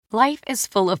Life is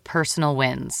full of personal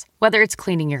wins, whether it's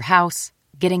cleaning your house,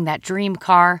 getting that dream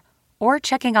car, or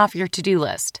checking off your to-do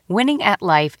list. Winning at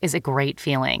life is a great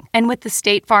feeling. And with the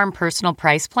State Farm Personal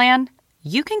Price Plan,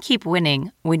 you can keep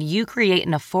winning when you create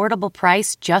an affordable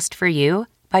price just for you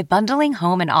by bundling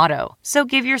home and auto. So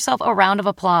give yourself a round of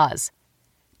applause.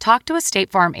 Talk to a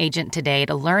State Farm agent today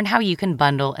to learn how you can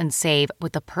bundle and save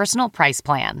with the Personal Price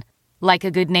Plan. Like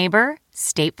a good neighbor,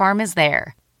 State Farm is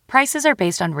there. Prices are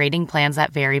based on rating plans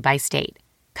that vary by state.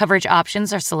 Coverage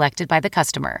options are selected by the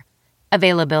customer.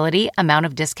 Availability, amount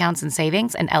of discounts and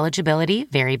savings, and eligibility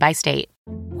vary by state.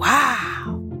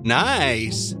 Wow.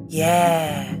 Nice.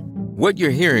 Yeah. What you're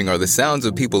hearing are the sounds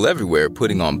of people everywhere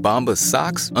putting on Bombas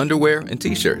socks, underwear, and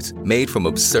T-shirts made from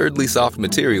absurdly soft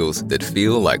materials that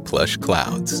feel like plush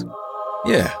clouds.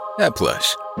 Yeah, that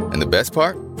plush. And the best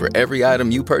part? For every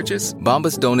item you purchase,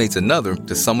 Bombas donates another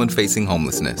to someone facing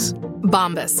homelessness.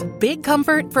 Bombas. Big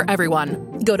comfort for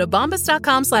everyone. Go to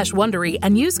bombas.com/Wondery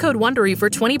and use code Wondery for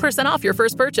 20% off your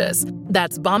first purchase.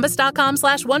 That's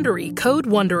bombas.com/Wondery. Code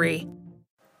Wondery.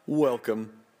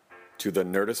 Welcome to the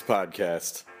Nerdist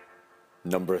Podcast,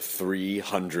 number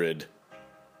 300.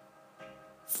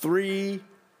 3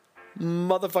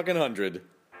 motherfucking hundred.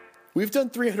 We've done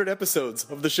 300 episodes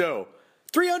of the show.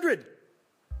 300!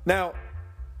 Now,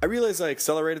 I realize I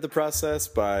accelerated the process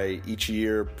by each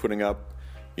year putting up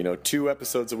 2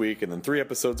 episodes a week and then 3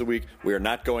 episodes a week. We are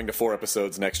not going to 4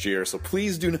 episodes next year, so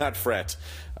please do not fret.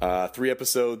 3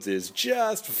 episodes is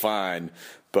just fine,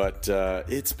 but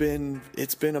it's been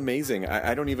amazing.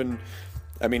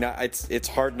 It's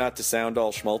hard not to sound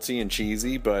all schmaltzy and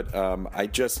cheesy, but I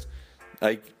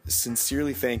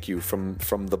sincerely thank you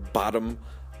from the bottom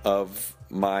of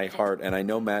my heart, and I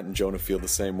know Matt and Jonah feel the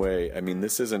same way. I mean,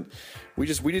 this isn't.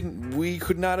 We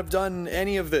could not have done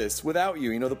any of this without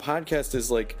you. The podcast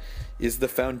is the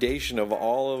foundation of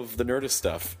all of the Nerdist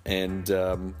stuff, and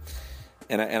I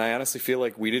honestly feel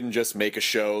like we didn't just make a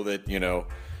show that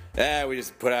we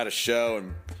just put out a show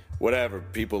and whatever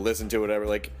people listen to whatever.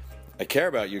 Like, I care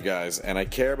about you guys, and I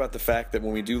care about the fact that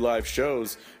when we do live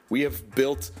shows, we have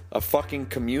built a fucking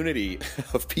community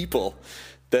of people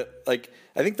that, I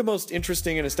think the most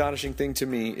interesting and astonishing thing to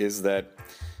me is that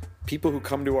people who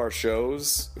come to our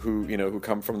shows, who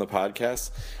come from the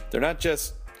podcast, they're not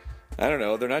just,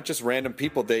 they're not just random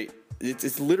people.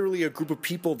 It's literally a group of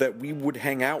people that we would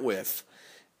hang out with.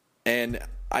 And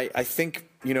I think,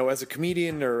 as a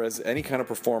comedian or as any kind of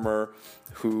performer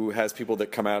who has people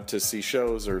that come out to see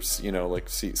shows or, see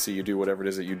you do whatever it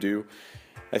is that you do,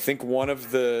 I think one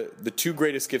of the 2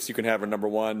 greatest gifts you can have are, number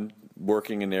 1,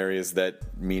 working in areas that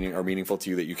are meaningful to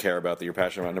you, that you care about, that you're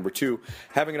passionate about. Number 2,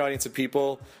 having an audience of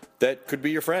people that could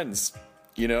be your friends,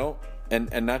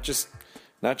 and not just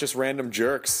random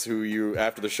jerks who you,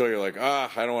 after the show, you're like, I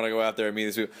don't want to go out there and meet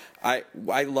these people. I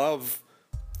love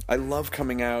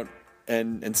coming out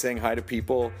and saying hi to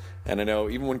people. And I know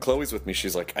even when Chloe's with me,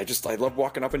 she's like, I love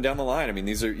walking up and down the line. I mean,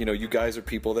 these are, you guys are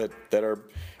people that are,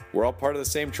 we're all part of the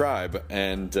same tribe,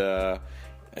 and I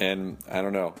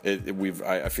don't know.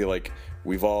 I feel like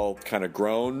we've all kind of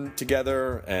grown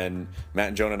together, and Matt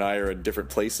and Jonah and I are in different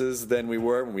places than we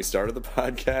were when we started the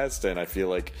podcast, and I feel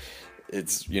like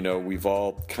it's, we've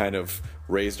all kind of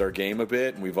raised our game a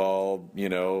bit, and we've all,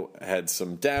 had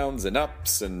some downs and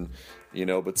ups, and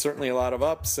but certainly a lot of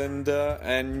ups, and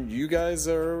you guys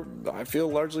are, I feel,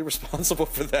 largely responsible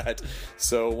for that.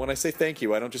 So when I say thank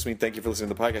you, I don't just mean thank you for listening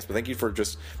to the podcast, but thank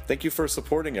you for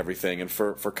supporting everything and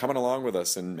for coming along with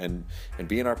us and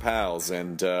being our pals.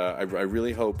 And I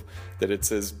really hope that it's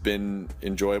as been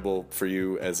enjoyable for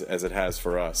you as it has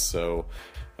for us. So,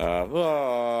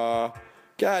 God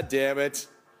damn it.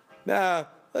 Nah,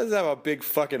 let's have a big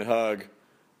fucking hug.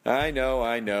 I know.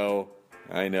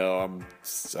 I'm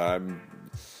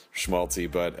schmaltzy,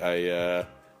 but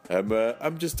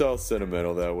I'm just all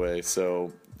sentimental that way.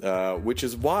 So, which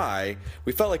is why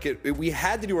we felt like we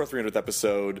had to do our 300th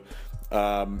episode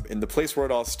in the place where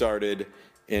it all started,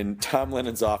 in Tom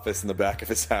Lennon's office in the back of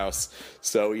his house.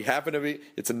 So he happened to be.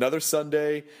 It's another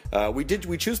Sunday. We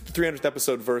choose the 300th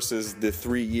episode versus the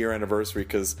 3-year anniversary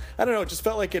because I don't know. It just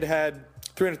felt like it had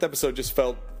 300th episode. Just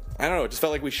felt. I don't know. It just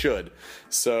felt like we should.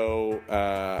 So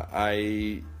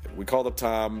we called up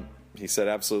Tom. He said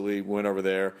absolutely. Went over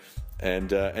there and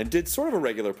did sort of a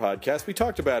regular podcast. We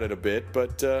talked about it a bit,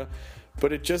 but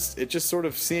it just sort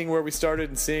of seeing where we started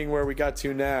and seeing where we got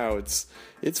to now. It's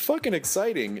fucking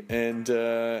exciting, and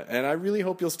I really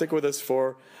hope you'll stick with us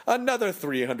for another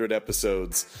 300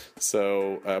 episodes.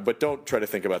 So, but don't try to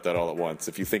think about that all at once.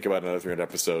 If you think about another 300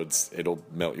 episodes, it'll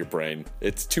melt your brain.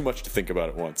 It's too much to think about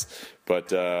at once.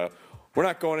 But we're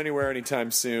not going anywhere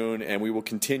anytime soon, and we will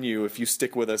continue. If you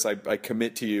stick with us, I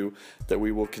commit to you that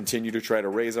we will continue to try to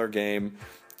raise our game,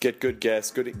 get good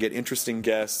guests, get interesting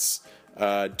guests,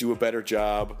 do a better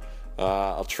job.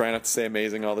 I'll try not to say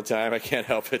amazing all the time. I can't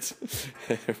help it.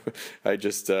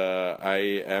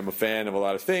 I am a fan of a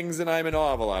lot of things, and I'm in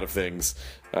awe of a lot of things.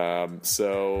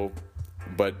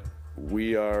 But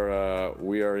we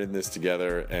are in this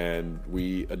together, and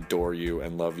we adore you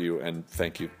and love you, and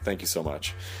thank you so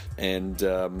much. And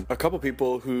a couple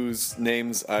people whose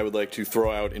names I would like to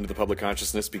throw out into the public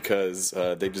consciousness because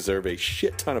they deserve a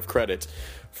shit ton of credit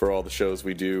for all the shows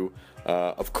we do.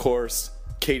 Of course,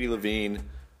 Katie Levine,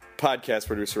 podcast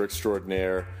producer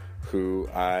extraordinaire, who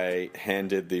I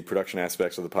handed the production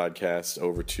aspects of the podcast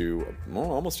over to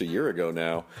almost a year ago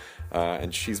now.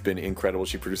 And she's been incredible.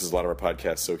 She produces a lot of our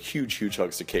podcasts, so huge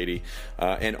hugs to Katie.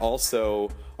 And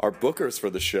also our bookers for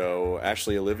the show,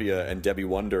 Ashley Olivia and Debbie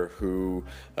Wonder, who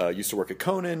used to work at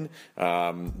Conan.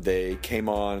 They came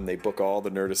on, they book all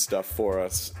the Nerdist stuff for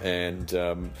us,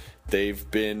 and they've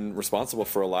been responsible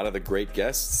for a lot of the great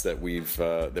guests that we've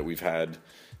had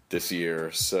this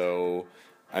year. So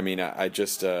I mean,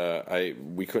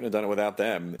 we couldn't have done it without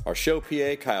them. Our show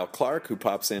PA, Kyle Clark, who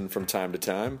pops in from time to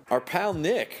time. Our pal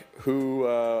Nick, who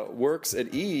works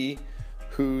at E,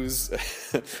 whose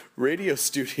radio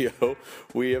studio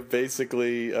we have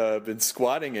basically been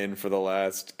squatting in for the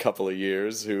last couple of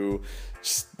years, who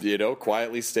just,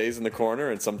 quietly stays in the corner,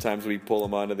 and sometimes we pull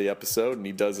him onto the episode and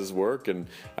he does his work, and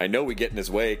I know we get in his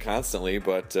way constantly,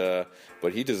 but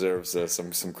he deserves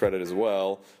some credit as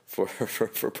well for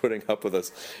putting up with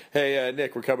us. Hey,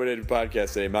 Nick, we're coming in a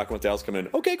podcast today. Malcolm Montel's coming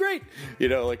in. Okay, great.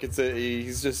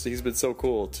 He's been so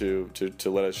cool to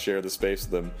let us share the space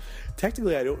with him.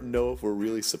 Technically, I don't know if we're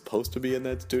really supposed to be in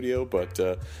that studio, but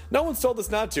no one's told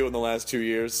us not to in the last 2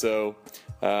 years, so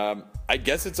I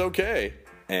guess it's okay.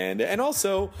 And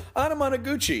also Anna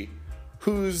Monoguchi,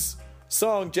 whose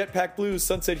song Jetpack Blues,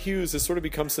 Sunset Hues has sort of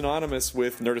become synonymous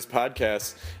with Nerdist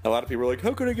podcasts. A lot of people are like,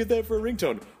 how can I get that for a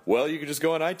ringtone? Well, you can just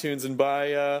go on iTunes and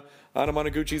buy Anna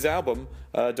Monoguchi's album,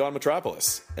 Dawn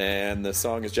Metropolis. And the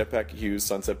song is Jetpack Hues,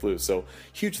 Sunset Blues. So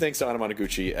huge thanks to Anna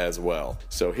Monoguchi as well.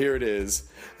 So here it is,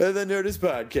 the Nerdist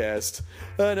Podcast,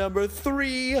 number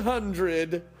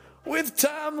 300 with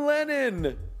Tom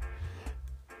Lennon.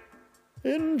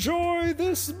 Enjoy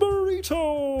this burrito.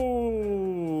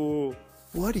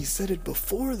 What? He said it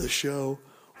before the show.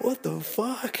 What the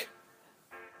fuck?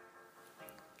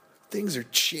 Things are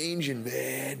changing,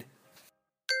 man.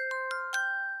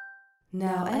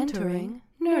 Now entering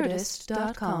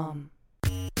Nerdist.com.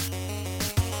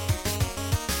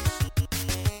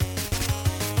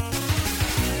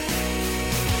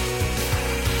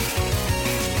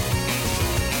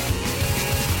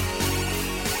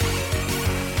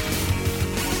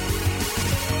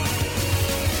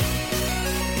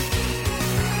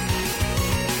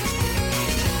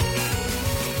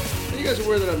 You guys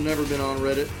aware that I've never been on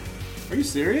Reddit? Are you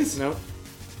serious? No.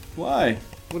 Why?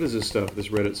 What is this stuff? This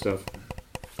Reddit stuff?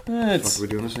 What are we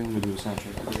doing this thing? We do a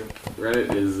soundtrack.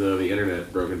 Reddit is the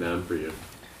internet broken down for you.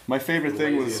 My favorite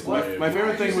thing was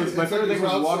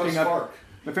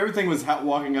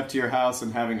walking up to your house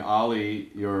and having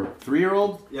Ollie, your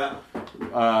 3-year-old,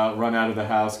 run out of the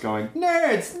house going,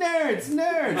 nerds, nerds,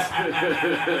 nerds.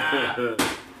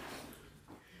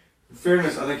 In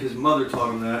fairness, I think his mother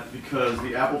taught him that because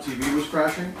the Apple TV was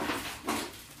crashing.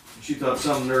 She thought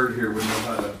some nerd here would know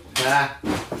how to.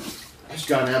 I just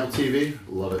got an Apple TV.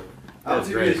 Love it. That's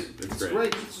great. It's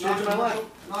great. It's changing my life.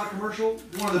 Not a commercial.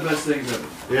 One of the best things ever.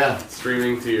 Yeah.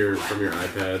 Streaming from your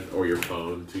iPad or your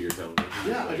phone to your television.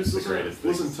 Yeah, I just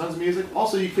listen to tons of music.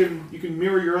 Also, you can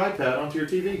mirror your iPad onto your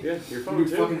TV. Yeah, your phone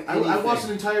too. I watched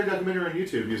an entire documentary on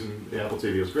YouTube using the Apple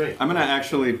TV. It was great. I'm going to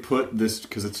actually put this,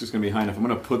 because it's just going to be high enough, I'm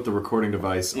going to put the recording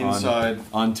device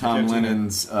on Tom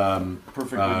Lennon's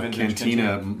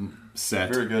Cantina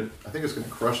set. Very good. I think it's going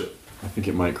to crush it. I think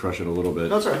it might crush it a little bit.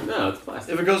 No, that's right. No, it's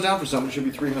plastic. If it goes down for something, it should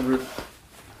be 300.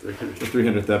 The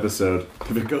 300th episode.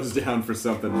 If it goes down for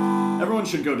something, everyone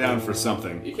should go down for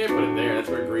something. You can't put it there. That's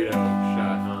where Greedo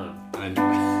shot Han.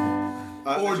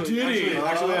 Or did he?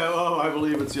 Actually, I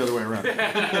believe it's the other way around.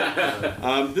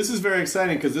 This is very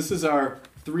exciting because this is our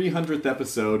 300th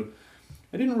episode.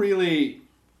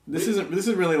 This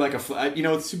isn't really like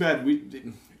it's too bad.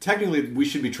 Technically, we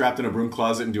should be trapped in a broom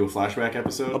closet and do a flashback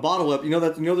episode. A bottle episode. You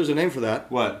know there's a name for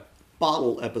that. What?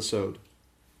 Bottle episode.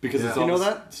 Because it's you know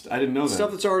that? I didn't know that. Stuff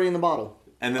that's already in the bottle.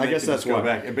 And then I guess that's go why.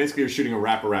 back. And basically, you're shooting a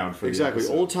wraparound for exactly. the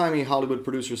episode. Old-timey Hollywood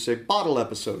producers say bottle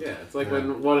episode. Yeah, it's like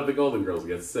when one of the Golden Girls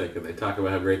gets sick and they talk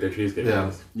about how great their cheesecake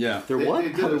is. Yeah. They're what?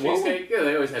 They did the cheesecake? Yeah,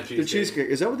 they always had cheesecake. The cheesecake.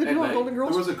 Is that what they do on Golden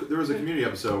Girls? There was a community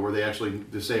episode where they actually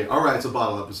just say, "All right, it's a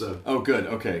bottle episode." Oh, good.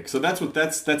 Okay, so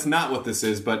that's not what this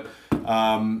is, but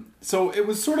so it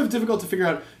was sort of difficult to figure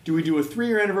out. Do we do a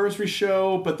 3-year anniversary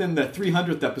show? But then the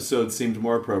 300th episode seemed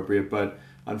more appropriate. But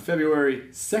on February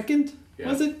 2nd,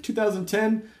 was it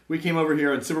 2010? We came over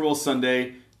here on Super Bowl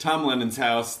Sunday, Tom Lennon's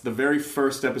house, the very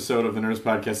first episode of the Nerdist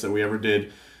Podcast that we ever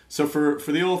did. So for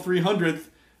the old 300th,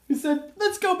 we said,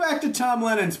 let's go back to Tom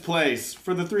Lennon's place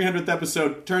for the 300th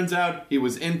episode. Turns out he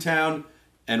was in town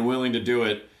and willing to do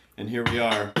it. And here we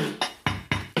are.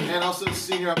 And also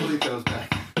Senior Abuelito's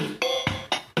back.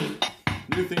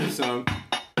 New theme song.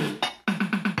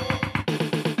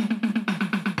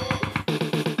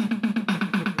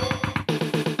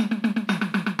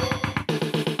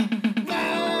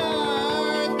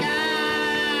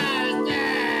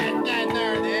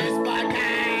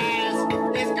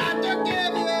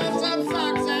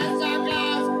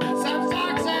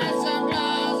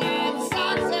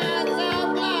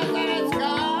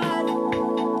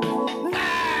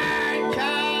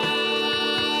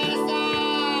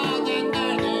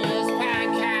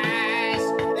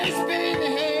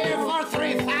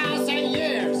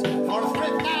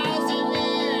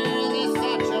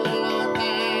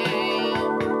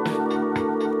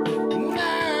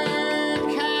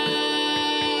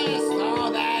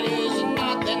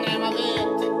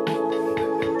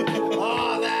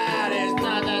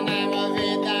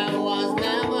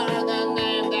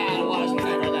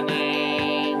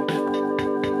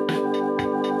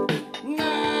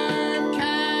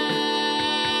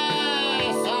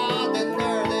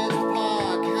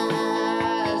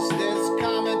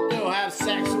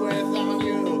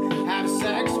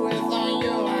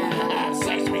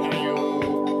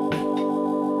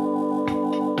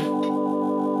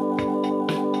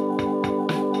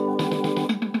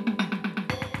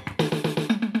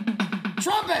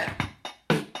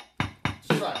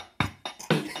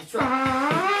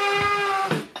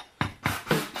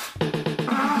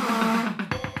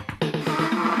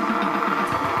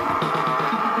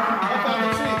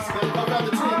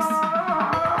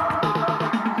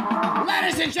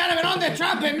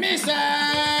 Trumpet,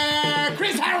 Mr.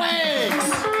 Chris Hardwick.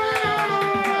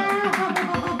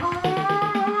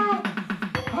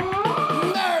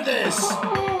 Nerdist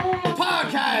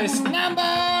Podcast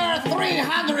number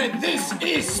 300. This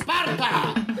is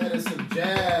Sparta. That is some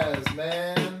jazz,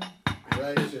 man.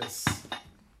 Righteous.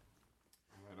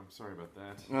 Sorry about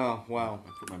that. Oh, wow. I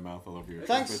put my mouth all over your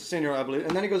Thanks, Senior, I believe.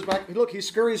 And then he goes back. Look, he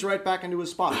scurries right back into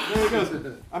his spot. There he goes.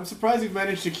 I'm surprised you've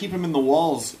managed to keep him in the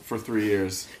walls for 3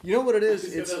 years. You know what it is?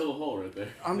 He's got that little hole right there.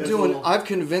 I've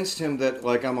convinced him that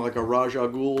I'm like a Raja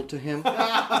Ghul to him.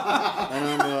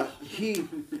 And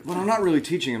but I'm not really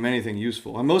teaching him anything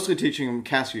useful. I'm mostly teaching him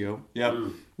Casio. Yep.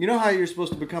 You know how you're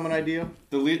supposed to become an idea?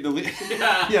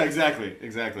 Yeah, exactly.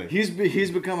 He's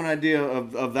become an idea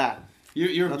of that.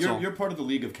 You're part of the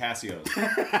League of Casios.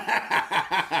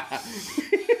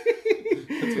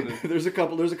 There's a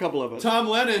couple of us. Tom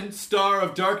Lennon, star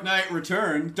of Dark Knight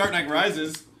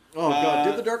Rises. Oh God!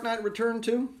 Did the Dark Knight return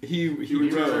too? He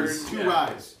returned to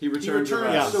rise. He returned to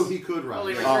rise, so he could rise. Well,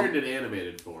 he returned in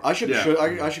animated form. I should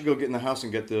go get in the house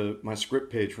and get my script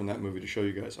page from that movie to show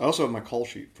you guys. I also have my call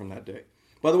sheet from that day.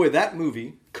 By the way, that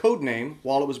movie code name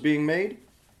while it was being made,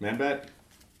 Man-Bat,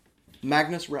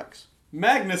 Magnus Rex.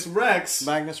 Magnus Rex.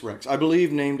 I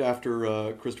believe named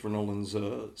after Christopher Nolan's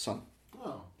son,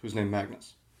 who's named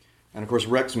Magnus. And of course,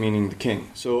 Rex meaning the king.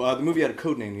 So the movie had a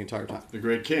code name the entire time. The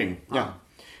Great King. Yeah.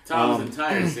 Tom's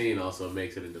entire scene also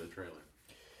makes it into the trailer.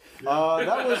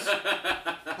 That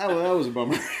was a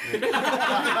bummer.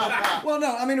 Well,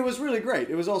 no, I mean, it was really great.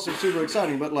 It was also super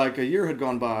exciting, but like a year had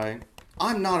gone by.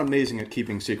 I'm not amazing at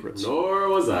keeping secrets. Nor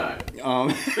was I.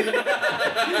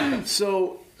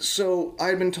 So I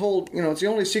had been told, it's the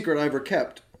only secret I ever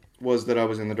kept was that I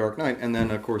was in The Dark Knight. And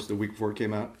then, of course, the week before it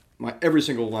came out, every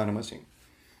single line of my scene,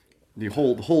 the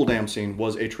whole damn scene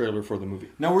was a trailer for the movie.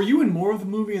 Now, were you in more of the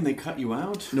movie and they cut you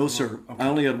out? No, sir. Okay. I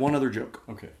only had one other joke.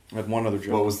 Okay. I had one other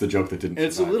joke. What was the joke that didn't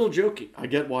It's survive? a little jokey. I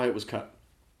get why it was cut.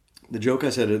 The joke I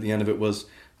said at the end of it was,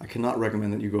 I cannot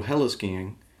recommend that you go hella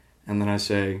skiing. And then I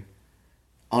say,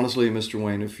 honestly, Mr.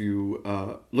 Wayne,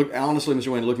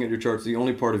 looking at your charts, the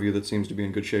only part of you that seems to be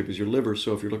in good shape is your liver.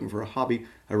 So if you're looking for a hobby,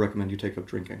 I recommend you take up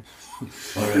drinking. All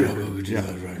right, we'll do that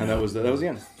right and now. that was the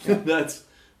end. Yeah.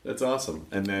 That's awesome.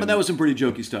 And then, but that was some pretty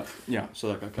jokey stuff. Yeah, so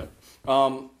that got cut.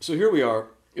 So here we are.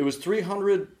 It was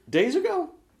 300 days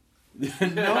ago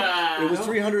No, It was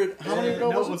 300. How many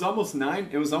ago no, was it it? was almost 9.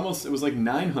 It was like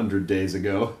 900 days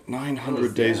ago.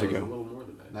 900 days It was a ago. little more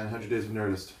than that. 900 days of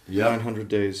Nerdist. Yep. 900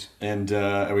 days. And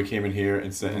we came in here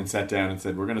and sat down and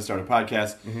said, we're going to start a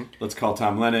podcast. Let's call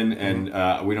Tom Lennon.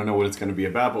 And we don't know what it's going to be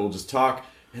about, but we'll just talk.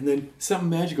 And then something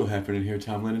magical happened in here,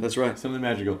 Tom Lennon. That's right. Something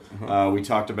magical. We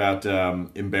talked about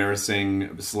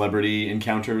embarrassing celebrity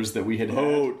encounters that we had had.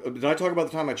 Oh, did I talk about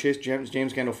the time I chased James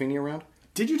Gandolfini around?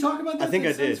 Did you talk about that? I think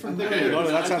I did. From I think there? I did. No,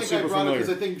 that I sounds think I super brought familiar. it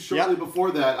because I think shortly Yep.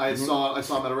 before that I saw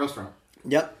him at a restaurant.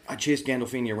 Yep, I chased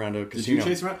Gandolfini around a Did casino. you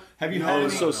chase around? Have you No, had it any,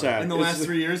 was so sad. in the It's- last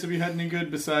 3 years? Have you had any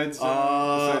good besides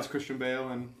Christian Bale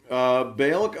and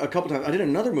Bale a couple times. I did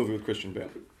another movie with Christian Bale.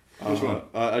 Which one?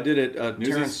 I did it.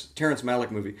 Terrence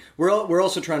Malick movie. We're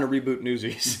also trying to reboot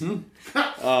Newsies.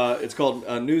 It's called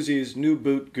Newsies, New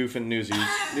Boot Goofin' Newsies.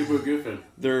 New Boot Goofin.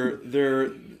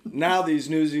 They're now these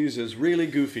Newsies is really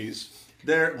goofies.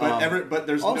 But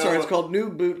there's I'm no. sorry, it's called New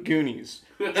Boot Goonies.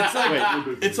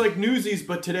 It's like Newsies,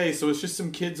 but today. So it's just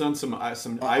some kids on some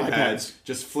iPads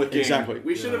just flicking. Exactly.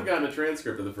 We should have gotten a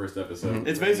transcript of the first episode.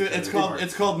 It's basically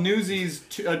it's called Newsies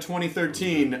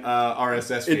 2013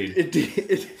 RSS feed.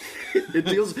 It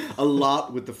deals a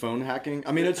lot with the phone hacking.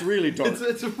 I mean, it's really dark.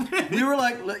 We were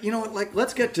like, you know what? Like,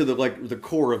 let's get to the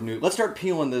core of news. Let's start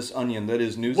peeling this onion that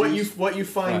is Newsies. What you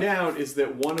find out is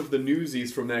that one of the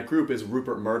Newsies from that group is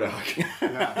Rupert Murdoch.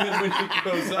 And when he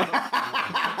grows up,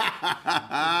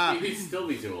 He'd still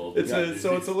be too old. it's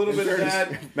a little bit of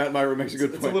that. Matt Myra makes a good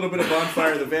It's point. a little bit of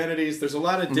Bonfire of the Vanities. There's a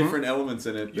lot of different elements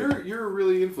in it. You're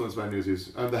really influenced by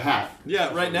Newsies. The hat.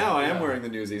 Yeah, right now I am wearing the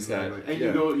Newsies hat. And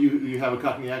Yeah. you have a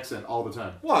Cockney accent all the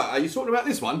time. What? Are you talking about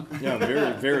this one? Yeah,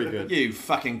 very, very good. You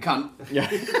fucking cunt. Yeah.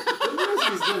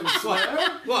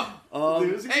 What?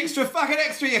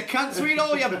 Extra, you cunts. Read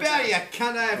all your belly, you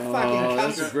cunt.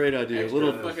 That's a great idea. Extra, A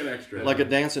little fucking extra. like a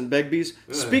dance in Begbie's.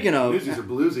 Speaking of Newsies or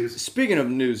bluesies. Speaking of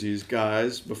Newsies,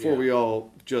 guys, before we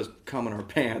all just come in our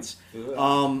pants,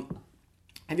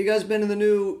 have you guys been to the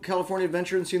new California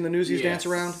Adventure and seen the Newsies dance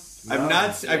around? I've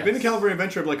not. I've been to California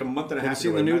Adventure like a month and a half Have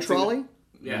you ago. seen the I've new not seen trolley?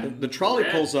 Yeah. The trolley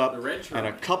pulls up, the red and trolley.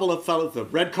 a couple of fellas, the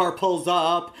red car pulls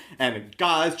up, and the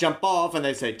guys jump off, and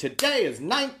they say, "Today is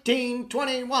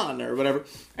 1921," or whatever,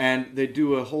 and they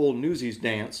do a whole Newsies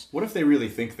dance. What if they really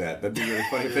think that? That'd be really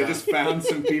funny. If they just found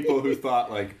some people who thought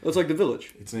like It's like The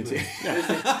Village. it's 19.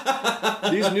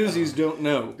 These Newsies don't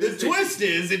know. The twist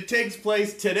is it takes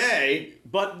place today.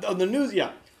 But on the news,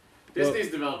 yeah.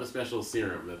 Disney's developed a special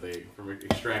serum that from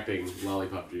extracting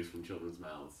lollipop juice from children's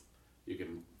mouths, you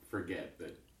can forget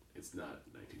that it's not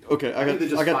 1920. Okay, I think they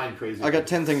just find crazy I got things.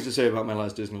 10 things to say about my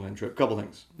last Disneyland trip. Couple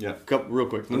things. Yeah. Real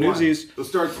quick. The One. Newsies. Let's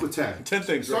start with 10. 10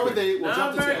 things. Start with 8. We'll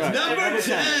jump to 10. Number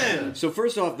 10. So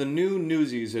first off, the new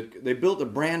Newsies, they built a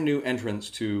brand new entrance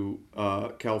to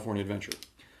California Adventure,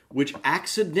 which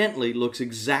accidentally looks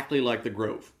exactly like the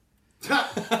Grove.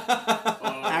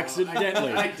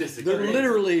 Accidentally. I disagree. They're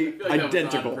literally I feel like that was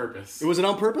identical. on purpose. It was it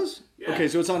on purpose? Yeah. Okay,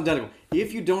 so it's identical.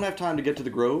 If you don't have time to get to the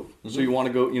Grove, so you want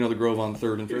to go, the Grove on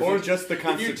 3rd and 5th. Or just the If you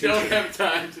Constitution. don't have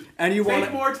time to And you take wanna-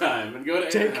 more time and go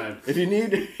to Anaheim. If you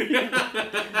need.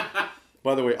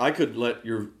 By the way, I could let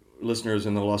your listeners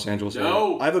in the Los Angeles area.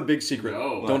 No. I have a big secret.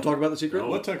 No. Don't talk about the secret.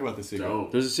 No. Let's talk about the secret.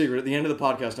 Don't. There's a secret. At the end of the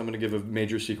podcast, I'm going to give a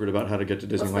major secret about how to get to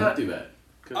Let's Disneyland. not do that.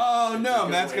 Oh no,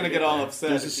 Matt's gonna get all there. upset.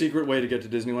 There's a secret way to get to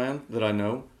Disneyland that I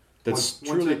know. That's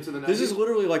One truly. time to the This is 90s?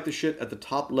 literally like the shit at the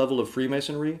top level of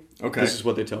Freemasonry. Okay. This is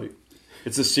what they tell you.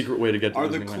 It's a secret way to get to Are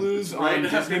Disneyland. the clues Right. on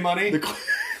Disney money?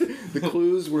 The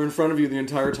clues were in front of you the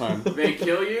entire time. They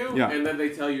kill you, Yeah. and then they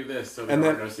tell you this, so there And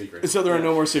are then, no secrets. so there are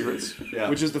no more secrets, Yeah.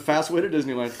 which is the fast way to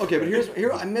Disneyland. Okay, but here's what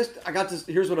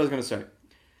I was going to say.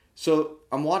 So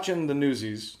I'm watching the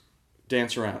Newsies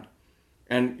dance around,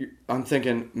 and I'm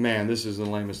thinking, man, this is the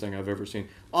lamest thing I've ever seen.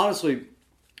 Honestly,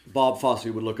 Bob Fosse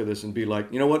would look at this and be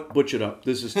like, you know what, butch it up.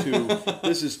 This is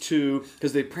too,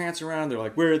 because they prance around, they're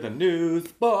like, we're the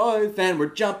Newsboys, and we're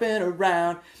jumping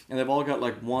around, and they've all got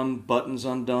like one buttons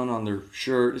undone on their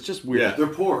shirt. It's just weird. Yeah. They're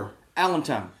poor.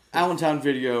 Allentown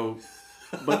video,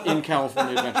 but in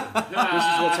California Adventure. This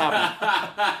is what's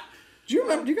happening. Do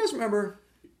you guys remember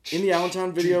in the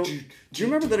Allentown video? Do you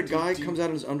remember that a guy comes out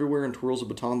in his underwear and twirls a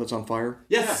baton that's on fire?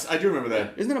 Yes, I do remember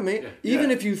that. Isn't that amazing? Yeah.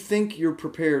 Even if you think you're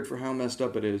prepared for how messed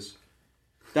up it is,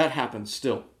 that happens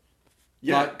still.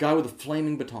 Yeah. Guy with a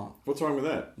flaming baton. What's wrong with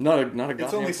that? Not a goddamn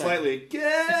It's only thing. slightly. Gay.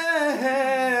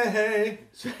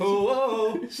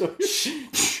 Oh, oh. So,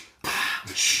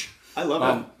 I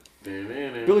love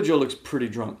Billy Joe looks pretty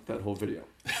drunk that whole video.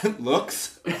 it.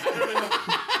 Looks. Do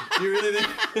you really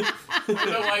think? don't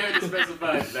know why you had to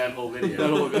specify that whole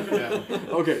video.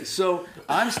 Okay, so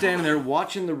I'm standing there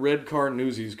watching the red car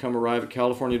newsies come arrive at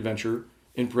California Adventure,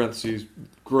 in parentheses,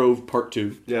 Grove Part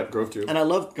 2. Yeah, Grove 2. And I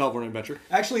love California Adventure.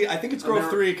 Actually, I think it's Grove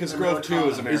 3 because Grove 2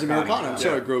 is Americana. Is Americana. I'm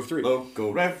sorry, Grove 3.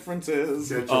 Local references.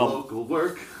 Get your local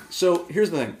work. So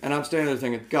here's the thing, and I'm standing there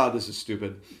thinking, God, this is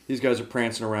stupid. These guys are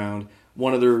prancing around.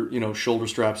 One of their, shoulder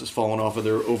straps is falling off of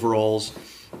their overalls,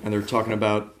 and they're talking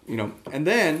about, and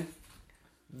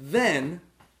then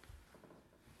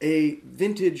a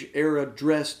vintage era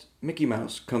dressed Mickey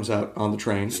Mouse comes out on the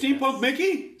train. Steampunk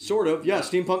Mickey? Sort of, yeah.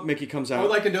 Steampunk Mickey comes out. Or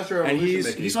like Industrial Revolution and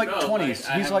Mickey. he's like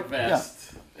 20s. He's like a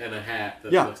vest and a hat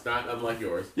that looks not unlike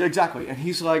yours. Yeah, exactly. And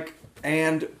he's like,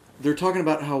 and they're talking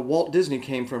about how Walt Disney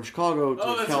came from Chicago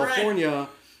to California,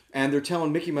 and they're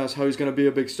telling Mickey Mouse how he's going to be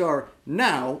a big star.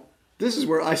 Now, this is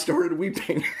where I started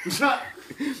weeping.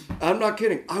 I'm not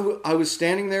kidding. I was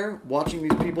standing there watching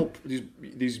these people,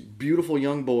 these beautiful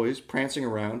young boys prancing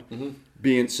around,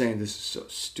 saying, this is so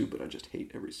stupid. I just hate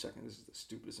every second. This is the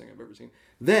stupidest thing I've ever seen.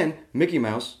 Then Mickey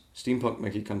Mouse, Steampunk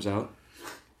Mickey, comes out.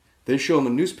 They show him a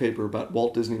newspaper about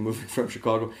Walt Disney moving from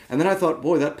Chicago. And then I thought,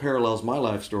 boy, that parallels my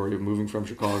life story of moving from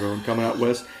Chicago and coming out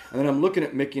west. And then I'm looking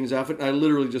at Mickey and his outfit, and I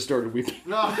literally just started weeping. It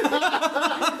was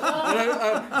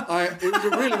a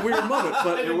really weird moment,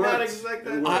 but I did not expect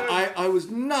that. I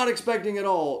was not expecting at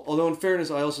all. Although, in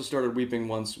fairness, I also started weeping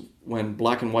once when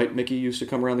black and white Mickey used to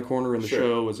come around the corner in the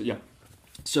show.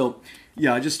 So,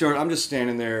 yeah, I'm just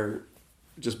standing there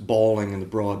just bawling in the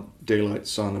broad daylight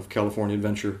sun of California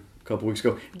Adventure a couple weeks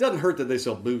ago. It doesn't hurt that they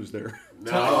sell booze there.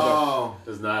 No,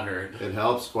 does not hurt. It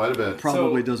helps quite a bit.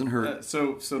 Probably doesn't hurt.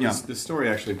 This story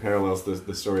actually parallels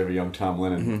the story of a young Tom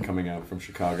Lennon coming out from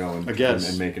Chicago and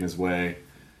making his way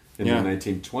in the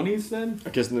 1920s then? I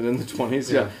guess in the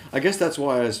 20s, yeah. I guess that's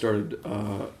why I started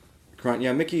crying.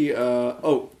 Yeah, Mickey, here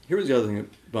was the other thing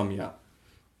that bummed me out.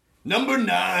 Number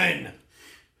 9!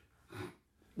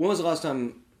 When was the last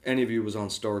time any of you was on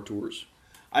Star Tours?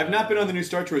 I've not been on the new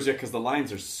Star Tours yet because the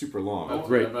lines are super long.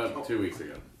 Great. About 2 weeks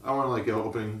ago. I want to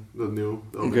opening the new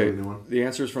one. The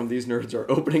answers from these nerds are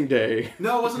opening day.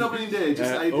 No, it wasn't opening day.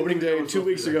 Opening day 2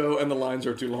 weeks ago, and the lines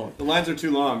are too long. The lines are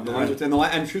too long.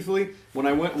 And truthfully, when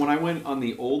I went on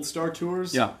the old Star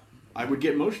Tours, I would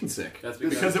get motion sick. That's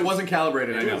because it wasn't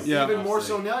calibrated. I know. Yeah. Even more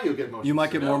so now, you'll get motion. You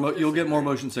might sick. get more. You'll get more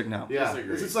motion sick now. Yeah,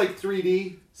 it's like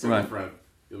 3D. Sit in front.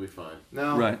 You'll be fine.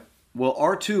 No. Right. Well,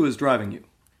 R2 is driving you.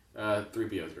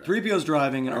 3PO's driving. 3PO's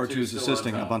driving, and R2's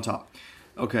assisting up on top.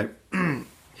 Okay.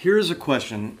 Here's a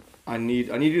question. I need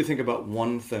you to think about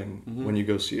one thing when you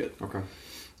go see it. Okay.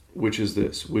 Which is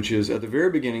this. Which is, at the very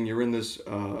beginning, you're in this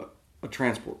a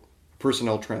transport,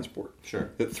 personnel transport. Sure.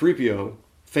 That 3PO,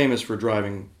 famous for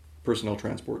driving personnel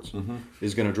transports,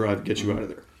 is going to get you out of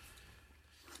there.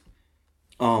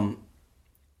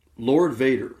 Lord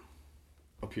Vader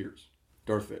appears.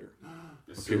 Darth Vader.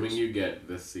 Assuming you get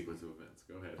this sequence of events.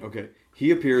 Go ahead. Okay.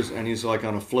 He appears, and he's like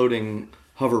on a floating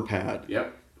hover pad.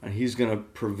 Yep. And he's going to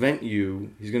prevent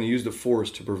you, he's going to use the Force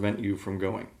to prevent you from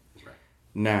going. Right.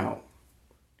 Now,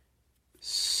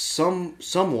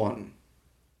 someone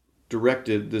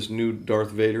directed this new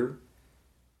Darth Vader.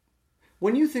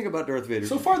 When you think about Darth Vader...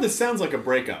 So far, this sounds like a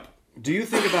breakup. Do you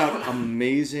think about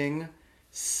amazing,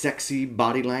 sexy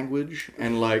body language?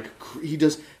 And like,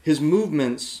 his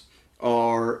movements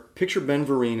are... Picture Ben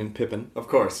Vereen and Pippin. Of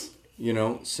course.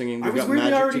 Singing. I was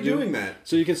really already doing that.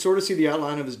 So you can sort of see the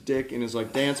outline of his dick in his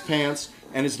like dance pants,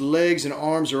 and his legs and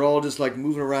arms are all just like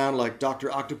moving around like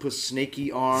Dr. Octopus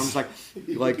snaky arms, like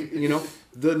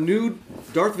the new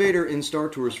Darth Vader in Star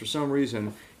Tours. For some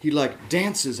reason, he like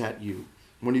dances at you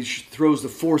when he throws the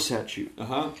Force at you.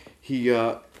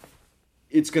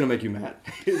 It's gonna make you mad.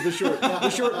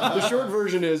 The short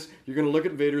version is you're gonna look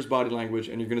at Vader's body language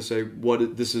and you're gonna say,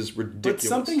 this is ridiculous. But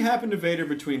something happened to Vader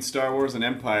between Star Wars and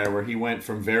Empire where he went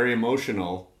from very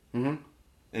emotional and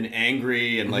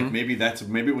angry and like maybe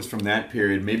it was from that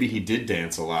period. Maybe he did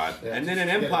dance a lot. Yeah, and then in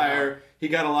Empire he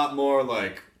got a lot more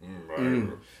like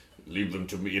leave them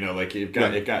to me. Like it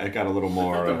got a little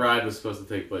more. I thought the ride was supposed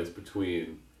to take place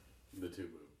between the two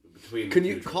movies. Can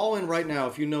you call in right now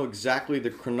if you know exactly the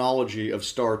chronology of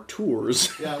Star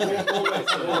Tours? Yeah, we'll wait.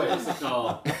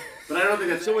 But I don't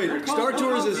think that's... So wait,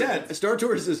 Star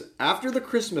Tours is after the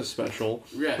Christmas special,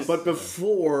 but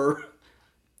before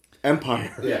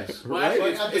Empire. Yes. Well,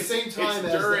 right? At the same time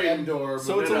as the Endor.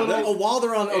 So it's a little... while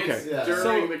they're on... Okay.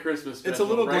 During the Christmas special. It's a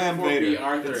little glam Vader.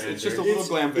 It's just a little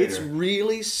glam Vader. It's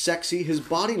really sexy. His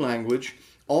body language...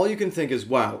 All you can think is,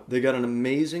 wow, they got an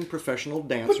amazing professional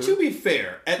dancer. But to be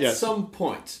fair, at some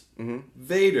point,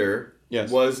 Vader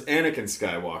was Anakin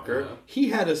Skywalker. He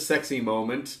had a sexy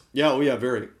moment. Yeah,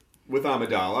 very. with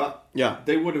Amidala, Yeah.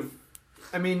 they would have.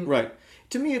 I mean, Right.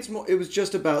 To me, it was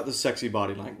just about the sexy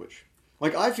body language.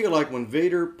 Like, I feel like when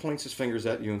Vader points his fingers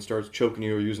at you and starts choking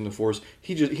you or using the Force,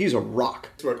 he's a rock.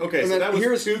 Okay, And so then that was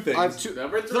here's two things. I have two,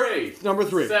 Number three. Number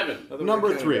three. 7.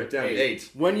 Number 3. Down 8.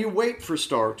 When you wait for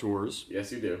Star Tours,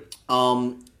 Yes, you do.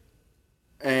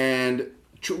 and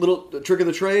little trick of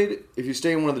the trade, if you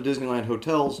stay in one of the Disneyland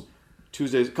hotels,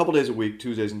 a couple days a week,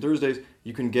 Tuesdays and Thursdays,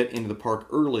 you can get into the park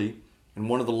early, and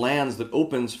one of the lands that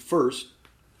opens first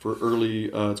for early,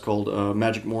 it's called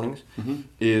Magic Mornings,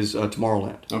 is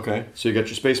Tomorrowland. Okay. So you got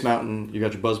your Space Mountain, you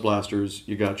got your Buzz Blasters,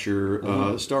 you got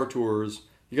your Star Tours,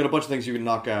 you got a bunch of things you can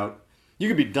knock out. You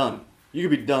could be done. You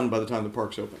could be done by the time the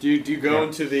park's open. Do you go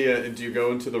into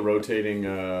the rotating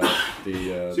So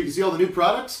you can see all the new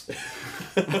products?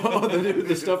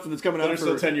 the stuff that's coming out They're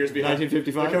still 10 years behind.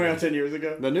 1955. They're coming out 10 years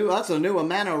ago. That's a new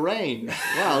Amana Rain.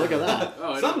 Wow, look at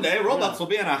that. Someday robots will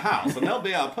be in our house and they'll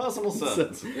be our personal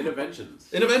servants. Interventions.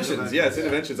 Interventions, yes,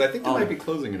 interventions. I think they might be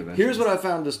closing interventions. Here's what I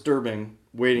found disturbing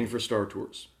waiting for Star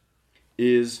Tours.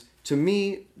 Is, to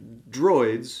me,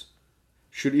 droids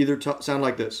should either sound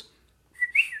like this.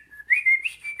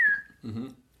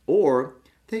 Or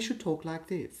they should talk like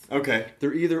this. Okay.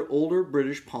 They're either older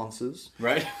British ponces,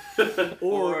 Right?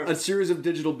 or a series of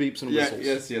digital beeps and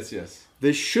whistles. Yes.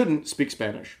 They shouldn't speak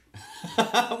Spanish.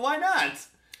 Why not?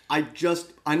 I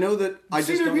know that I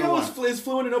just don't know why. is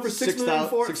fluent in over 6 million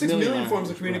forms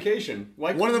of communication.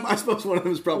 Why I suppose one of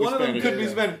them is probably one Spanish. of them could be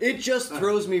Spanish. It just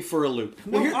throws me for a loop.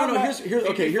 I'm not.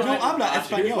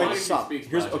 Wait, stop.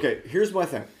 Here's my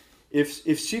thing. If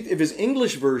his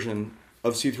English version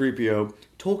of C-3PO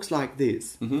talks like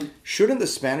this, shouldn't the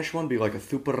Spanish one be like a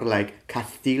super like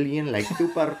Castilian, like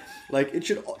super like it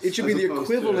should be the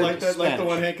equivalent like Spanish. like the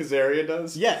one Hank Azaria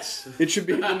does? Yes. It should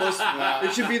be the most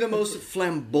it should be the most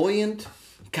flamboyant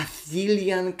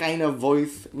Castilian kind of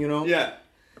voice, you know? Yeah.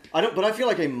 But I feel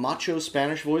like a macho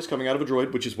Spanish voice coming out of a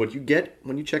droid, which is what you get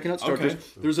when you're checking out Star Tours.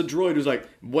 There's a droid who's like,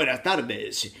 Buenas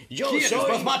tardes. Yo soy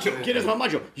más macho. ¿Quién es más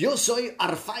macho? Yo soy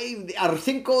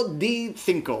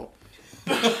R5D5.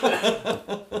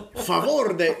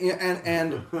 Favor de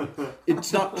and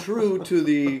it's not true to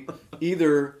the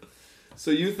either.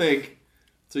 So you think?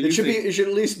 It should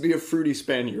at least be a fruity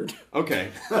Spaniard. Okay,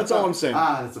 that's all I'm saying.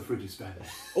 That's a fruity Spaniard.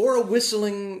 Or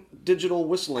a digital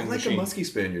whistling I like machine. a musky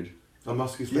Spaniard. A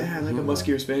musky Spaniard. Yeah, I like a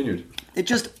muskier Spaniard.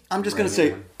 I'm just gonna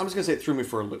say it threw me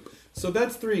for a loop. So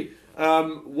that's 3.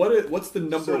 What's the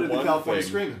number one the California thing?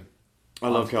 Screaming. I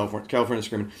love California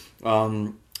Screaming.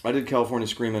 I did California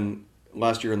Screaming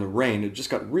last year in the rain. It just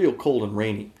got real cold and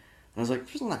rainy. And I was like,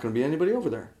 there's not going to be anybody over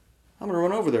there. I'm going to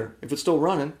run over there. If it's still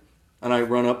running, and I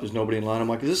run up, there's nobody in line. I'm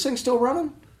like, is this thing still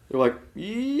running? They're like,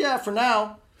 yeah, for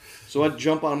now. So I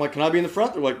jump on. I'm like, can I be in the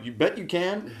front? They're like, you bet you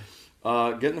can.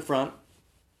 Get in the front.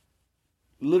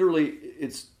 Literally,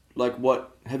 it's like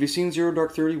what? Have you seen Zero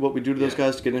Dark 30? What we do to those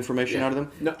guys to get information out of them?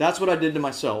 No. That's what I did to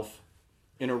myself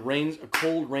in a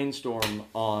cold rainstorm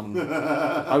on...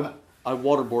 I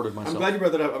waterboarded myself. I'm glad you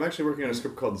brought that up. I'm actually working on a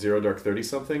script called Zero Dark 30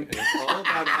 something, and it's all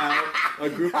about how a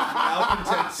group of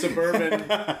malcontent suburban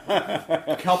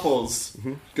couples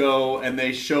go and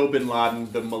they show Bin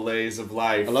Laden the malaise of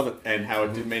life. I love it. And how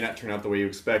it may not turn out the way you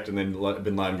expect, and then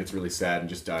Bin Laden gets really sad and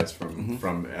just dies from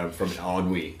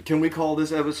ennui. Can we call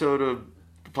this episode of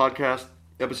the podcast,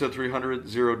 episode 300,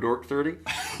 Zero Dork 30?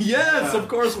 Yes, of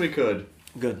course we could.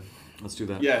 Good. Let's do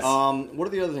that. Yes. What are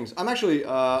the other things? I'm actually,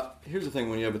 here's the thing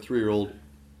when you have a 3-year-old,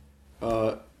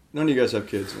 none of you guys have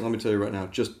kids. And let me tell you right now,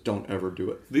 just don't ever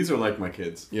do it. These are like my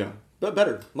kids. Yeah. But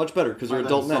better. Much better, because they're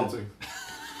adult men.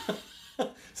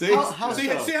 See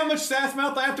how much sass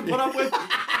mouth I have to put up with?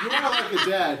 You are like a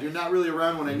dad. You're not really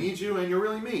around when I need you, and you're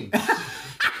really mean.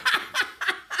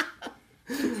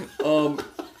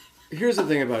 Here's the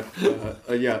thing about,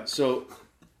 so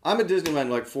I'm at Disneyland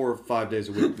like 4 or 5 days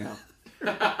a week now.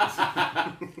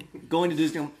 Going to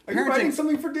Disney. Are you writing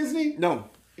something for Disney? No.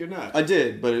 You're not. I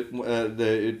did, but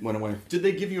it went away. Did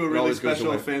they give you a It really always goes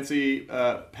special away. fancy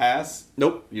pass?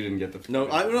 Nope. You didn't get the... No,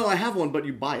 I have one, but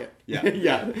you buy it. Yeah.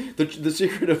 Yeah. The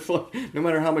secret of, no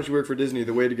matter how much you work for Disney,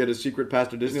 the way to get a secret pass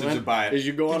to Disneyland to buy it. is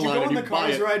you go Did online you go on and the you buy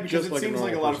cars it. ride? Because just it seems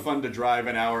like a normal lot person. of fun to drive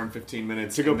an hour and 15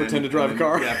 minutes. To go pretend to drive a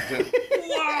car? Yeah.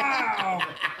 Wow!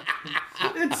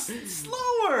 It's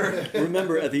slower!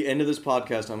 Remember, at the end of this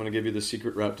podcast, I'm going to give you the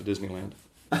secret route to Disneyland.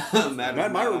 Matt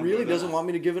Myra really doesn't want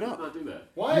me to give it up. Not do that.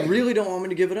 Why? You really don't want me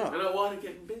to give it up. I don't want to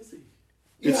get busy.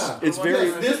 It's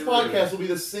very... This podcast will be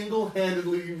the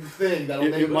single-handedly thing that will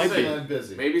make might be. us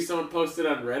busy. Maybe someone posted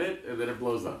on Reddit and then it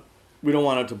blows up. We don't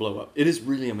want it to blow up. It is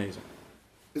really amazing.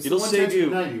 It's It'll the save you...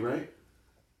 90, right?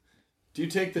 Do you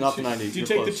take the Not the 90, Do you you're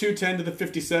take close. the 210 to the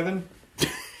 57?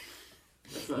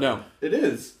 not. No. It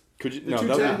is. Could you? The No,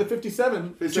 210, that, the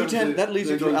 57. 210. That leads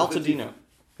you to Altadena.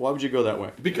 Why would you go that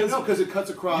way? Because it cuts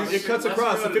across. It cuts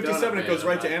across. The 57, it goes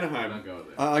right to Anaheim.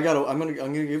 I'm gonna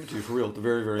give it to you for real at the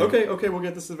very, very Okay, end. okay, we'll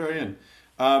get this at the very end.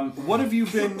 What have you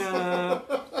been?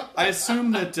 I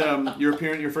assume that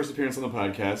your first appearance on the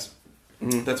podcast.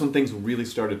 That's when things really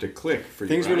started to click for you.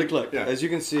 Things right? really clicked. Yeah. As you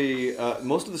can see,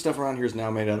 most of the stuff around here is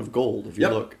now made out of gold. If you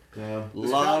Yep. look, Yeah.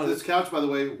 lot of This couch, by the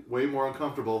way, way more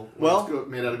uncomfortable. When Well- it's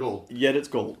made out of gold. yet it's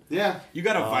gold. Yeah. You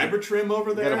got a Vibratrim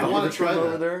over there. Got a I wanna Vibratrim try over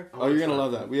that. there. I Oh, wanna you're gonna try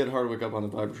love that. We had Hardwick up on the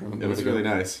Vibratrim. It was really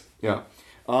nice. Yeah.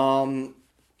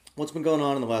 What's been going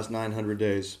on in the last 900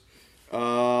 days? A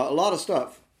lot of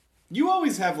stuff. You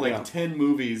always have like Yeah. 10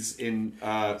 movies in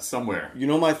somewhere. You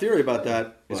know my theory about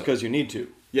that is What? because you need to.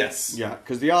 Yes. Yeah,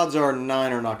 because the odds are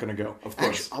 9 are not going to go. Of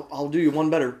course. Actually, I'll do you one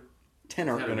better. 10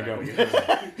 aren't going to go.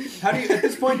 How do you at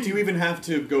this point? Do you even have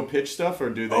to go pitch stuff, or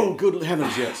do they? Oh, good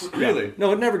heavens, yes. Really? Yeah.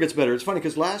 No, it never gets better. It's funny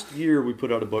because last year we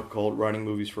put out a book called Writing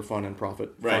Movies for Fun and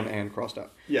Profit. Right. Fun and crossed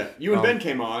out. Yeah. You and Ben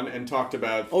came on and talked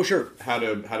about. Oh, sure. How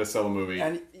to sell a movie.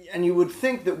 And you would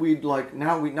think that we'd like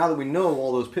now that we know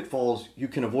all those pitfalls, you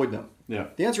can avoid them. Yeah.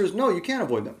 The answer is no, you can't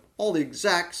avoid them. All the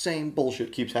exact same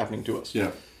bullshit keeps happening to us.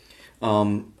 Yeah.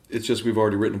 It's just we've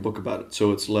already written a book about it,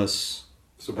 so it's less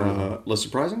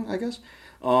surprising, I guess.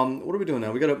 What are we doing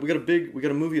now? We got a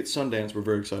movie at Sundance we're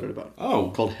very excited about.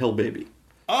 Oh. Called Hell Baby.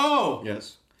 Oh.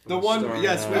 Yes. The one. Starring,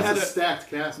 Yes, we That's had a stacked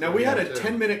cast. Now we had a too.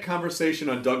 10-minute conversation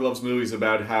on Doug Loves Movies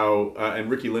about how, and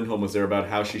Ricky Lindholm was there about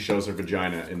how she shows her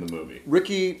vagina in the movie.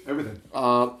 Ricky. Everything.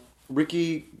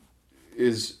 Ricky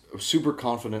is a super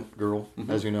confident girl,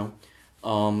 as you know.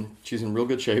 She's in real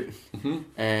good shape,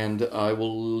 and I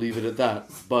will leave it at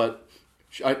that. But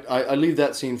I leave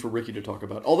that scene for Ricky to talk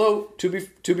about. Although to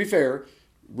be fair,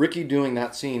 Ricky doing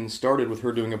that scene started with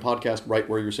her doing a podcast right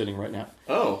where you're sitting right now.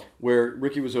 Oh. Where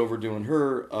Ricky was over doing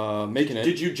her making it.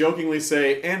 Did you jokingly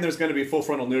say, and there's going to be full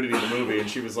frontal nudity in the movie, and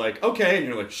she was like, okay, and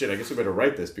you're like, shit, I guess we better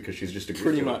write this because she's just agreed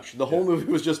Pretty to much. it. The whole movie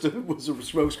was just a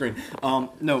smoke screen.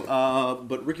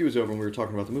 But Ricky was over and we were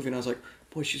talking about the movie, and I was like,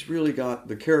 boy, she's really got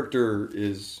the character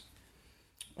is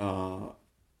the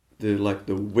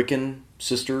Wiccan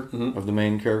sister of the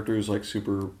main character who's like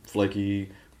super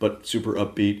flaky but super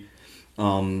upbeat.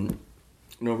 No,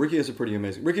 Ricky is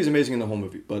Ricky's amazing in the whole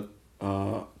movie, but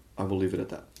I will leave it at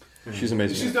that. She's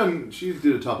amazing. She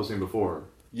did a topless scene before.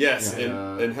 Yes,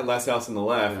 in Last House on the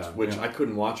Left, which Yeah. I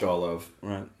couldn't watch all of.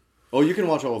 Right. Oh, you can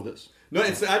watch all of this. No, I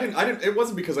didn't. It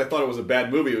wasn't because I thought it was a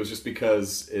bad movie. It was just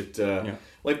because it.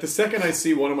 Like the second I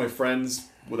see one of my friends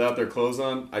without their clothes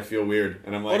on, I feel weird,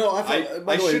 and I'm like,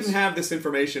 I shouldn't have this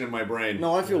information in my brain.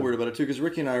 No, I feel weird about it too because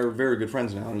Ricky and I are very good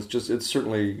friends now, and it's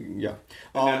certainly And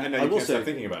now you can't stop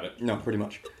thinking about it. No, pretty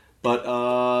much.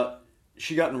 But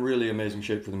she got in really amazing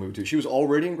shape for the movie too. She was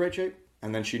already in great shape,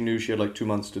 and then she knew she had like 2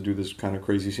 months to do this kind of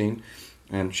crazy scene,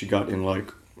 and she got in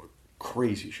like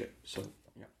crazy shape. So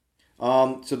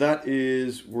yeah. So that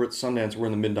is we're at Sundance. We're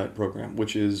in the Midnight Program,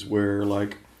 which is where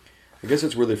like. I guess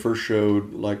it's where they first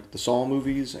showed like the Saw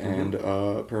movies and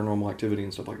Paranormal Activity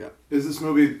and stuff like that. Is this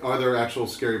movie? Are there actual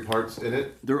scary parts in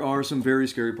it? There are some very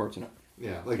scary parts in it.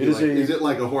 Yeah, like Is it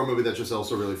like a horror movie that's just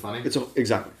also really funny?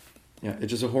 Exactly. Yeah, it's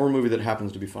just a horror movie that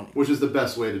happens to be funny. Which is the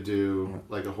best way to do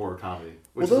like a horror comedy.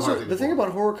 Well, the thing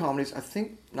about horror comedies. I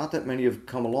think not that many have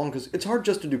come along because it's hard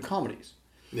just to do comedies.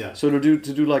 Yeah. So to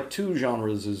do like two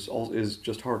genres is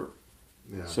just harder.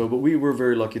 Yeah. So, but we were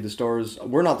very lucky. The stars,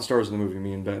 we're not the stars of the movie,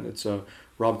 me and Ben. It's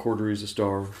Rob Corddry's a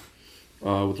star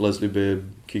with Leslie Bibb,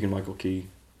 Keegan-Michael Key,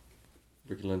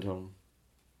 Ricky Lindholm.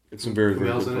 It's some very,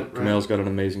 very Kumail's good. in it, right? Kumail's got an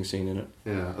amazing scene in it.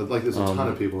 Yeah, like there's a ton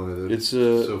of people in it. It's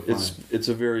so funny. it's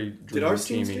a very Did our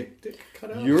scenes dreamy. get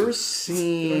cut out? Your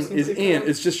scene is in.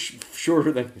 It's just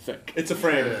shorter than you think. It's a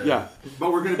frame. Yeah.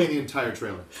 But we're going to be in the entire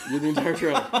trailer. You're the entire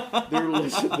trailer.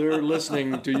 They're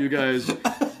listening to you guys.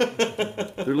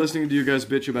 They're listening to you guys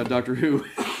bitch about Doctor Who.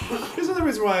 Here's another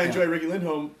reason why I enjoy Ricky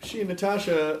Lindholm. She and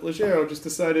Natasha Leggero just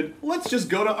decided, let's just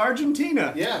go to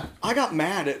Argentina. Yeah. I got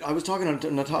mad I was talking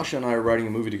to Natasha and I are writing a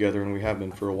movie together, and we have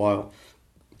been for a while.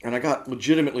 And I got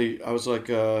legitimately, I was like,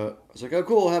 oh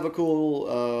cool, have a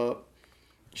cool.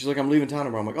 She's like, I'm leaving town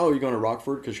tomorrow. I'm like, oh, you going to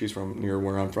Rockford? Because she's from near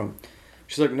where I'm from.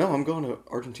 She's like, no, I'm going to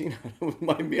Argentina.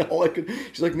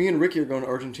 She's like, me and Ricky are going to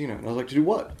Argentina. And I was like, to do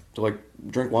what? To like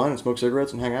drink wine and smoke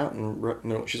cigarettes and hang out?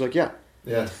 And she's like, yeah.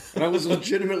 Yeah. And I was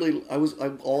legitimately,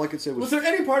 all I could say was. Was there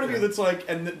any part of you that's like,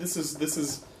 and this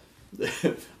is,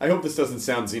 I hope this doesn't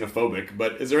sound xenophobic,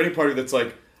 but is there any part of you that's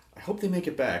like, I hope they make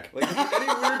it back? Like, is there any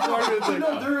weird part of it that's like,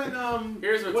 No, they're in.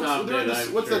 Here's what Tom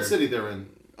did. What's that city they're in?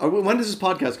 When does this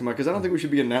podcast come out? Because I don't think we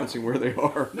should be announcing where they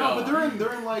are. No, but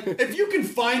they're in like. If you can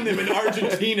find them in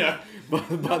Argentina.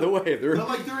 By the way, they're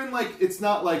in like. It's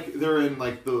not like they're in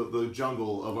like the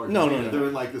jungle of Argentina. No. They're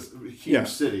in like this huge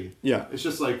city. Yeah. It's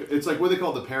just like what they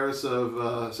call the Paris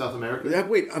of South America. Yeah,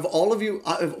 wait, of all of you,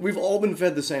 we've all been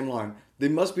fed the same line. They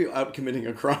must be out committing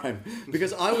a crime.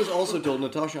 Because I was also told,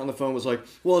 Natasha on the phone was like,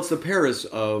 well, it's the Paris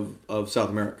of South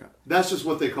America. That's just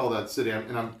what they call that city.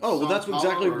 That's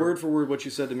exactly word for word what you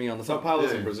said to me on the phone. Sao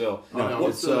Paulo's in Brazil. No,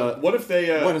 it's, what if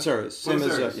they... Buenos Aires. Same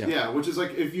as, yeah, which is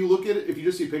like, if you look at it, if you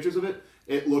just see pictures of it,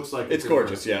 it looks like it's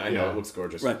gorgeous. Yeah, I know it looks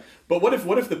gorgeous. Right. But what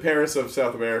if the Paris of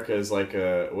South America is like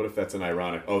what if that's an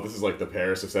ironic? Oh, this is like the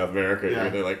Paris of South America. Yeah.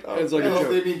 They're like, oh, it's like a joke.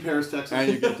 They mean Paris, Texas.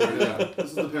 And you get there,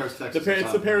 This is the Paris, Texas.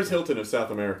 it's the Paris Hilton of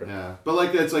South America. Yeah, but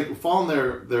like it's like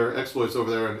following their exploits over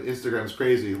there on Instagram is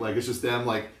crazy. Like it's just them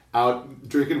like out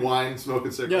drinking wine,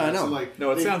 smoking cigarettes. Yeah, I know. And, like,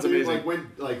 No, it sounds amazing. Like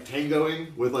went like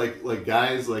tangoing with like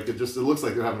guys. Like it looks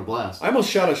like they're having a blast. I almost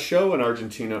shot a show in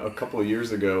Argentina a couple of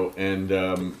years ago, and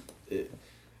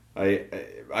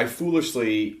I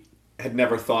foolishly had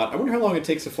never thought. I wonder how long it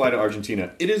takes to fly to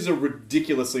Argentina. It is a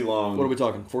ridiculously long. What are we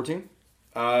talking? 14?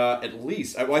 At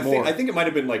least. I think it might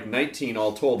have been like 19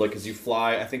 all told. Like, because you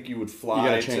fly. I think you would fly. You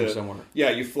gotta change somewhere. Yeah,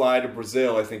 you fly to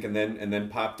Brazil. I think, and then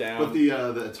pop down. But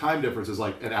the time difference is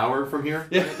like an hour from here.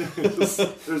 Yeah.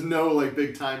 There's no like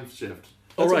big time shift.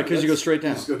 Right, because you go straight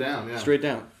down. You just go down. Yeah. Straight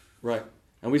down. Right.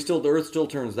 And the Earth still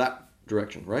turns that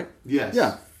direction, right? Yes.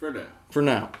 Yeah. For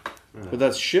now. But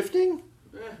that's shifting?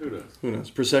 Who knows? Who knows?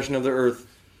 Precession of the Earth.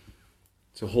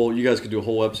 It's a whole. You guys could do a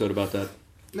whole episode about that.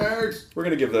 Nerds. We're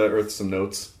gonna give the Earth some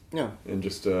notes. Yeah. And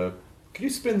just can you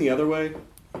spin the other way?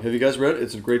 Have you guys read it?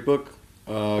 It's a great book.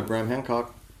 Graham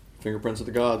Hancock, Fingerprints of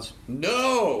the Gods.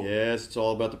 No. Yes, it's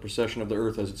all about the precession of the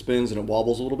Earth as it spins and it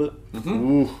wobbles a little bit. Mm-hmm.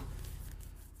 Ooh.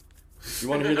 You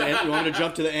want to hear the end? You want me to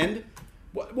jump to the end?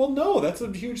 Well, no, that's a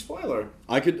huge spoiler.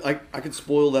 I could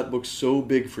spoil that book so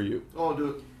big for you. Oh, I'll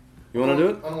do it. You want to do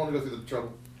it? I don't want to go through the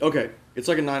trouble. Okay, it's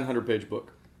like a 900-page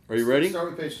book. Are you ready?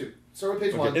 Start with page 2. Start with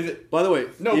page 1. Is it? By the way,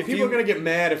 No, people are gonna get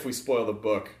mad if we spoil the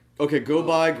book. Okay, go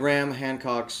buy Graham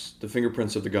Hancock's The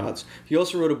Fingerprints of the Gods. He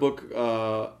also wrote a book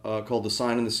called The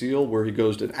Sign and the Seal, where he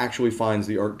goes and actually finds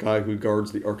the guy who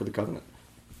guards the Ark of the Covenant.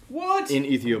 What? In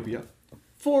Ethiopia.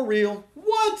 For real.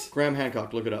 What? Graham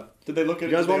Hancock, look it up. Did they look at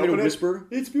it? You guys want me to open it? whisper?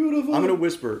 It's beautiful. I'm going to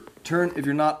whisper. Turn, if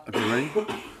you're not... Okay, ready?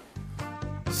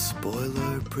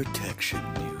 Spoiler protection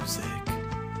music.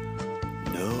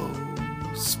 No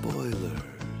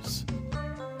spoilers.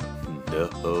 No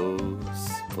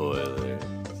spoilers.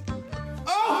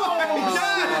 Oh my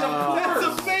God! That's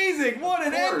amazing! What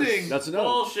an ending! That's enough.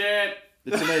 Bullshit!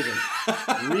 It's amazing.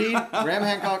 Read Graham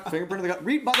Hancock, Fingerprint of the God.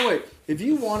 Read, by the way, if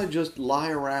you want to just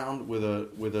lie around with a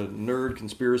nerd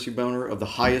conspiracy boner of the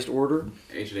highest order,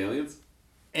 Ancient Aliens?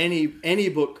 any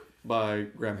book by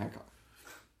Graham Hancock.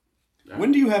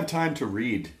 When do you have time to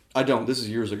read? I don't. This is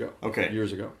years ago. Okay.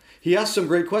 Years ago. He asked some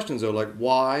great questions, though, like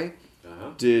why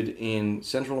did in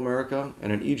Central America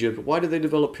and in Egypt, why did they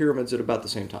develop pyramids at about the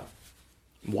same time?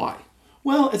 Why?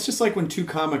 Well, it's just like when two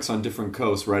comics on different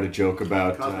coasts write a joke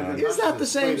about... Is that the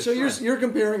same? So you're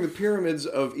comparing the pyramids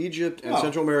of Egypt and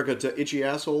Central America to Itchy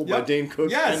Asshole by Dane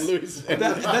Cook and Louis.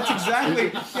 That's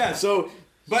exactly... Yeah. So...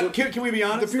 But can we be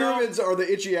honest, the pyramids are the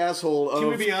itchy asshole of... Can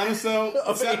we be honest, though?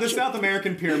 The South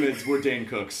American pyramids were Dane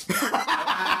Cook's.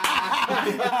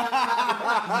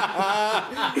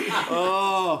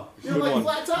 Oh, you like one.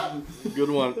 Flat Top? Good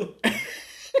one.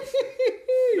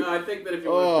 No, I think that if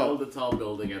you want to build a tall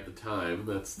building at the time,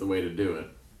 that's the way to do it.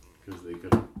 Because they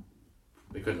couldn't...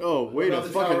 Oh, way to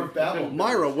fucking...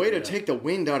 Myra, way to take the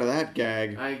wind out of that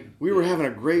gag. We were having a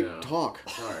great talk.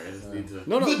 Sorry, I just need to...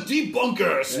 No. The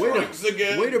debunker strikes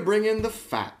again. Way to bring in the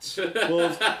facts.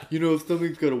 Well, if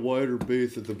something's got a wider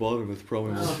base at the bottom, it's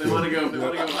probably... If they want to go up.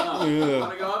 Yeah.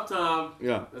 Want to go up, Tom.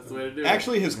 Yeah. That's the way to do it.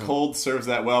 Actually, his cold serves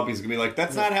that well, because he's going to be like,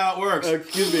 that's not how it works.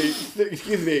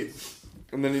 Excuse me.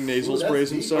 And then he nasal sprays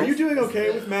himself. Are you doing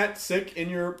okay with Matt sick in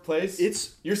your place?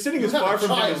 You're sitting as far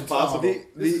from him as possible.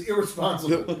 This is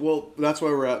irresponsible. Well, that's why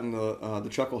we're out in the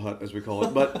Chuckle Hut, as we call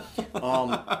it. But,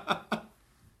 I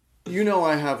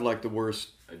have, like, the worst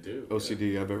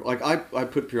OCD I've ever... Like, I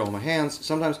put Purell on my hands.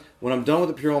 Sometimes, when I'm done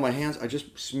with the Purell on my hands, I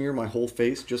just smear my whole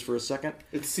face just for a second.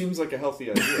 It seems like a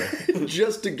healthy idea.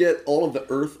 Just to get all of the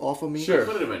earth off of me. Sure.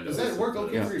 Does that work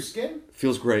okay for your skin?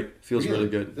 Feels great. Feels really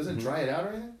good. Does it dry it out or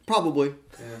anything? Probably.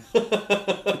 Yeah.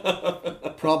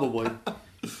 Probably.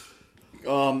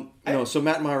 No, so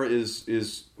Matt Myra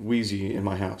is wheezy in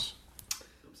my house.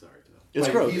 I'm sorry, Tom. It's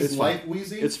Like, gross. he's It's like fine.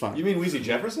 Wheezy? It's fine. You mean Wheezy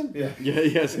Jefferson? Yeah. Yeah,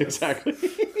 yes, exactly.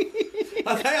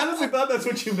 I honestly thought that's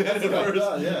what you meant at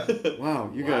first. Yeah.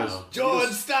 Wow, you guys. George,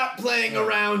 stop playing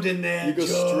around in there. You go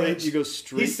George. straight. He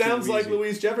to sounds like Louise.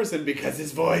 Louise Jefferson because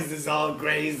his voice is all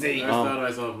crazy. I thought of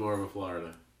myself more of a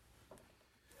Florida.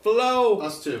 Flow.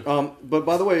 Us too. But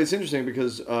by the way, it's interesting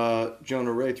because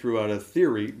Jonah Ray threw out a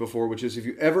theory before, which is if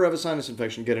you ever have a sinus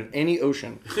infection, get in any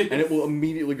ocean, and it will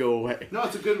immediately go away. No,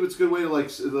 it's a good way to like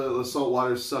the salt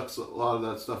water sucks a lot of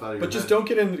that stuff out of your But just head.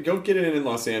 don't get it in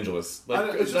Los Angeles.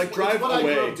 Like, It's like just, drive it's what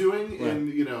away. I grew up doing, and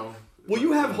you know. Well,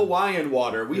 you have Hawaiian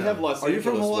water. We have Los Are you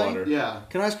Angeles from Hawaii? water. Yeah.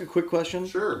 Can I ask a quick question?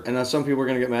 Sure. And some people are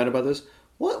going to get mad about this.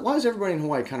 Why is everybody in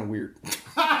Hawaii kind of weird?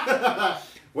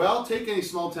 Well, take any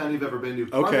small town you've ever been to,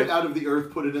 carve it out of the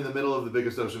earth, put it in the middle of the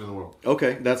biggest ocean in the world,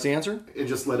 Okay, that's the answer? and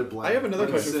just let it blend. I have another Let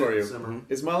it question sit, for you. simmer.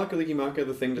 Is Malakalikimaka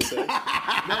the thing to say? No,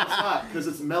 it's not, because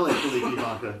it's Mele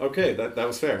Kalikimaka. Okay, that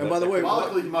was fair. And by the way, Mele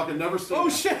Kalikimaka never said Oh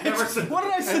that. shit! Never said What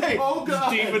did I say? Oh,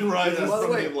 God. Demon rises by the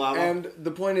from way, the lava. and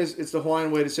the point is, it's the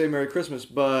Hawaiian way to say Merry Christmas,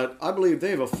 but I believe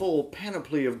they have a full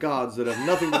panoply of gods that have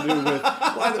nothing to do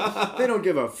with... they don't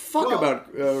give a fuck Well,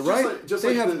 about, right? Just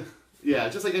they like have...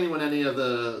 just like any of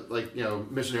the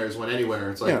missionaries went anywhere.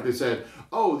 It's like Yeah. they said,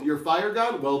 "Oh, your fire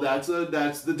god? Well, that's the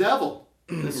devil.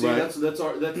 See, Right. that's this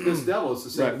devil. It's the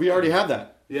same. Right, we already have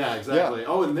that. Yeah, exactly. Yeah.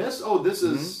 Oh, and this? Oh, this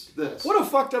is this. What a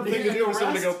fucked up thing to Yeah, do for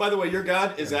someone to rest. go, by the way, your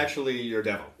god is actually your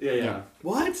devil. Yeah.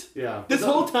 What? Yeah. This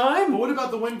whole time? But what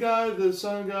about the wind god, the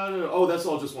sun god? Oh, that's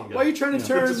all just one guy. Why are you trying to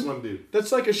turn... Just one dude.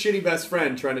 That's like a shitty best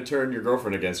friend trying to turn your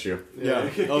girlfriend against you. Yeah.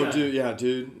 Oh, dude. Yeah,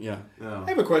 dude. Yeah. No.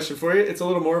 I have a question for you. It's a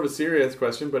little more of a serious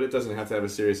question, but it doesn't have to have a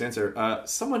serious answer.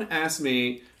 Someone asked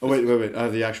me... Oh, wait. I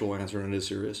have the actual answer, and it is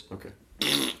serious. Okay.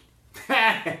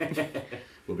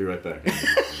 We'll be right back.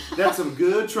 That's some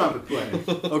good trumpet playing.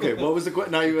 Okay, what was the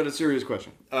question? Now you got a serious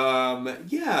question.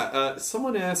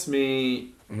 Someone asked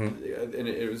me, and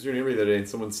it was during an interview the other day, and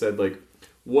someone said, like,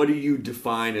 what do you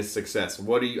define as success?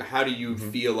 How do you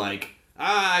feel like,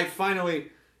 I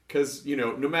finally, because,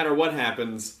 no matter what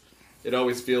happens, it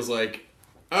always feels like,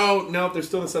 oh, no, there's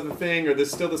still this other thing, or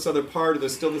there's still this other part, or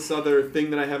there's still this other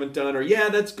thing that I haven't done, or yeah,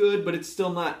 that's good, but it's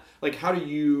still not, like, how do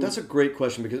you... That's a great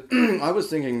question, because I was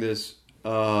thinking this,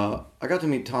 I got to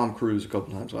meet Tom Cruise a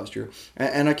couple times last year,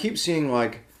 and I keep seeing,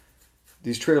 like,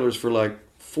 these trailers for, like,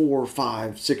 4,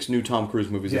 5, 6 new Tom Cruise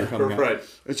movies that are coming out. Right.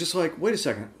 It's just like, wait a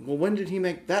second, well, when did he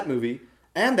make that movie,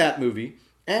 and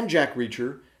Jack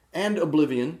Reacher, and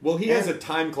Oblivion? Well, he has a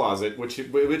time closet, which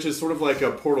is sort of like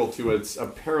a portal to a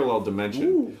parallel dimension.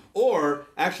 Ooh. Or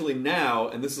actually now,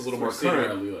 and this is a little more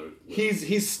current,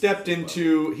 he's stepped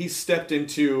into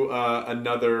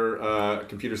another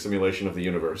computer simulation of the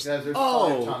universe. Guys, there's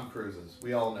 5 Tom Cruises.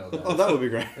 We all know that. Oh, that would be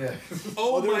great. Yeah.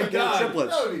 Oh my god!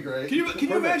 Triplets. That would be great. Can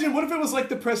you imagine? What if it was like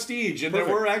The Prestige, and there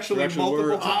were actually There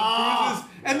multiple were. Tom Cruises,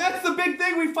 and that's the big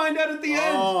thing we find out at the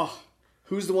end. Oh,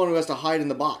 who's the one who has to hide in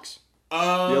the box? The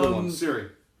other one. Siri.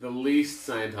 The least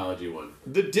Scientology one.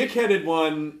 The dickheaded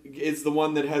one is the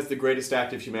one that has the greatest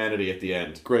act of humanity at the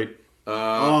end. Great.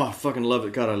 I fucking love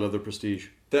it. God, I love The Prestige.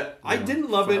 I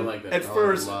didn't love it like that. at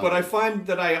first, but I find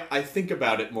that I think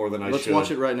about it more than I should. Let's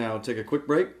watch it right now. Take a quick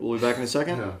break. We'll be back in a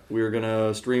second. Yeah. We're going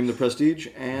to stream The Prestige,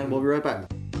 and we'll be right back.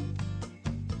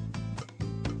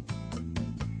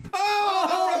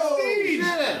 Oh, The Prestige!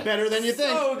 Shit. Better than you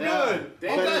think. So good.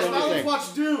 Oh, guys, now let's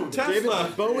watch Dune. Tesla.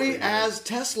 David Bowie as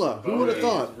Tesla. Who would have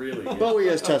thought? Really good. Bowie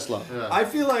as Tesla. I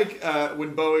feel like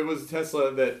when Bowie was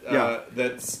Tesla,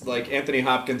 that's like Anthony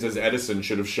Hopkins as Edison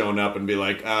should have shown up and be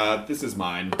like, "This is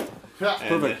mine."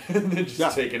 Perfect. And then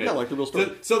just taking it. Yeah, like the real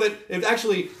story. So that it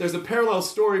actually, there's a parallel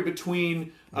story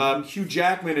between Hugh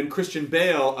Jackman and Christian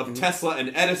Bale of Tesla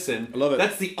and Edison. I love it.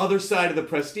 That's the other side of the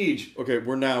Prestige. Okay,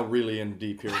 we're now really in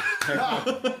deep here.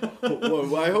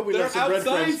 Well, I hope we They're left some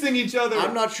breadcrumbs. outsizing each other.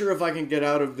 I'm not sure if I can get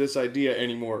out of this idea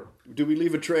anymore. Do we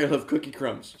leave a trail of cookie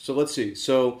crumbs? So let's see.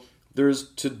 So there's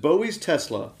to Bowie's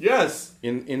Tesla Yes.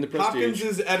 in the Prestige. Hopkins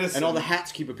is Edison. And all the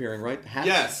hats keep appearing, right? Hats?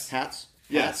 Yes. Hats?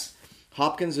 Yes.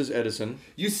 Hopkins is Edison.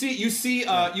 You don't see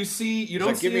Like,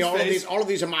 his give me face. all of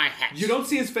these are my hats. You don't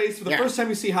see his face. For the first time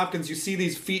you see Hopkins, you see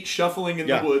these feet shuffling in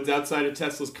the woods outside of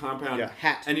Tesla's compound. Yeah,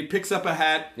 hat. And he picks up a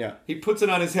hat. Yeah. He puts it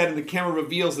on his head, and the camera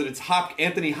reveals that it's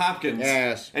Anthony Hopkins.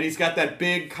 Yes. And he's got that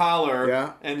big collar.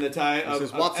 Yeah. And the tie He of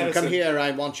says, Watson, Edison. come here,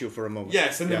 I want you for a moment.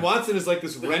 Yes, and then Watson is like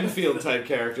this Renfield type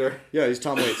character. Yeah, he's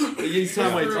Tom Waits. He's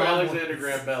Tom Waits. Alexander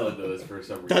Graham Bell into this for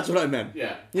some reason. That's what I meant.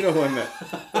 Yeah. You know who I meant.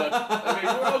 But, I mean,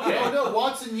 we're okay. Oh no,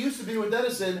 Watson used to be with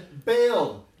Edison,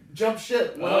 bailed. jump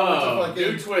ship.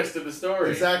 New twist in the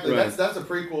story. Exactly. Right. That's a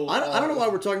prequel. I don't know why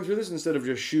we're talking through this instead of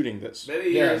just shooting this.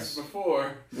 Many years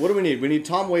before. What do we need? We need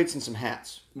Tom Waits and some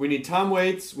hats. We need Tom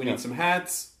Waits. We need some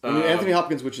hats. We need Anthony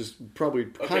Hopkins, which is probably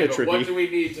kind of tricky. What do we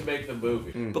need to make the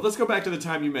movie? But let's go back to the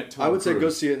time you met Tom Cruise. I would say go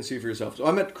see it and see for yourself. So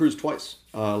I met Cruise twice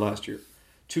last year.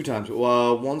 2 times.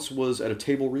 Once was at a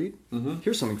table read. Mm-hmm.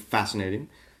 Here's something fascinating.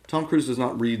 Tom Cruise does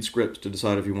not read scripts to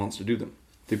decide if he wants to do them.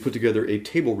 They put together a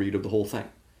table read of the whole thing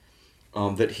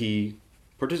that he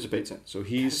participates in. So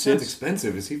he sits... Sounds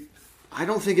expensive. Is he... I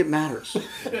don't think it matters.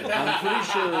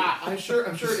 I'm sure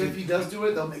if he does do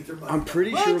it, they'll make their money. I'm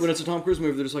pretty sure when it's a Tom Cruise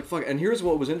movie, they're just like, fuck. And here's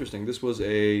what was interesting.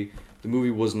 The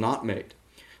movie was not made.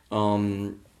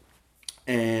 And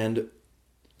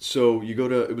so you go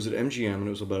to, it was at MGM, and it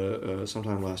was about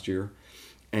sometime last year.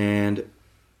 And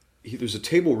there's a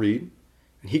table read,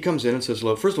 and he comes in and says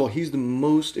hello. First of all, he's the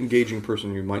most engaging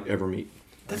person you might ever meet.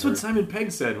 That's what Simon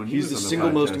Pegg said when he was on the He's the single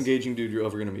podcast. most engaging dude you're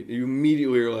ever going to meet. You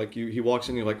immediately are like, he walks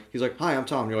in, he's like, hi, I'm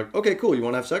Tom. And you're like, okay, cool. You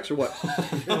want to have sex or what?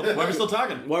 Why are we still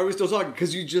talking? Why are we still talking?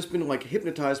 Because you've just been like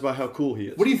hypnotized by how cool he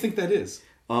is. What do you think that is?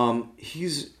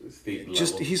 He's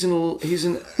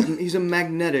a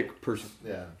magnetic person.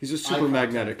 Yeah. He's just super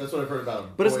magnetic. That's what I've heard about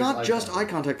him. But it's not just eye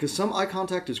contact, because some eye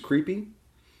contact is creepy,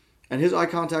 and his eye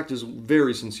contact is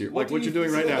very sincere. Like what you're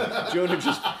doing right now. Jonah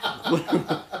just...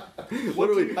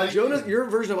 Literally, Jonah, your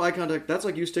version of eye contact, that's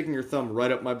like you sticking your thumb right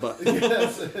up my butt.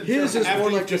 Yes. His is more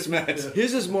like just met.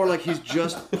 His is more like he's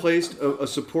just placed a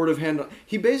supportive hand on.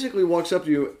 He basically walks up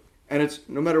to you, and it's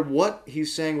no matter what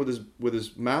he's saying with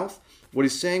his mouth, what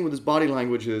he's saying with his body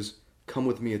language is, "Come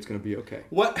with me, it's going to be okay."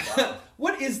 What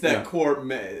is that core?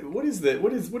 What is that?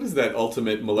 What is that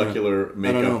ultimate molecular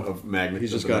makeup of magnetism?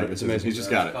 He's just got it. It's amazing. He's just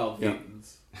got it. Called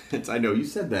Thetans. I know you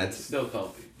said that. It's still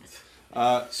called Thetans.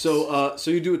 So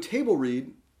you do a table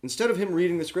read instead of him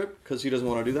reading the script because he doesn't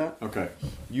want to do that. Okay.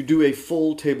 You do a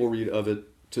full table read of it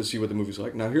to see what the movie's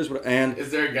like. Now here's what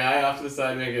is there a guy off to the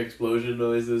side making explosion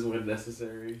noises when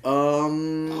necessary? I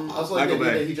also like the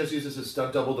idea that he just uses his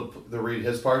stunt double to read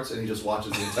his parts and he just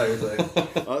watches the entire thing.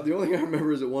 The only thing I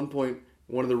remember is at one point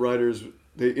one of the writers,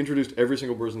 they introduced every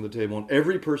single person at the table, and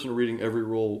every person reading every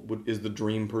role is the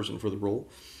dream person for the role.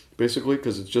 Basically,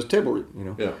 because it's just table read,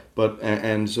 Yeah. But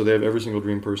and so they have every single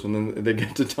dream person, and then they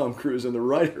get to Tom Cruise, and the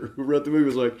writer who wrote the movie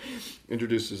was like,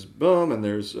 introduces boom, and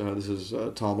there's this is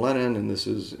Tom Lennon, and this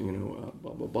is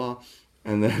blah blah blah,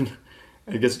 and then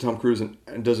he gets to Tom Cruise and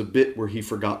does a bit where he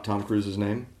forgot Tom Cruise's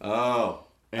name. Oh,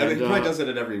 and he probably does it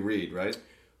at every read, right?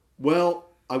 Well,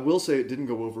 I will say it didn't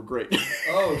go over great.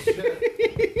 Oh shit!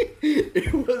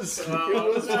 It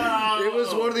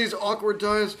was one of these awkward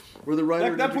times where the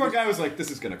writer... That poor guy was like,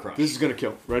 this is going to crush. This is going to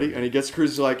kill. Ready? And he gets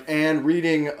Cruise like, and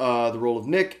reading the role of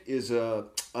Nick is and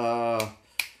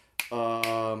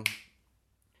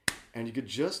you could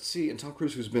just see, and Tom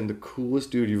Cruise, who's been the coolest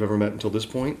dude you've ever met until this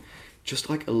point, just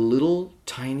like a little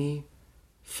tiny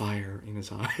fire in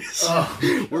his eyes.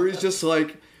 Where he's just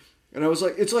like... And I was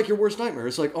like, it's like your worst nightmare.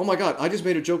 It's like, oh my god, I just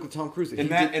made a joke with Tom Cruise. In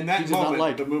that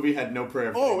moment, the movie had no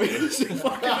prayer. Oh, it was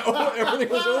everything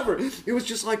was over. It was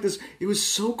just like this. It was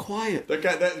so quiet.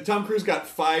 Tom Cruise got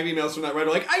 5 emails from that writer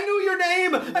like, I knew your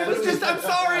name. I'm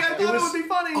sorry. I thought it would be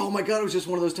funny. Oh my god, it was just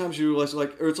one of those times you realize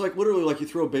or it's like literally like you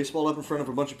throw a baseball up in front of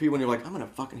a bunch of people and you're like, I'm gonna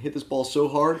fucking hit this ball so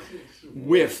hard,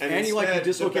 whiff, and you like you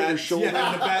dislocate your shoulder.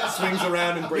 Yeah, and the bat swings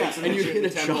around and breaks, and you hit a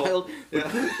child. Yeah.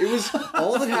 It was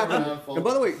all that happened. And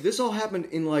by the way, this all happened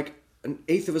in like an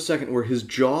eighth of a second where his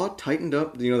jaw tightened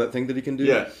up. You know that thing that he can do?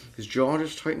 Yeah. His jaw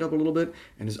just tightened up a little bit,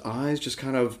 and his eyes just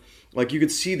kind of, like you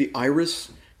could see the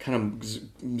iris kind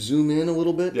of zoom in a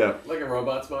little bit. Yeah. Like a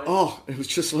robot's mind? Oh, it was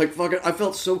just like fucking, I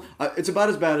felt so, it's about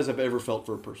as bad as I've ever felt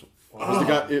for a person. Wow.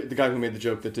 It was the guy who made the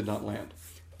joke that did not land.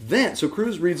 Then, so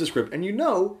Cruise reads the script, and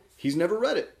he's never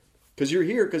read it. Because you're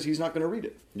here because he's not going to read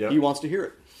it. Yep. He wants to hear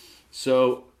it.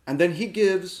 So, and then he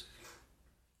gives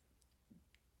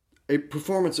a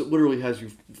performance that literally has you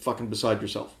fucking beside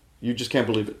yourself. You just can't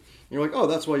believe it. And you're like, oh,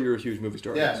 that's why you're a huge movie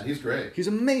star. Yeah, he's great. He's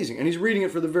amazing, and he's reading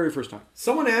it for the very first time.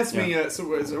 Someone asked me. I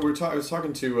was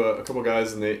talking to a couple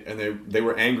guys, and they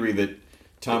were angry that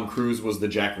Tom Cruise was the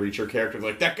Jack Reacher character.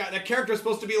 Like that character is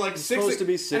supposed to be like supposed to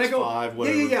be 6'5",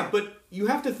 whatever. Yeah. But you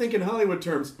have to think in Hollywood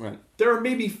terms. Right. There are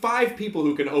maybe 5 people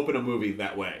who can open a movie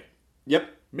that way. Yep.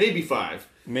 Maybe 5.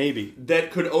 Maybe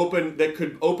that could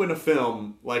open a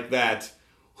film like that.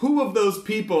 Who of those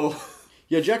people?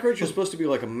 Yeah, Jack Reacher's supposed to be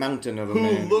like a mountain of a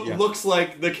man. Who looks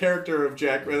like the character of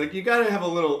Jack? Like you got to have a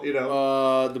little,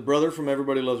 the brother from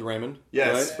Everybody Loves Raymond.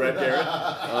 Yes, right? Brad Garrett.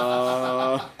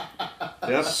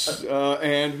 Yep.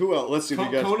 And who else? Let's see.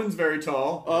 Conan's very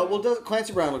tall.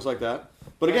 Clancy Brown looks like that.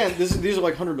 But again, these are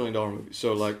like $100 million movies,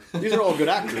 so like these are all good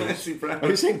actors. Are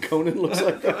you saying Conan looks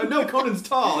like that? No, Conan's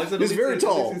tall. I said He's very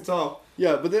tall. He's tall.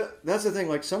 Yeah, but that's the thing.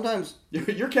 Like sometimes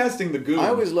you're casting the goon. I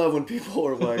always love when people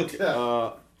are like,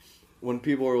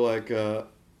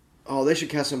 oh, they should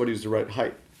cast somebody who's the right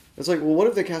height. It's like, well, what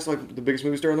if they cast like the biggest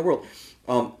movie star in the world?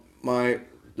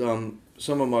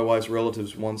 Some of my wife's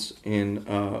relatives once in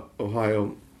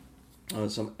Ohio,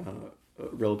 some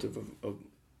relative of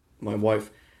my wife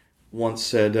once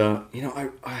said, I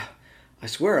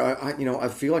swear, I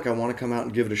feel like I want to come out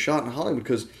and give it a shot in Hollywood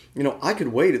because, I could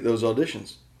wait at those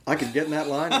auditions. I could get in that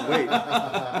line and wait.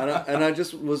 and I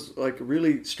just was like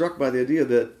really struck by the idea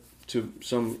that to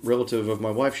some relative of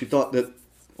my wife, she thought that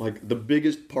like the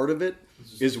biggest part of it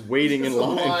is waiting in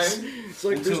lines. It's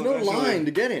like there's no line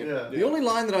to get in. Yeah. The only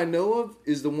line that I know of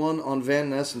is the one on Van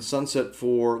Ness and Sunset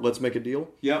for Let's Make a Deal.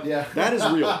 Yep. Yeah. That is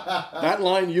real. That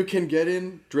line you can get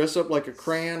in, dress up like a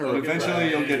crayon, or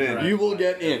eventually you'll get in. You will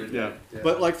get in. Yeah.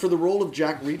 But like for the role of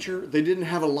Jack Reacher, they didn't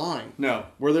have a line. No.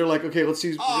 Where they're like, okay, let's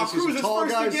see. Cruz some is tall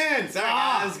first guys. again. Sorry,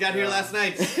 guys, got here last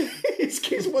night. His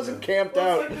case wasn't camped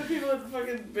Well, out. it's like the people that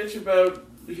fucking bitch about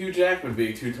Hugh Jackman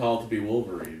being too tall to be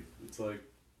Wolverine. It's like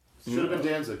should have been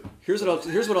Danzig. Here's what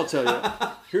I'll tell you.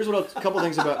 A couple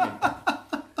things about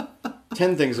me.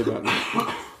 10 things about me.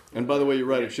 And by the way, you're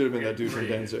right. It should have been that dude from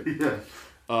Danzig. Yeah.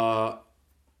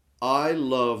 I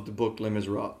love the book Les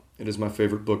Miserables. It is my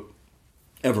favorite book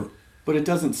ever. But it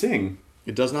doesn't sing.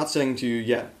 It does not sing to you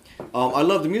yet. I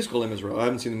love the musical Les Miserables. I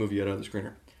haven't seen the movie yet out of the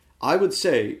screener. I would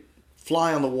say,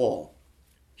 fly on the wall.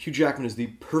 Hugh Jackman is the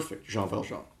perfect Jean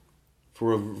Valjean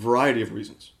for a variety of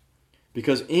reasons.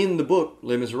 Because in the book,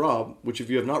 Les Miserables, which if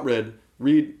you have not read,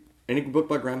 read any book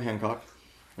by Graham Hancock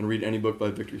and read any book by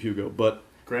Victor Hugo. But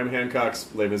Graham Hancock's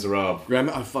Les Miserables.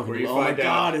 Oh my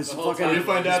God, it's fucking you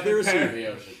find out conspiracy.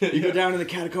 You go down in the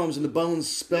catacombs and the bones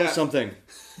spell something.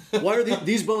 Why are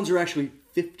these bones are actually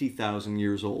 50,000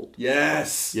 years old?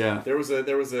 Yes. Yeah. There was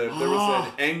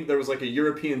like a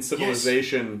European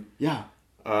civilization. Yes.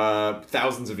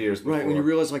 Thousands of years before. Right, when you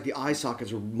realize like the eye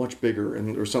sockets are much bigger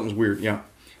or something's weird. Yeah.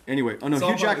 Anyway,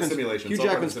 Hugh Jackman's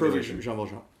perfect Jean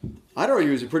Valjean. I'd argue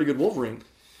he's a pretty good Wolverine.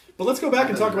 But let's go back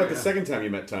and talk about the second time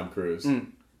you met Tom Cruise.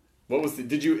 What was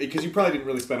because you probably didn't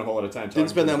really spend a whole lot of time talking.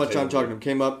 Didn't spend that much time talking to him.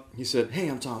 Came up, he said, "Hey,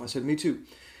 I'm Tom." I said, "Me too."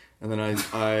 And then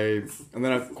I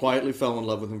quietly fell in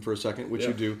love with him for a second, which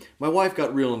you do. My wife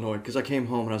got real annoyed because I came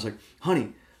home and I was like,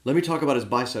 "Honey, let me talk about his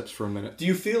biceps for a minute." Do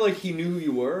you feel like he knew who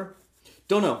you were?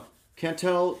 Don't know. Can't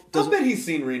tell. I'll bet he's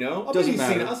seen Reno. I'll bet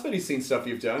he's seen stuff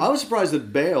you've done. I was surprised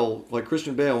that Bale, like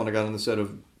Christian Bale, when I got on the set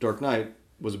of Dark Knight,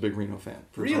 was a big Reno fan.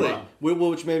 Really?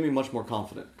 Which made me much more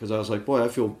confident because I was like, boy, I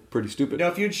feel pretty stupid. Now,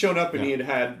 if you'd shown up and he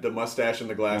had the mustache and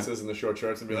the glasses and the short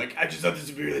shorts and be like, I just thought this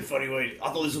would be a really funny way. I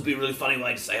thought this would be a really funny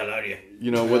way to say hello to you. You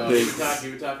know what they?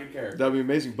 You were talking character. That'd be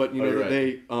amazing. But you know that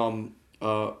they,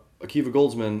 Akiva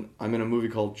Goldsman. I'm in a movie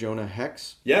called Jonah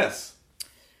Hex. Yes.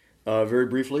 Very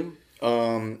briefly.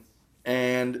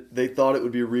 And they thought it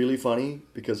would be really funny,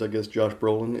 because I guess Josh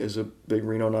Brolin is a big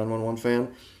Reno 911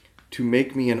 fan, to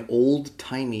make me an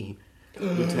old-timey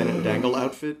Lieutenant Dangle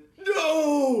outfit.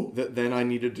 No! That then I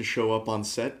needed to show up on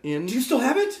set in. Do you still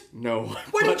have it? No.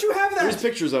 Why don't you have that? There's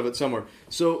pictures of it somewhere.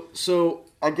 So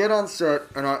I get on set,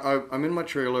 and I'm in my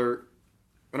trailer,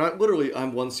 and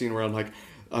I'm one scene where I'm like,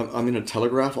 I'm in a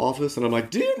telegraph office, and I'm like,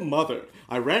 "Dear mother,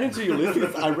 I ran into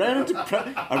Ulysses. I ran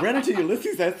into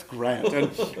Ulysses S. Grant,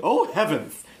 and oh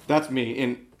heavens, that's me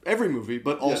in every movie,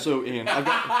 but also in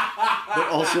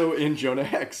Jonah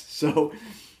Hex."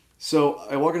 So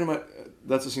I walk into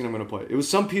that's the scene I'm going to play. It was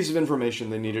some piece of information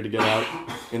they needed to get out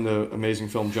in the amazing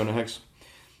film Jonah Hex.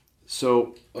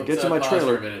 So I get to my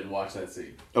trailer. Pause for a minute and watch that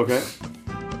scene. Okay.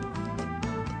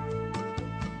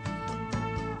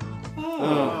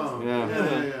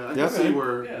 Yeah. That's me.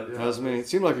 That's me. It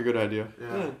seemed like a good idea.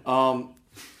 Yeah.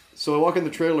 So I walk in the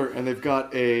trailer and they've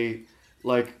got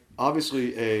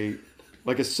obviously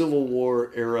a Civil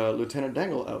War era Lieutenant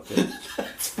Dangle outfit.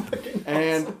 That's fucking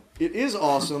and awesome. It is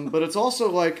awesome, but it's also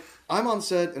like I'm on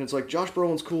set and it's like Josh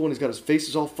Brolin's cool and he's got his face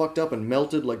is all fucked up and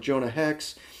melted like Jonah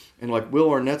Hex, and like Will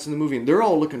Arnett's in the movie and they're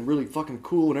all looking really fucking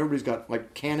cool and everybody's got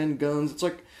like cannon guns. It's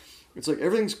like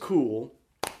everything's cool.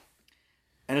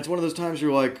 And it's one of those times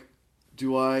you're like,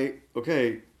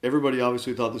 everybody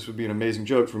obviously thought this would be an amazing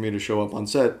joke for me to show up on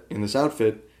set in this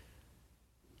outfit.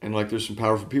 And like, there's some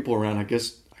powerful people around. I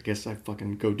guess I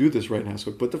fucking go do this right now.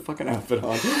 So I put the fucking outfit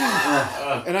on.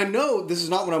 And I know this is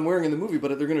not what I'm wearing in the movie,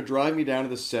 but they're going to drive me down to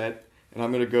the set. And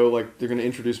I'm going to go, they're going to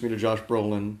introduce me to Josh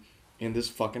Brolin in this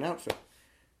fucking outfit.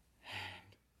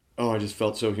 And, I just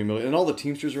felt so humiliated. And all the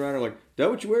Teamsters around are like, "That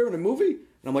what you wear in a movie?"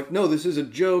 And I'm like, no, this is a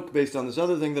joke based on this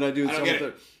other thing that I do. I don't get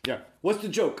it. Yeah. What's the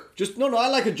joke? Just, no, I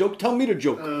like a joke. Tell me to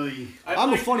joke.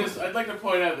 I'm a funny... I'd like to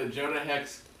point out that Jonah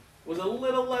Hex was a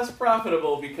little less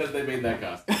profitable because they made that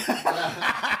costume.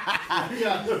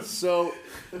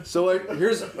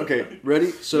 Here's... Okay, ready?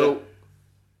 So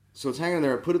it's hanging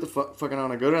there. I put it fucking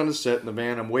on. I go down to set in the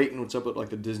van. I'm waiting. What's up at like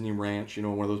the Disney Ranch,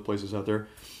 one of those places out there.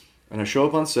 And I show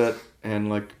up on set, and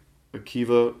like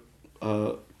Akiva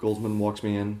Goldsman walks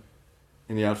me in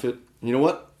the outfit. And you know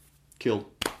what? Killed.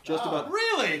 Just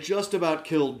about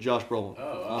killed Josh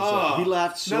Brolin. He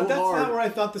laughed so hard. That's not where I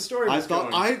thought the story was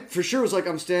going. I for sure was like,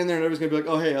 I'm standing there and everybody's going to be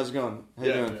like, oh, hey, how's it going? How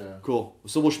you doing? Yeah. Cool.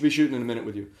 So we'll be shooting in a minute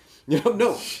with you.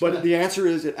 No. But the answer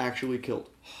is it actually killed.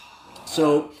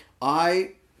 So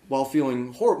while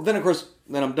feeling horrible, then of course,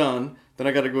 I'm done. Then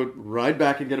I got to go ride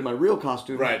back and get in my real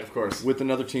costume. Right, of course. With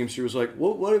another team. She was like,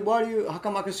 how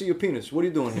come I can see your penis? What are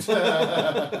you doing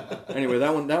here? Anyway,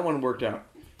 that one worked out.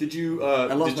 Did you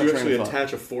actually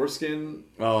attach a foreskin?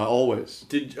 Oh, always.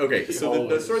 So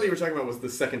the story that you were talking about was the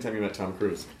second time you met Tom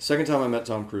Cruise. Second time I met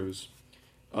Tom Cruise.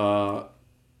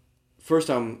 First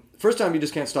time you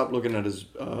just can't stop looking at his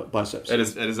biceps. At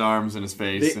his arms and his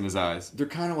face and his eyes. They're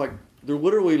kind of like, they're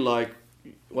literally like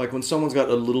when someone's got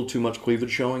a little too much cleavage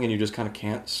showing and you just kind of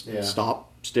can't stop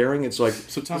staring. It's like,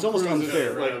 so Tom it's almost Cruise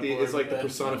unfair. is like the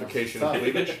personification of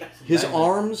cleavage. His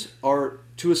arms are,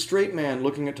 to a straight man,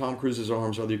 looking at Tom Cruise's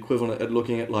arms are the equivalent at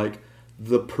looking at like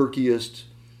the perkiest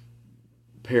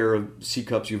pair of C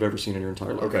cups you've ever seen in your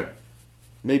entire life. Okay.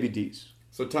 Maybe D's.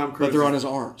 So Tom Cruise, but they're on his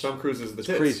arms. Tom Cruise is the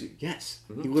tits. Crazy. Yes,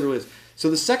 he literally is. So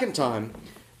the second time,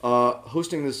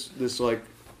 hosting this like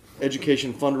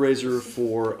education fundraiser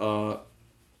for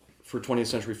 20th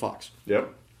Century Fox.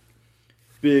 Yep.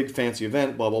 Big fancy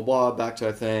event, blah blah blah,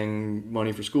 backside thing,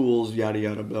 money for schools, yada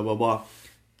yada, blah blah blah.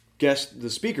 The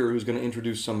speaker who's going to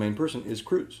introduce some main person is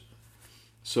Cruise.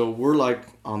 So we're like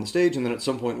on the stage, and then at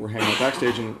some point we're hanging out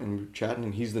backstage and we're chatting,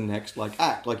 and he's the next like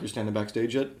act, like you're standing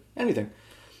backstage at anything.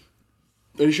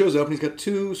 And he shows up, and he's got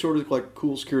two sort of like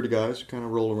cool security guys who kind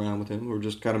of roll around with him. We're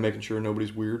just kind of making sure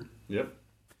nobody's weird. Yep.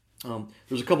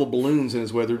 There's a couple balloons in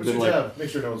his way. What's your job? Make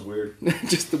sure no one's weird.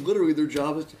 Just literally their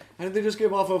job is, and they just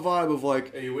give off a vibe of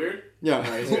like, are you weird? Yeah,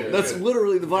 that's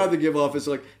literally the vibe they give off. Is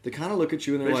like they kind of look at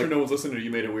you and they're make like, sure no one's listening to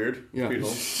you. Made it weird. Yeah.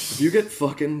 If you get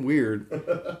fucking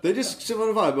weird, they just sit on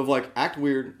a vibe of like act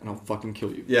weird and I'll fucking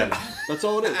kill you. Yeah, that's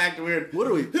all it is. Act weird.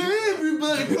 Literally. Hey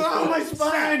everybody! Oh my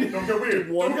spine! Don't get weird.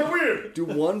 Don't get weird. Do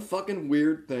one fucking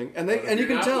weird thing, and you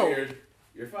can tell. Weird,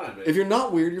 you're fine, baby. If you're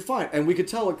not weird, you're fine, and we could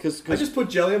tell it because I just put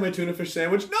jelly on my tuna fish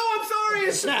sandwich. No, I'm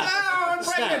sorry. Snap. I'm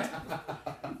pregnant.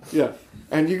 Yeah,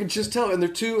 and you can just tell, and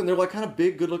they're like kind of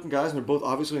big, good-looking guys, and they're both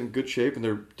obviously in good shape, and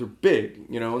they're big,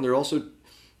 and they're also,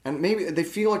 and maybe they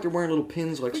feel like they're wearing little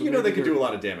pins, like. But they could do a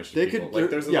lot of damage to people.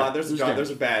 Like there's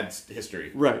a bad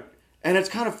history. Right, and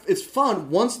it's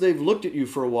fun once they've looked at you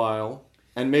for a while.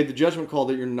 And made the judgment call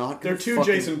that you're not going to There are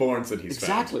two Jason Bournes that he's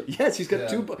exactly. found. Yes, he's got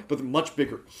two, but much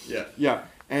bigger. Yeah. Yeah.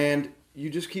 And you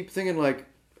just keep thinking, like,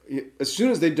 as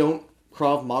soon as they don't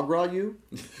Krav Maga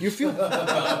you feel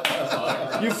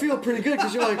pretty good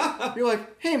because you're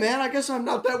like, hey, man, I guess I'm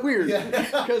not that weird.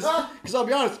 Because I'll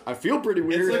be honest, I feel pretty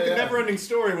weird. It's like the never-ending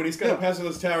story when he's got to pass through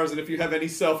those towers, and if you have any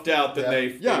self-doubt, then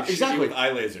they shoot you with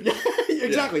eye lasers. Yeah,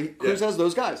 exactly. Cruise has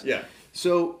those guys. Yeah.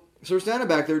 So we're standing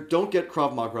back there. Don't get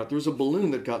Krav Maga. There was a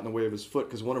balloon that got in the way of his foot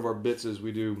because one of our bits is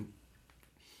we do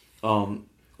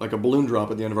like a balloon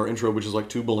drop at the end of our intro, which is like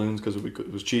two balloons because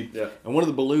it was cheap. Yeah. And one of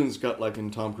the balloons got like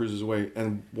in Tom Cruise's way,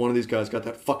 and one of these guys got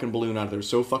that fucking balloon out of there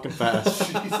so fucking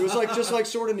fast. It was like just like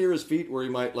sort of near his feet where he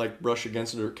might like brush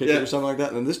against it or kick it or something like that.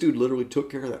 And then this dude literally took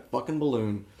care of that fucking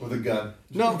balloon with a gun.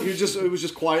 No, it was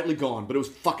just quietly gone, but it was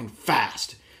fucking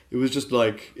fast. It was just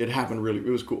like it happened really.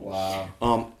 It was cool.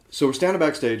 Wow. So we're standing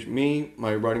backstage. Me,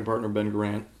 my writing partner Ben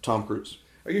Grant, Tom Cruise.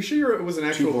 Are you sure it was an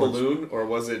actual balloon, or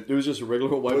was it? It was just a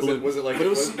regular white balloon. Was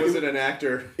it an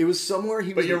actor? It was somewhere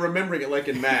he was. But you're remembering it like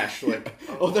in MASH, like.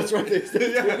 Oh, that's right. They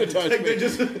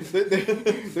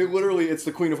literally, it's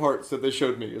the Queen of Hearts that they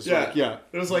showed me. It's like, It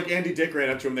was like Andy Dick ran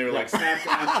up to him. They were like, snap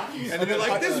on, and then they're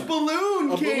like, this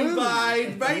balloon came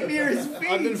by right near his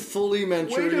feet. I've been fully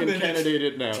Manchurian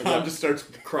candidated now. Tom just starts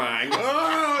crying.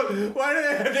 Oh, why did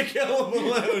they have to kill a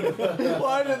balloon?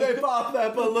 Why did they pop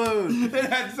that balloon? It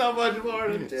had so much more.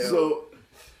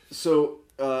 So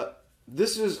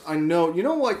this is, I know,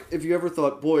 like if you ever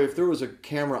thought, boy, if there was a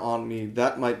camera on me,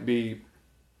 that might be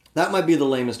the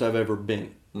lamest I've ever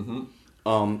been.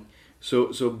 Mm-hmm.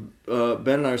 So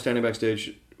Ben and I are standing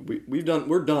backstage. We've done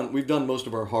most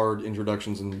of our hard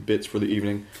introductions and bits for the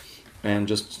evening, and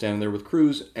just standing there with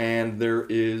Cruise. And there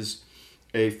is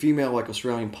a female like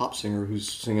Australian pop singer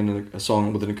who's singing a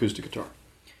song with an acoustic guitar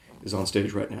is on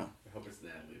stage right now. I hope it's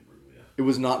Natalie Imbruglia. It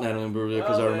was not Natalie Imbruglia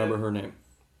because I remember her name.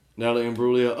 Natalie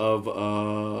Imbruglia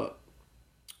of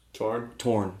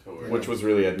Torn. Which was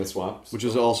really Edna Swamp's. Which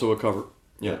is also a cover.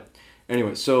 Yeah.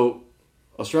 Anyway, so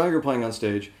Australian girl playing on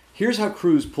stage. Here's how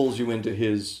Cruise pulls you into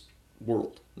his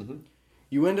world. Mm-hmm.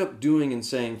 You end up doing and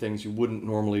saying things you wouldn't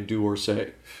normally do or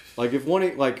say. Like if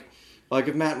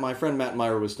if my friend Matt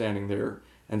Meyer was standing there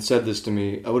and said this to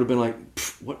me, I would have been like,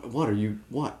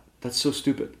 what? That's so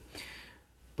stupid.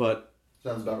 But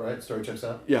sounds about right. Story checks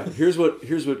out. Yeah, here's what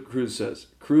Cruz says.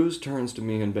 Cruz turns to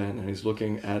me and Ben, and he's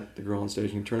looking at the girl on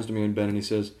stage, and he turns to me and Ben, and he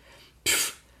says,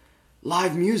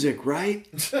 "Live music, right?"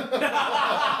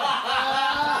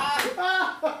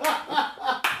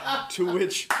 To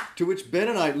which Ben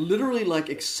and I, literally like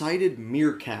excited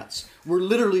meerkats, we're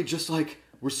literally just like,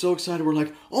 we're so excited. We're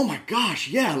like, oh my gosh,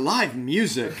 yeah, live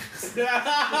music.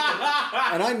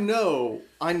 And I know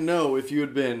if you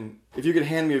could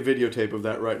hand me a videotape of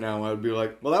that right now, I would be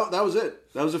like, well, that was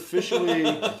it. That was officially,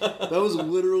 that was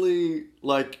literally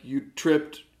like you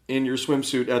tripped in your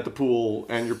swimsuit at the pool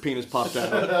and your penis popped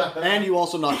out. And you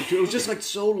also knocked it too. It was just like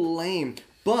so lame.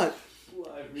 But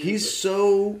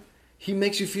he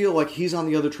makes you feel like he's on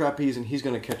the other trapeze and he's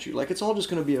going to catch you. Like it's all just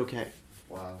going to be okay.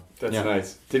 Wow. That's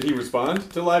nice. Did he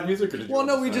respond to live music? Or did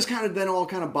you we just kind of then all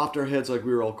kind of bopped our heads like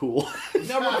we were all cool.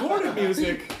 Now, recorded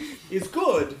music is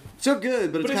good. So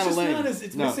good, but it's kind of lame.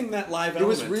 It's missing that live element. It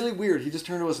was really weird. He just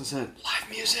turned to us and said, live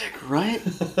music, right?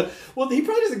 Well, he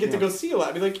probably doesn't get to go see a lot.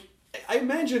 I mean, like, I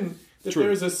imagine that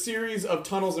there's a series of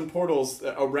tunnels and portals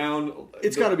around.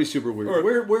 It's got to be super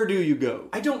weird. Where do you go?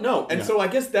 I don't know, and so I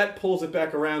guess that pulls it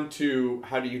back around to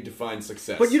how do you define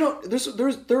success? But you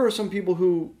don't. There are some people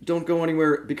who don't go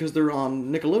anywhere because they're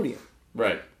on Nickelodeon.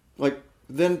 Right. Like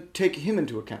then take him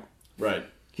into account. Right.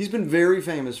 He's been very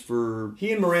famous for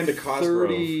he and Miranda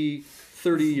Cosgrove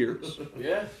 30 years.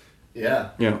 Yeah. Yeah.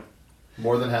 Yeah.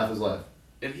 More than half his life.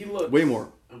 And he looks way more.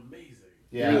 Amazing.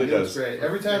 Yeah, he looks great.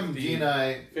 Every time Dee and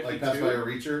I pass by a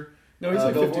reacher, no, he's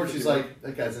like billboard, she's like,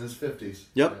 that guy's in his 50s.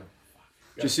 Yep.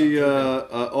 Did you see?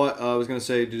 I was gonna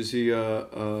say, did you see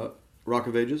Rock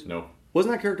of Ages? No.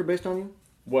 Wasn't that character based on you?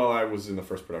 Well, I was in the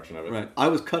first production of it. Right. I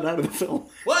was cut out of the film.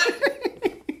 What?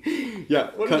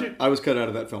 Yeah. I was cut out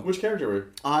of that film. Which character were you?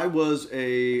 I was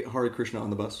a Hare Krishna on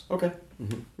the bus. Okay.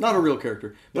 Mm-hmm. Not a real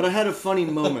character, but I had a funny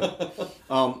moment.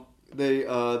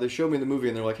 They showed me the movie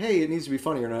and they're like, "Hey, it needs to be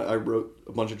funnier." And I wrote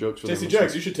a bunch of jokes for them. JC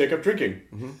Jacks, you should take up drinking.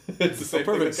 Mm-hmm. It's the same.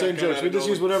 Perfect, same jokes. We just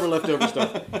use whatever leftover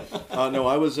stuff. No,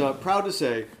 I was proud to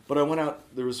say, but I went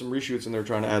out. There was some reshoots and they were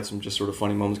trying to add some just sort of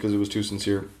funny moments because it was too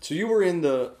sincere. So you were in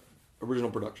the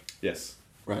original production. Yes.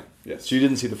 Right. Yes. So you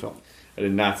didn't see the film. I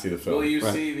did not see the film. Will you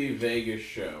see the Vegas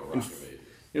show, Rock of Ages?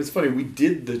 It's funny. We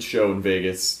did the show in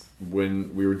Vegas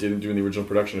when we were doing the original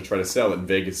production to try to sell it, and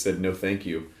Vegas said no, thank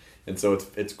you. And so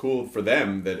it's cool for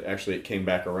them that actually it came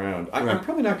back around. I'm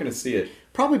probably not going to see it.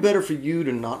 Probably better for you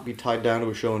to not be tied down to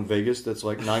a show in Vegas that's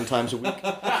like 9 times a week.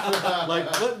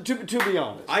 Like to be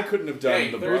honest, I couldn't have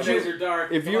done the Thursdays are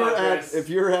dark. If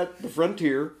you're at the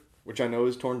Frontier, which I know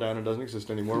is torn down and doesn't exist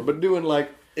anymore, but doing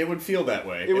like. It would feel that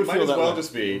way. It might as well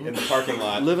just be in the parking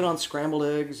lot. Living on scrambled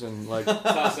eggs and like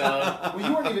toss salad. Well,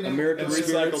 you weren't even American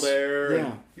recycled air.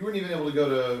 Yeah. You weren't even able to go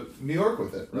to New York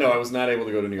with it, right? No, I was not able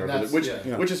to go to New York with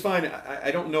it, which is fine.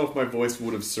 I don't know if my voice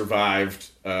would have survived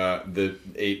the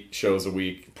 8 shows a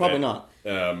week. Probably not.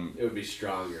 It would be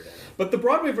stronger now. But the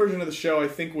Broadway version of the show, I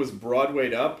think, was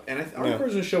Broadwayed up, and our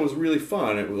version of the show was really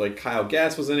fun. It was like Kyle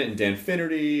Gass was in it, and Dan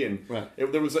Finnerty, and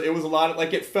it was a lot of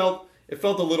like it felt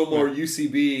a little more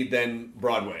UCB than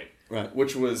Broadway,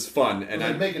 which was fun. And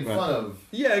I'm making fun of.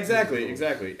 Yeah,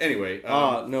 exactly. Anyway,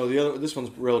 no, this one's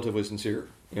relatively sincere.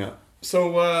 Yeah.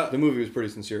 So the movie was pretty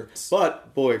sincere,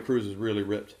 but boy, Cruise is really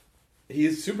ripped. He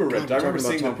is super ripped. I remember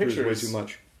seeing the pictures. Way too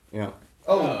much. Yeah.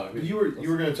 You were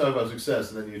going to talk about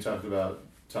success, and then you talked about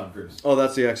Tom Cruise. Oh,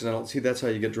 that's the accidental. See, that's how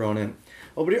you get drawn in.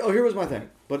 Here was my thing.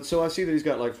 But so I see that he's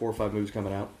got like 4 or 5 movies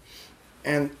coming out,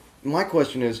 and my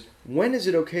question is, when is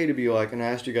it okay to be like? And I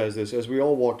asked you guys this as we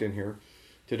all walked in here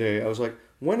today. I was like,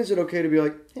 when is it okay to be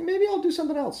like, hey, maybe I'll do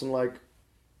something else and like,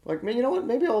 you know what?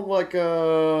 Maybe I'll like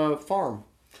farm.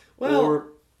 Well,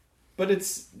 but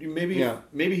it's maybe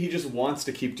he just wants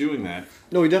to keep doing that.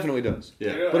 No, he definitely does.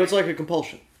 Yeah, but it's like a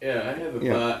compulsion. Yeah, I had the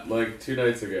thought like 2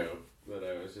 nights ago that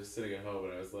I was just sitting at home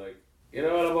and I was like, you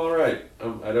know what? I'm all right.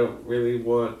 I don't really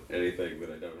want anything that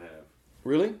I don't have.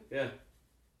 Really? Yeah.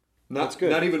 That's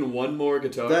good. Not even one more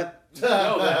guitar.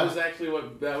 No, that was actually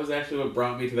what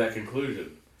brought me to that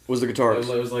conclusion. Was the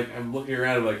guitarist? It was like I'm looking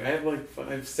around. I'm like I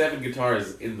have 7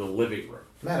 guitars in the living room.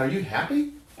 Matt, are you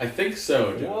happy? I think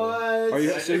so, John. What? Are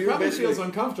you, so it you're probably basically feels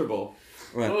uncomfortable.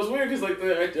 Right. Well, it was weird because like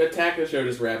the Attack of the Show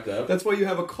just wrapped up. That's why you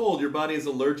have a cold. Your body is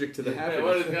allergic to the happiness.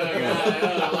 What is going on? I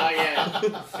don't like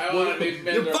it. I want to be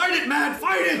miserable. Fight it, Matt!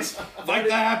 Fight it! Fight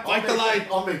the light!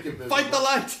 I'll make it miserable. Fight the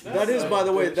light! That is, by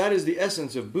the way, that is the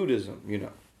essence of Buddhism, you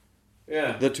know.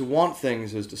 Yeah. That to want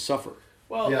things is to suffer.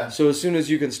 Well, Yeah. So as soon as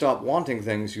you can stop wanting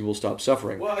things, you will stop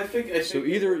suffering. Well, I think So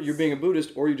either you're being a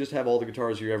Buddhist or you just have all the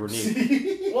guitars you ever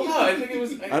need. Well, no, I think it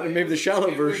was. Maybe the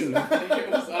shallow version. It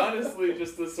was honestly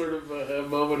just a sort of a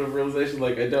moment of realization.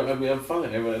 Like I'm fine. I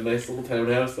have a nice little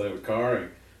townhouse. I have a car.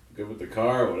 I'm good with the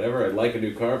car. Whatever. I like a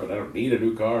new car, but I don't need a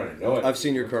new car. And I know it. I've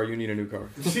seen your car. You need a new car.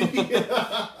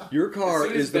 Your car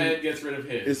as soon as is Ben gets rid of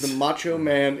his. is the macho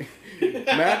man.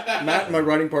 Matt and my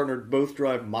writing partner both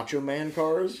drive macho man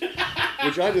cars,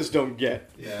 which I just don't get.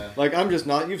 Yeah. Like, I'm just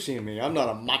not, you've seen me, I'm not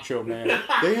a macho man.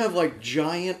 They have like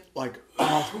giant, like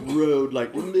off-road,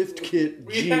 like lift kit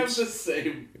We Jeeps. have the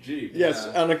same Jeep. Yes,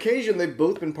 on occasion they've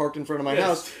both been parked in front of my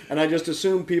house, and I just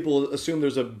assume people assume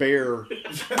there's a bear. Did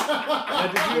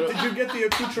you get the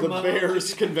accoutrement? The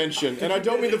Bears convention, and I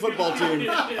don't mean the football team.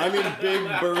 I mean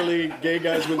big, burly, gay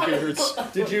guys with beards.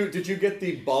 Did you get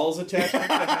the balls attachment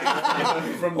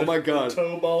from the, oh my God. the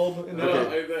toe bulb? In the No,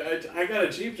 I got a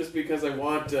Jeep just because I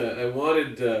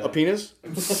wanted a penis.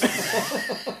 And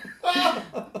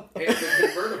a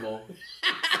convertible.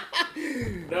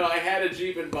 No, I had a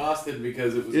Jeep in Boston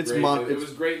because it was great. It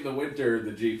was great in the winter,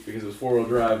 the Jeep, because it was 4-wheel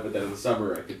drive, but then in the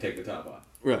summer I could take the top off.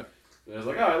 Right. And I was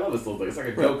like, oh, I love this little thing. It's like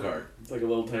a go-kart. It's like a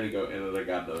little tiny go, and then I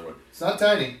got another one. It's not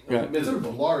tiny. Right. It's a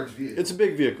large vehicle. It's a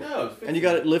big vehicle. No, and you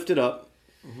got it lifted up.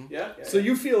 Mm-hmm. Yeah. So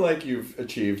you feel like you've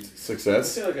achieved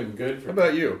success. I feel like I'm good. How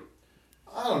about you?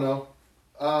 I don't know.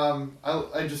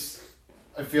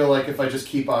 I feel like if I just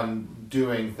keep on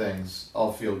doing things,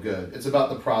 I'll feel good. It's about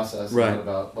the process, right? Not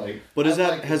about like. But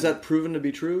has that proven to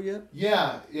be true yet?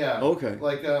 Yeah. Okay.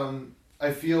 Like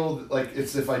I feel like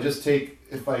it's if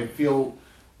I feel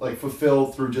like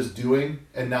fulfilled through just doing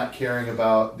and not caring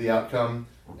about the outcome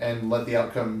and let the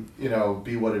outcome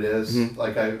be what it is. Mm-hmm.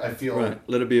 Like I feel right.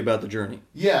 Let it be about the journey.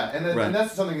 Yeah, and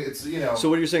that's something it's So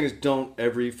what you're saying is don't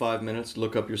every 5 minutes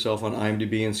look up yourself on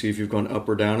IMDb and see if you've gone up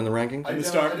or down in the ranking. The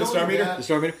star meter. The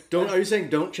star meter. Are you saying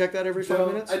don't check that every 5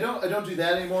 minutes? I don't do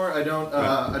that anymore. I don't.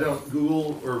 I don't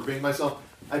Google or Bing myself.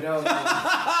 I don't.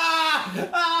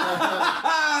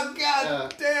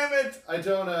 God damn it! I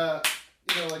don't.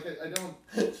 I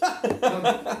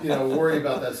don't worry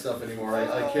about that stuff anymore.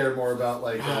 I care more about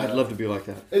like. I'd love to be like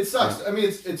that. It sucks. Yeah. I mean,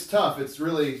 it's tough. It's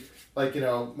really like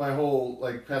my whole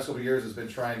past couple of years has been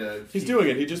trying to. He's doing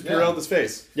it. He just Purelled his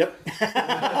face. Yep.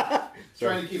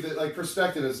 Trying to keep it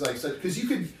perspective is because you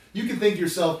can think to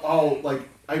yourself,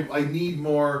 I need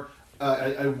more.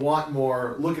 I want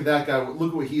more. Look at that guy.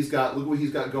 Look at what he's got. Look what he's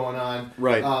got going on.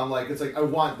 Right. It's like I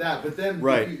want that, but then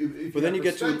right. But then you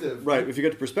get to right. If you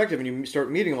get to perspective and you start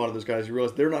meeting a lot of those guys, you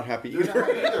realize they're not happy either.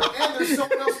 And there's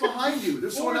someone else behind you.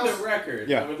 There's someone else. For the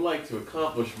record, I would like to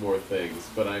accomplish more things,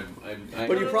 but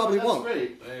But you probably won't.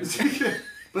 Great.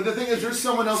 But the thing is, there's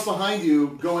someone else behind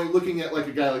you looking at like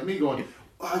a guy like me, going,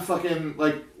 I fucking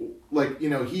I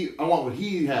want what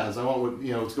he has. I want what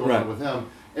what's going on with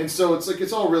him. And so it's like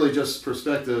it's all really just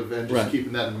perspective and just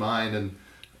keeping that in mind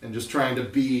and just trying to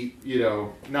be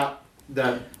not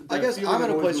that. I guess I'm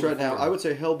in a place right now. I would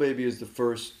say Hell Baby is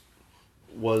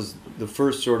was the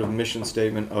first sort of mission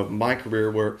statement of my career.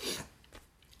 Where,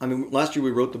 I mean, last year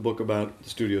we wrote the book about the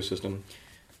studio system,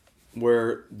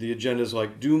 where the agenda is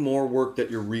like do more work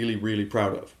that you're really really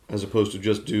proud of, as opposed to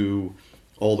just do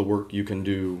all the work you can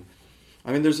do.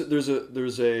 I mean, there's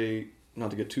a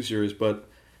not to get too serious, but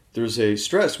there's a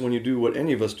stress when you do what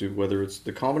any of us do, whether it's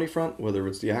the comedy front, whether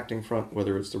it's the acting front,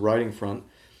 whether it's the writing front.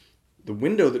 The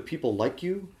window that people like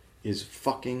you is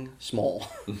fucking small.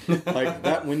 Like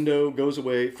that window goes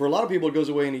away. For a lot of people, it goes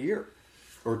away in a year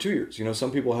or 2 years.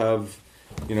 Some people have,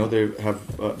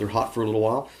 they're hot for a little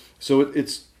while. So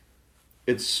it's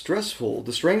stressful.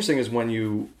 The strange thing is when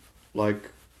you like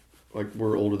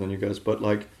we're older than you guys, but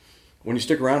like when you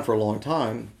stick around for a long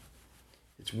time,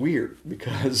 it's weird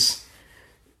because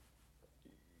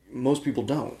most people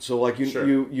don't. So like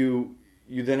you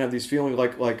then have these feelings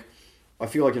like I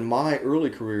feel like in my early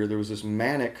career there was this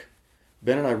manic.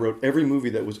 Ben and I wrote every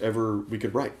movie that was ever we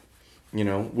could write,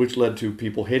 which led to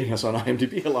people hating us on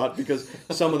IMDb a lot because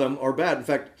some of them are bad. In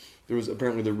fact, there was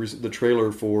apparently the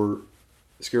trailer for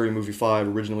Scary Movie 5.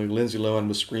 Originally, Lindsay Lohan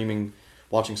was screaming,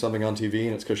 watching something on TV,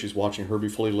 and it's because she's watching Herbie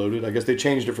Fully Loaded. I guess they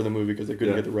changed it for the movie because they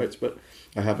couldn't get the rights, but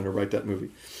I happened to write that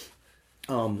movie.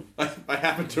 I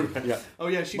happen to. Yeah. Oh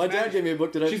yeah, she's My mad. dad gave me a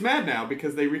book. She's mad now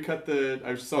because they recut the.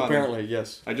 I just saw. Apparently,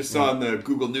 yes. I just saw on the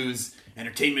Google News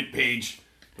entertainment page.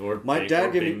 My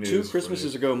dad gave me 2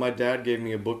 Christmases ago. My dad gave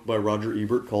me a book by Roger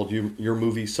Ebert called "Your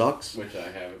Movie Sucks," which I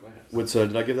have at my house. Which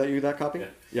did I give you that copy?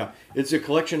 Yeah. It's a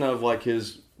collection of like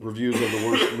his reviews of the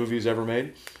worst movies ever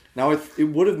made. Now it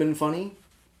would have been funny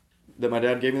that my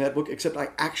dad gave me that book, except I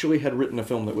actually had written a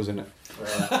film that was in it.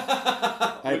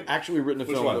 I had actually written a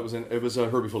film that was in it. It was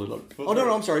Herbie Fully Loaded. Oh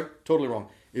no, I'm sorry, totally wrong.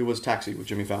 It was Taxi with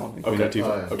Jimmy Fallon and Queen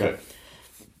Latifah. Okay.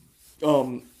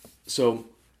 So,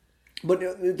 but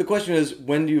the question is,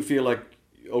 when do you feel like,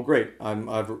 oh great,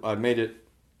 I've made it.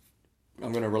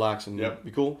 I'm going to relax and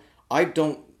be cool. I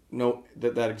don't know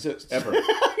that exists ever.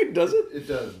 Does it? It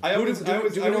does. I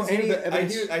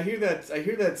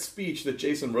hear that speech that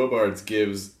Jason Robards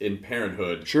gives in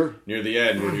Parenthood. Sure. Near the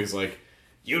end, where he's like,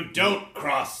 "You don't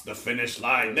cross the finish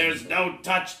line. There's no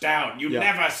touchdown. You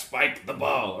never spike the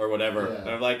ball," or whatever. Yeah. And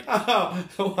I'm like, oh,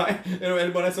 why?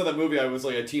 And when I saw that movie, I was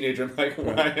like a teenager. I'm like,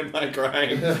 why am I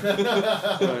crying?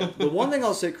 Right. The one thing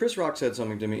I'll say, Chris Rock said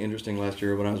something to me interesting last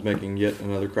year when I was making yet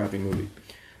another crappy movie.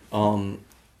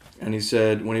 And he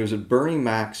said when he was at Bernie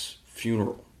Mac's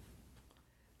funeral,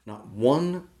 not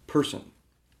one person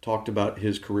talked about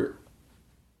his career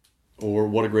or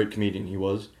what a great comedian he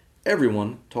was.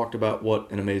 Everyone talked about what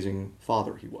an amazing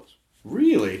father he was.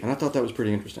 Really? And I thought that was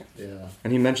pretty interesting. Yeah.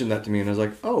 And he mentioned that to me, and I was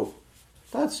like,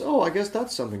 I guess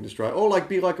that's something to strive. Oh, like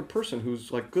be like a person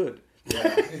who's like good.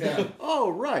 Yeah. Oh,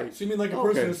 right. So you mean like a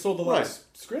person who sold a lot of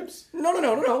scripts?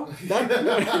 No.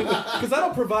 Because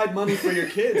that'll provide money for your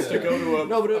kids to go to a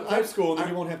prep school, and then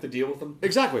you won't have to deal with them.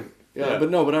 Exactly. Yeah.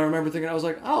 But I remember thinking, I was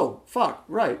like, oh, fuck,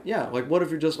 right, yeah. Like, what if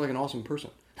you're just like an awesome person?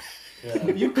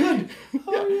 Yeah. You could.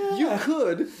 You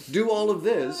could do all of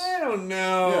this. I don't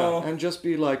know. Yeah, and just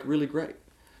be like really great.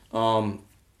 No,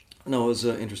 it was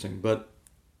interesting, but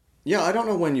yeah, I don't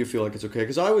know when you feel like it's okay,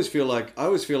 because I always feel like,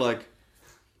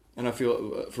 and I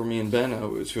feel for me and Ben, I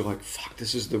always feel like, fuck,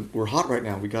 we're hot right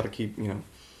now. We got to keep, And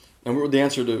the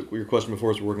answer to your question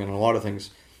before is we're working on a lot of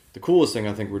things. The coolest thing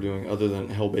I think we're doing, other than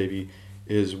Hell Baby,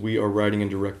 is we are writing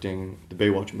and directing the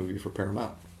Baywatch movie for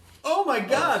Paramount. Oh my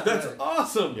God, that's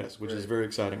awesome! Yes, which is very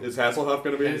exciting. Is Hasselhoff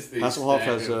going to be? Hasselhoff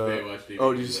has.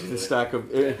 Did you see the stack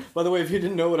of? By the way, if you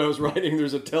didn't know what I was writing,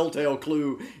 there's a telltale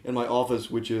clue in my office,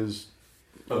 which is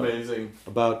amazing.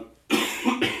 About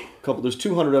there's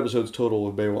 200 episodes total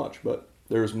of Baywatch, but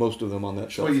there's most of them on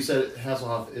that show. Well, you said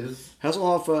Hasselhoff is?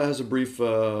 Hasselhoff has a brief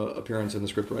appearance in the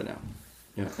script right now.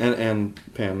 Yeah, and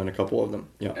Pam and a couple of them.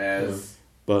 Yeah.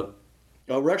 But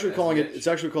we're actually calling it. It's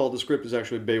actually called. The script is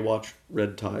actually Baywatch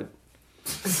Red Tide.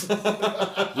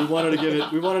 We wanted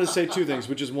to say 2 things,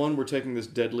 which is 1, we're taking this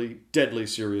deadly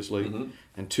seriously,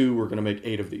 and 2, we're going to make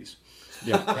 8 of these.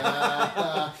 Yeah.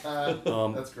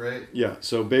 That's great. Yeah.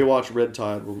 So Baywatch Red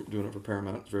Tide, we're doing it for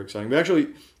Paramount. It's very exciting.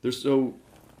 They're so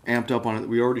amped up on it that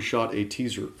we already shot a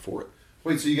teaser for it.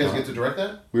 Wait, so you guys get to direct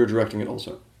that? We are directing it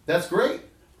also. That's great.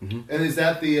 Mm-hmm. And is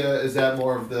that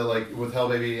more of the like with Hell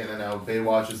Baby and then now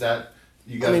Baywatch? Is that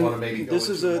you guys want to maybe go? This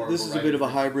is a bit of a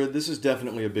hybrid. This is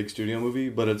definitely a big studio movie,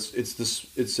 but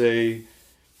it's a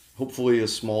hopefully a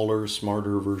smaller,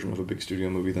 smarter version of a big studio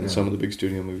movie than some of the big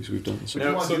studio movies we've done. So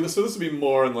this would be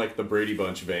more in like the Brady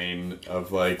Bunch vein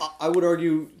of like. I would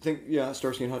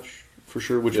Starsky and Hutch for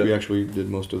sure, which we actually did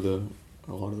a lot of the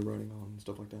writing on and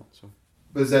stuff like that. So.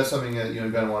 But is that something that you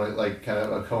kind of want to like kind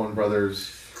of a Coen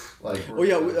Brothers?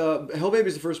 Hell Baby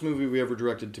is the first movie we ever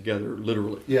directed together,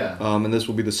 literally. Yeah. And this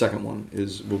will be the second one.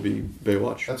 Will be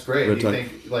Baywatch. That's great. Do you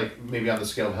think like maybe on the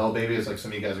scale of Hell Baby, it's like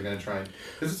some of you guys are going to try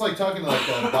because it's like talking to like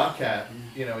Bobcat.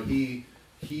 He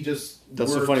just.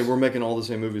 That's so funny. We're making all the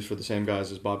same movies for the same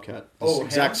guys as Bobcat.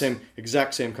 Exact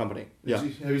same company. Yeah.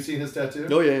 Have you seen his tattoo?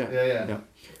 Oh yeah.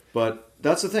 But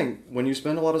that's the thing. When you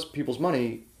spend a lot of people's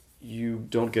money, you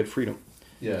don't get freedom.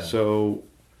 Yeah. So.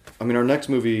 I mean, our next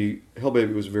movie, Hell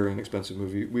Baby, was a very inexpensive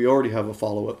movie. We already have a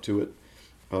follow-up to it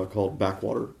called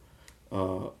Backwater,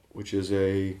 which is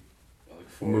a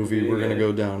movie we're going to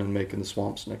go down and make in the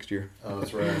swamps next year. Oh,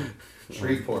 that's right.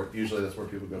 Shreveport. Usually that's where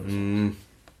people go for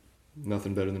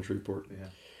nothing better than Shreveport. Yeah.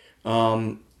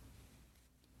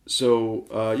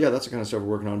 That's the kind of stuff we're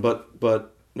working on. But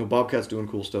Bobcat's doing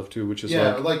cool stuff too, which is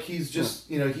like he's just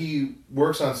he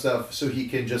works on stuff so he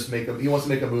can just he wants to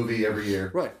make a movie every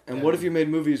year. Right. And what if you made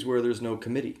movies where there's no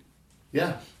committee?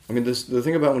 Yeah. I mean, the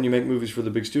thing about when you make movies for the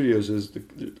big studios is the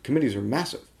committees are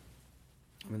massive.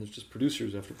 I mean, there's just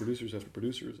producers after producers after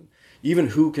producers, and even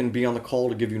who can be on the call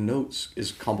to give you notes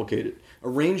is complicated.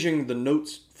 Arranging the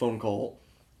notes phone call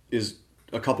is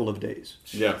a couple of days.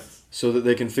 Yeah. So that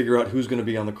they can figure out who's going to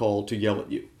be on the call to yell at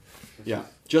you. Yeah,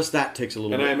 just that takes a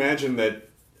little And bit. I imagine that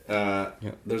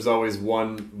there's always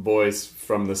one voice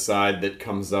from the side that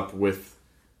comes up with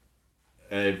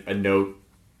a note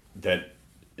that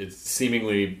it's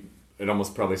seemingly... It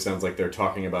almost probably sounds like they're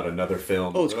talking about another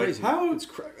film. Oh, it's They're crazy. Like, how? It's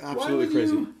absolutely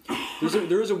crazy.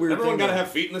 There is a weird Everyone thing. gotta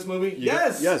have feet in this movie?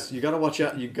 Yes, you gotta watch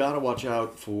out. You gotta watch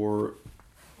out for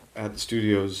at the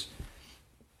studios,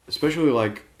 especially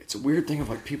like it's a weird thing of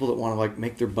like people that want to like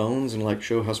make their bones and like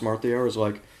show how smart they are. Is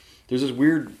like there's this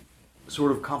weird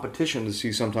sort of competition to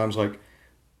see sometimes like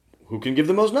who can give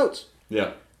the most notes.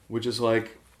 Yeah. Which is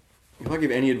like if I give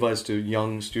any advice to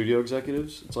young studio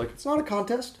executives, it's like it's not a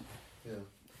contest. Yeah.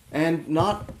 And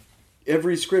not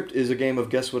every script is a game of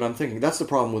guess what I'm thinking. That's the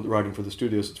problem with writing for the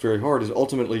studios. It's very hard. Is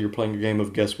ultimately you're playing a game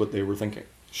of guess what they were thinking.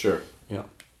 Sure. Yeah.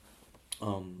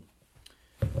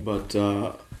 But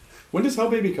when does Hell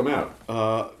Baby come out?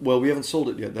 Well, we haven't sold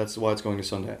it yet. That's why it's going to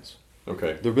Sundance.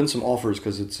 Okay. There've been some offers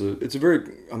because it's a very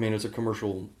it's a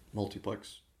commercial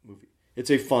multiplex movie.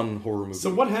 It's a fun horror movie.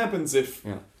 So what happens if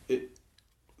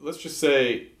let's just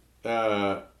say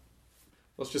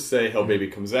Hell Baby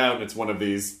comes out and it's one of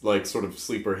these like sort of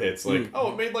sleeper hits like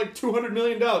it made like $200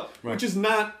 million, which is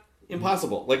not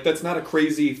impossible. Like that's not a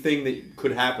crazy thing that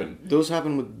could happen. Those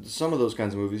happen with some of those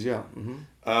kinds of movies, yeah.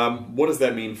 Mm-hmm. What does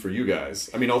that mean for you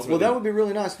guys? I mean, ultimately, well, that would be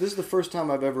really nice. This is the first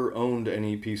time I've ever owned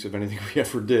any piece of anything we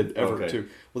ever did too.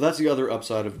 Well, that's the other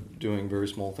upside of doing very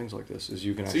small things like this is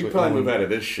you can actually. So you probably move out of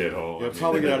this shithole. Yeah,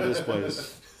 probably get out of this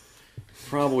place.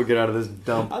 Probably get out of this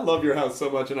dump. I love your house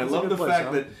so much, and I love the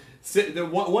fact that the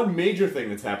one major thing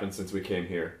that's happened since we came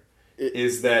here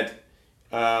is that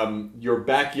your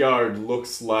backyard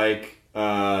looks like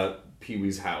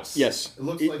Pee-wee's house. Yes, It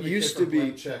looks like the used kid to from be.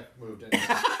 Blank Check moved in.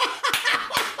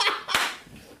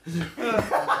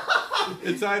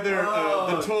 It's either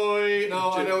the toy.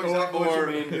 No, I know exactly what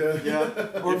you mean.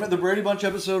 Yeah. Or the Brady Bunch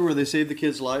episode where they save the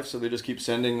kid's life, so they just keep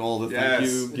sending all the thank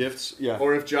you gifts. Yeah.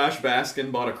 Or if Josh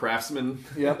Baskin bought a Craftsman.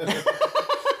 Yeah.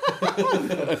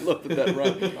 I love that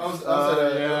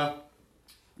rhyme.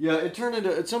 Yeah, it turned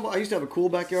into I used to have a cool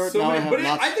backyard. Now I have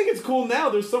I think it's cool now.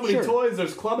 There's so many toys.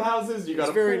 There's clubhouses. You got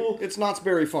a pool. It's Knott's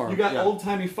Berry Farm. You got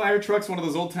old-timey fire trucks. One of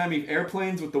those old-timey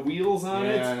airplanes with the wheels on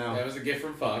it. I know. That was a gift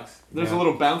from Fox. There's a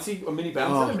little mini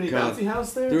bouncy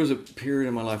house there. There was a period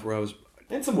in my life where I was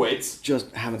and some weights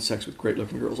just having sex with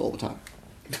great-looking girls all the time.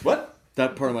 What?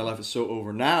 That part of my life is so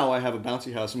over. Now I have a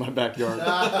bouncy house in my backyard.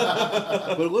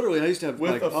 But literally, I used to have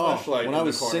with a flashlight when I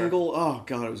was single. Oh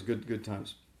God, it was good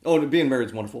times. Oh, and being married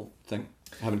is a wonderful thing.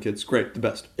 Having kids, great, the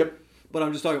best. Yep. But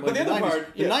I'm just talking about the other 90s.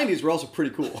 part. The 90s were also pretty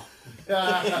cool.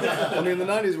 I mean, the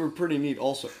 90s were pretty neat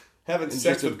also. Having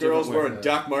sex with girls wearing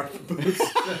Doc Marten boots.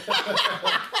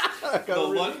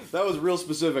 That was real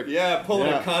specific. Yeah,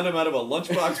 pulling a condom out of a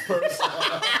lunchbox purse.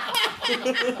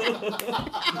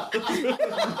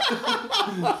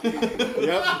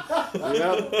 Yep.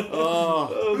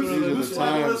 Oh, these are the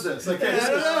times. It's like, I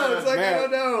don't know. It's like, I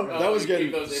don't know. That was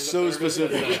getting so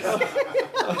specific.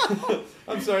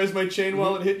 I'm sorry, is my chain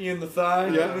wallet hitting you in the thigh?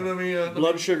 Yeah. Let me,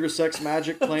 Blood Sugar Sex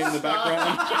Magic playing in the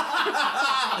background.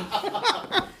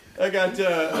 I got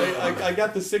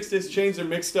the 6-disc chains are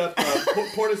mixed up.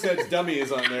 Portishead's Dummy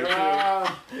is on there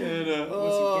too, and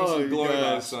throw some glory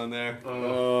box on there.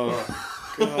 Oh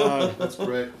God, that's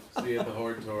great. See you at the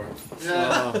Horde Tour.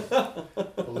 Yeah.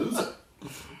 Palooza.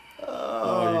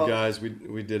 Oh, you guys,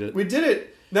 we did it. We did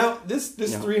it. Now this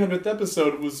 300th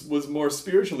episode was more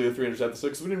spiritually the 300th episode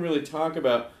because we didn't really talk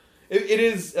about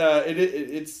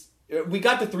it's. We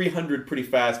got to 300 pretty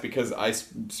fast because I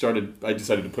decided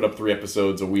to put up 3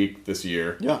 episodes a week this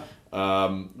year. Yeah.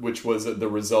 Which was the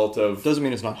result of. Doesn't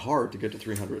mean it's not hard to get to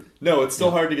 300. No, it's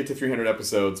still hard to get to 300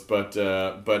 episodes, but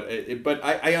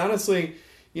I honestly,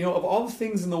 of all the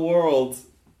things in the world,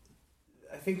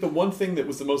 I think the one thing that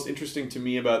was the most interesting to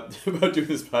me about doing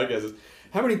this podcast is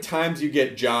how many times you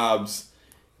get jobs.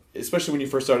 Especially when you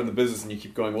first start in the business and you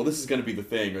keep going, well, this is going to be the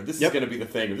thing, or this is going to be the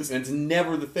thing, or this, and it's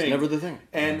never the thing. It's never the thing.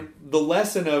 And the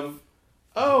lesson of,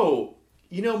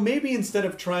 maybe instead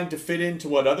of trying to fit into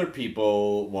what other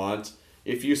people want,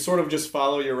 if you sort of just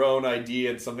follow your own idea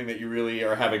and something that you really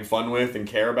are having fun with and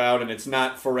care about, and it's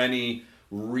not for any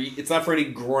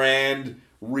grand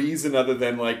reason other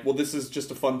than like, well, this is just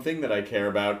a fun thing that I care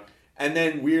about, and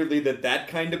then weirdly that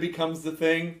kind of becomes the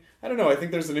thing. I don't know. I think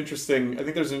there's an interesting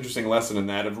lesson in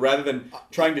that of rather than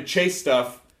trying to chase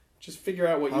stuff, just figure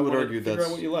out what you want. Figure out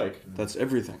what you like. That's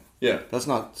everything. Yeah. That's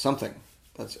not something.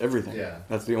 That's everything. Yeah.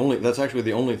 That's actually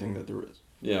the only thing that there is.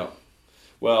 Yeah.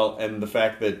 Well, and the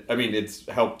fact that it's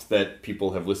helped that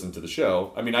people have listened to the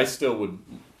show. I mean, I still would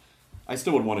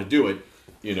want to do it.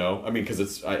 Because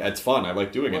it's fun. I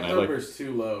like doing it. What number's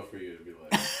too low for you to be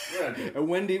like? And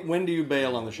when do you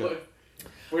bail on the show?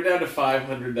 We're down to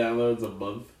 500 downloads a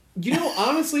month. You know,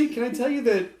 honestly, can I tell you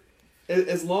that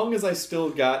as long as I still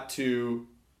got to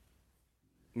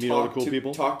meet all the cool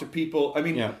people, talk to people. I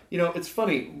mean, you know, it's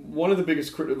funny. One of the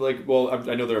biggest I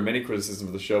know there are many criticisms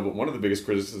of the show, but one of the biggest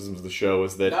criticisms of the show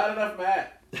is that not enough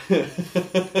Matt.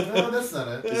 No, that's not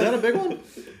it. Is that a big one?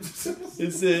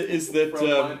 is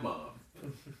that mom.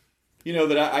 You know,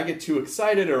 that I get too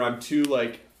excited, or I'm too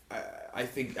like I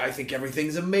think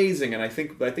everything's amazing, and I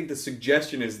think the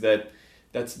suggestion is that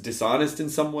that's dishonest in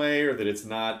some way, or that it's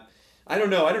not. I don't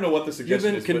know what the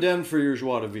suggestion is. You've been condemned for your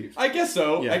joie de vivre. I guess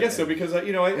so. Yeah, I guess so, because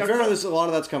you know, in fairness, a lot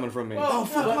of that's coming from me. Oh,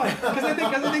 fuck! Because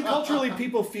I think culturally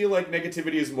people feel like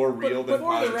negativity is more real than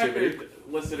positivity. The record,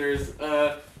 listeners,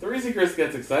 the reason Chris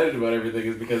gets excited about everything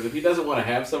is because if he doesn't want to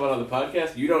have someone on the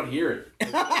podcast, you don't hear it.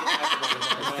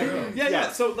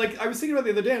 Yeah. So, like, I was thinking about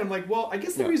it the other day, and I'm like, well, I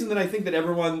guess the reason that I think that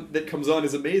everyone that comes on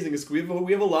is amazing is we have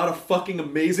a lot of fucking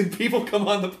amazing people come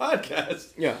on the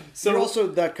podcast. Yeah. So you're also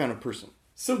that kind of person.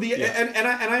 So and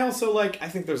I also like, I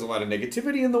think there's a lot of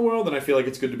negativity in the world, and I feel like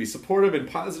it's good to be supportive and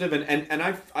positive, and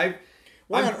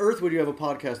why on earth would you have a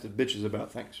podcast that bitches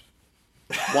about things?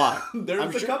 Why?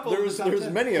 There's a couple. There's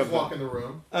many of them. Walk in the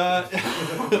room.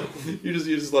 You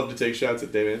just love to take shots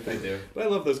at David. Thank you. But I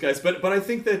love those guys. But I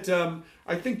think that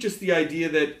I think just the idea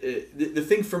that the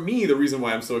thing for me, the reason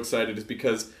why I'm so excited is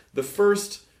because the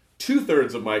first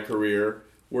 2/3 of my career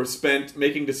were spent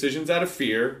making decisions out of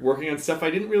fear, working on stuff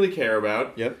I didn't really care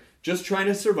about. Yep. Just trying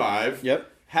to survive. Yep.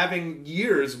 Having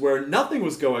years where nothing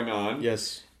was going on.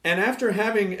 Yes. And after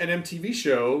having an MTV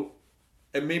show,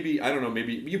 and maybe, I don't know,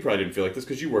 maybe you probably didn't feel like this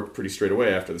because you worked pretty straight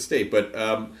away after the state, but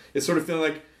it's sort of feeling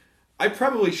like I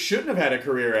probably shouldn't have had a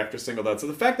career after Singled Out. So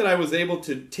the fact that I was able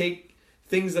to take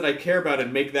things that I care about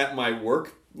and make that my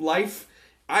work life,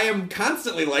 I am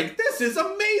constantly like, this is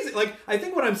amazing. Like, I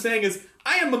think what I'm saying is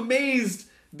I am amazed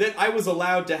that I was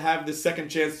allowed to have this second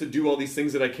chance to do all these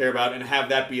things that I care about and have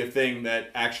that be a thing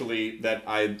that actually,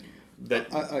 I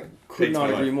could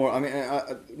not agree more. I mean,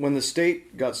 when the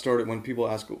state got started, when people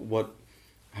ask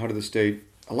how did the state,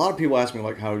 a lot of people ask me,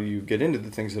 like, how do you get into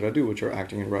the things that I do, which are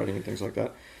acting and writing and things like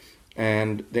that.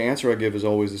 And the answer I give is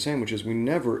always the same, which is we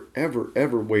never, ever,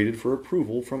 ever waited for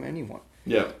approval from anyone.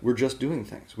 Yeah. We're just doing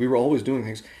things. We were always doing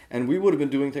things. And we would have been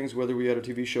doing things whether we had a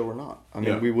TV show or not. I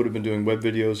mean, we would have been doing web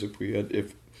videos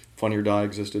if Funny or Die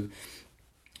existed.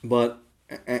 But,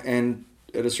 and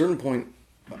at a certain point,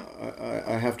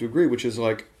 I have to agree, which is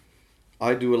like,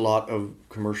 I do a lot of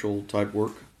commercial type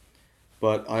work,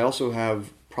 but I also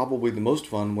have probably the most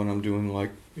fun when I'm doing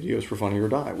like videos for Funny or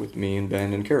Die with me and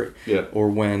Ben and Carrie. Yeah. Or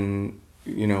when,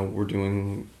 you know, we're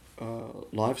doing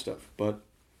live stuff. But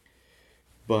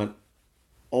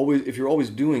always, if you're always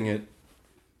doing it,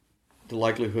 the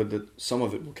likelihood that some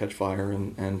of it will catch fire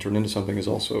and turn into something is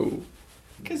also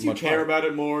because you care about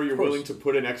it more. You're willing to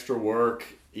put in extra work.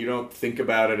 You don't think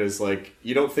about it as like,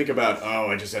 you don't think about,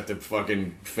 I just have to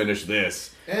fucking finish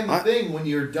this. And the thing, when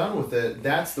you're done with it,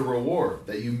 that's the reward,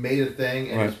 that you made a thing,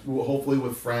 and it's hopefully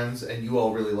with friends, and you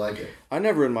all really like it. I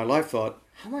never in my life thought,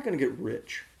 how am I going to get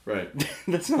rich? Right.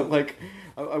 That's not like,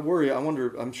 I worry, I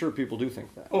wonder, I'm sure people do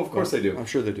think that. Oh, of course they do. I'm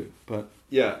sure they do, but...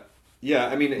 Yeah.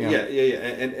 I mean, yeah.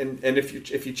 And if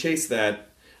you chase that,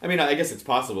 I mean, I guess it's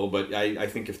possible, but I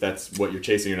think if that's what you're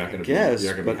chasing, you're not going to be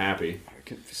happy.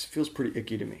 It feels pretty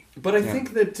icky to me. But I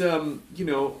think that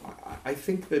I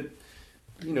think that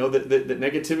that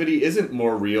negativity isn't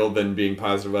more real than being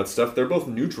positive about stuff. They're both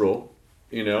neutral.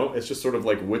 You know, it's just sort of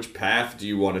like, which path do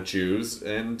you want to choose?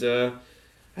 And I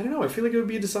don't know. I feel like it would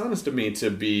be dishonest of me to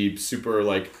be super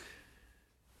like,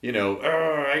 I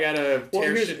gotta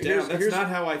tear shit down. That's not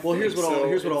how I think. Well, here's what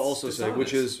I'll also say,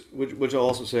 which I'll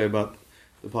also say about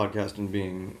the podcast and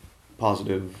being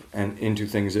positive and into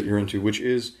things that you're into, which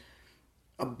is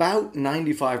about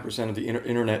 95% of the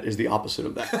internet is the opposite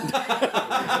of that.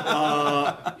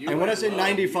 And when I say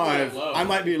 95, I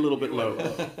might be a little bit low.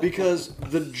 Because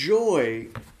the joy,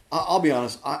 I'll be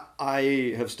honest,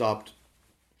 I have stopped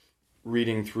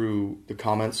reading through the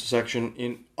comments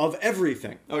section of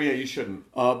everything. Oh yeah, you shouldn't.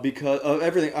 Because of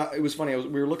everything. It was funny,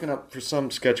 we were looking up, for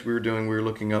some sketch we were doing,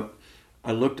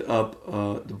 I looked up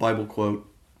the Bible quote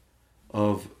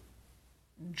of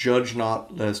 "Judge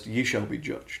not, lest ye shall be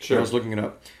judged." Sure. I was looking it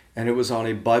up, and it was on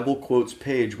a Bible quotes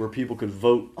page where people could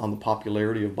vote on the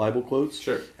popularity of Bible quotes.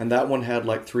 Sure. And that one had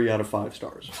like 3 out of 5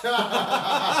 stars.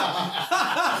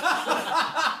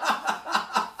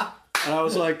 And I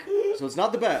was like, so it's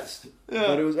not the best,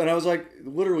 but it was. And I was like,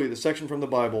 literally, the section from the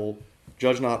Bible,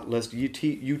 "Judge not, lest you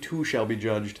too shall be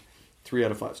judged," 3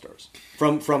 out of 5 stars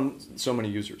from so many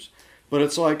users. But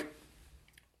it's like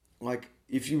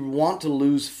if you want to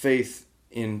lose faith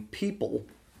in people,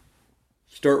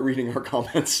 start reading our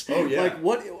comments. Oh, yeah. Like,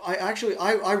 what...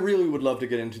 I really would love to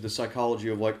get into the psychology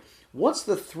of, like, what's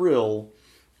the thrill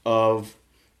of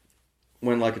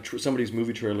when, like, somebody's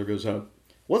movie trailer goes up?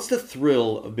 What's the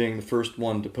thrill of being the first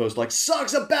one to post, like,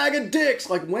 sucks a bag of dicks?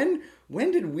 Like, when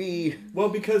did we... Well,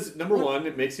 because, number one,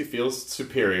 it makes you feel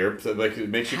superior. So, like, it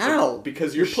makes you... How?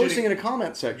 Because you're posting in a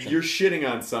comment section. You're shitting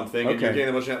on something, and you're getting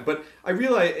emotional. But I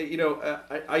realize, you know,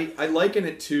 I liken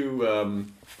it to...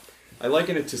 I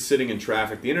liken it to sitting in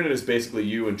traffic. The internet is basically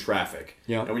you in traffic.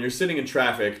 Yeah. And when you're sitting in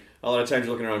traffic, a lot of times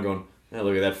you're looking around going, oh,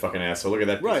 look at that fucking asshole. Look at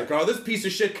that piece of car. This piece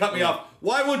of shit cut me off.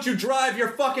 Why won't you drive your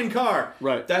fucking car?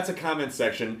 Right. That's a comment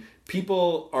section.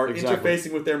 People are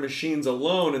interfacing with their machines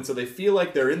alone, and so they feel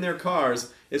like they're in their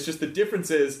cars. It's just the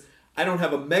difference is I don't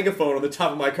have a megaphone on the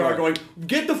top of my car going,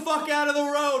 get the fuck out of the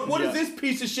road. What is this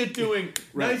piece of shit doing?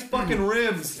 Nice fucking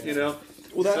rims, you know?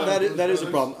 Well, that is a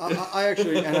problem. I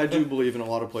actually, and I do believe in a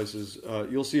lot of places,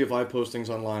 you'll see if I post things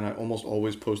online, I almost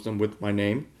always post them with my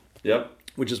name. Yep.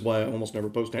 Which is why I almost never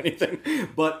post anything.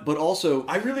 But also...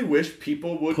 I really wish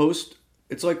people would... Post...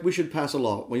 It's like we should pass a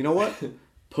law. Well, you know what?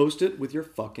 Post it with your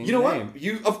fucking name.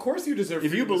 You know what? Of course you deserve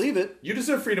if you believe it. You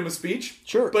deserve freedom of speech.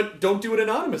 Sure. But don't do it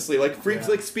anonymously. Like,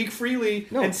 speak freely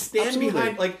and stand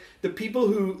behind... Like, the people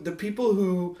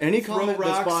who any throw comment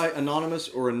rocks, that's by anonymous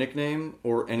or a nickname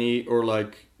or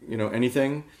like, you know,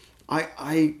 anything...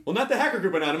 Well, not the hacker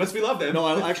group Anonymous. We love them. No,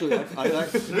 I actually...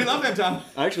 we love them, Tom.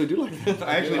 I actually do like them.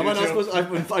 I actually do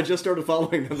I just started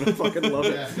following them and I fucking love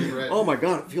it. Right. Oh my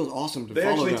god, it feels awesome to they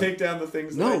follow actually them. take down the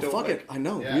things that I don't fuck like. it. I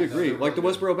know. Yeah, we agree. Like the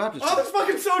Westboro Baptist. Oh, that's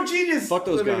fucking so genius. Fuck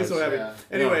those that made me guys. so happy. Yeah.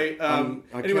 Anyway,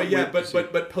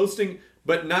 but posting,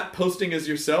 but not posting as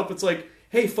yourself. It's like,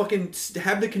 hey, fucking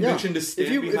have the conviction to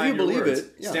stand behind your words.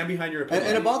 Stand behind your opinion.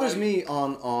 And it bothers me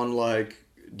on like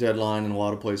Deadline and a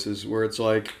lot of places where it's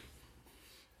like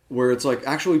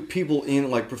actually people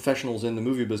in like professionals in the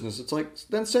movie business. It's like,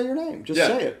 then say your name. Just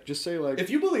say it. Just say like, if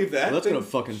you believe that, that's gonna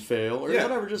fucking fail or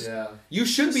whatever. Just you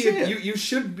should be you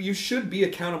should be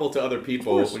accountable to other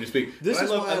people when you speak.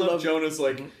 I love Jonah's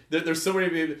like there's so many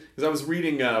people because I was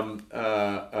reading because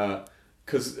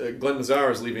Glenn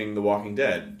Mazzara is leaving The Walking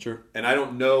Dead. Sure. And I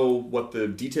don't know what the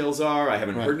details are. I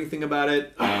haven't heard anything about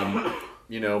it.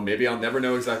 You know, maybe I'll never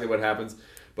know exactly what happens.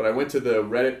 But I went to the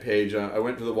Reddit page. I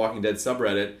went to the Walking Dead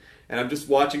subreddit, and I'm just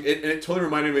watching it. And it totally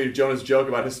reminded me of Jonah's joke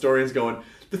about historians going,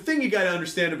 the thing you got to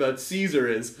understand about Caesar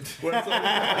is when it's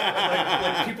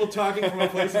like people talking from a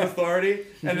place of authority,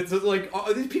 and it's like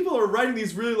these people are writing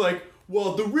these really like,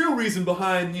 well, the real reason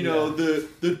behind, you know,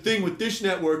 the thing with Dish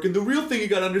Network and the real thing you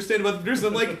got to understand about the producers.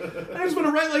 I'm like, I just want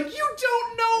to write like, you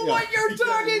don't know what you're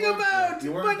talking about.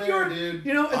 You weren't there, dude.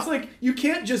 You know, it's like you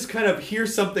can't just kind of hear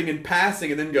something in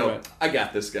passing and then go, I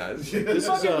got this, guys. This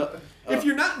is if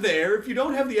you're not there, if you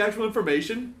don't have the actual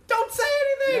information, don't say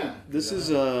anything. Yeah. This is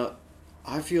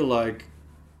I feel like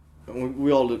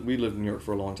we lived in New York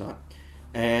for a long time,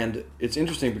 and it's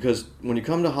interesting because when you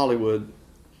come to Hollywood,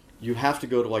 you have to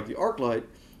go to like the ArcLight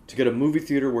to get a movie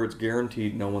theater where it's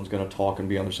guaranteed no one's going to talk and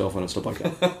be on their cell phone and stuff like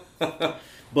that.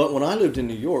 But when I lived in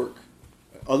New York,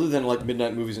 other than like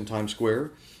midnight movies in Times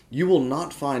Square, you will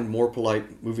not find more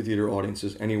polite movie theater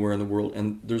audiences anywhere in the world.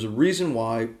 And there's a reason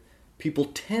why people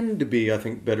tend to be, I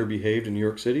think, better behaved in New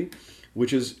York City,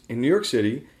 which is in New York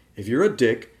City, if you're a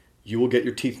dick, you will get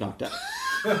your teeth knocked out.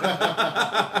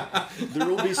 There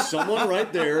will be someone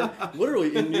right there,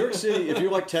 literally in New York City. If you're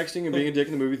like texting and being a dick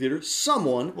in the movie theater,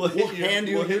 someone will hand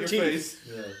you your teeth.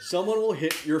 Yeah. Someone will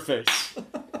hit your face.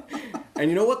 And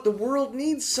you know what? The world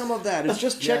needs some of that. It's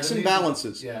just checks and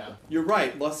balances. Yeah, you're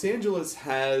right. Los Angeles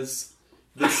has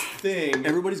this thing.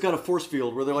 Everybody's got a force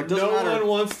field where they're like, doesn't no matter. one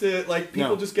wants to, like,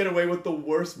 people just get away with the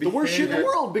worst behavior. The worst shit in the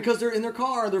world because they're in their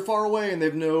car, they're far away, and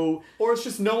they've no... Or it's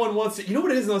just no one wants to... You know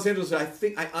what it is in Los Angeles?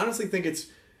 I honestly think it's...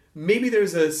 Maybe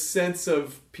there's a sense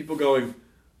of people going,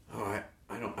 oh,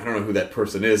 I don't know who that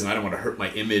person is, and I don't want to hurt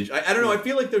my image. I don't know. I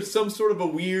feel like there's some sort of a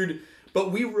weird...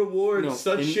 But we reward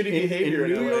such shitty behavior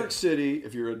in New York City.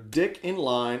 If you're a dick in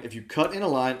line, if you cut in a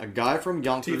line, a guy from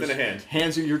Yonkers teeth in a hand.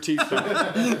 Hands you your teeth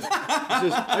back.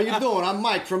 Says, how you doing? I'm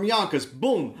Mike from Yonkers.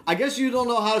 Boom. I guess you don't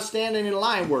know how standing in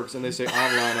line works. And they say,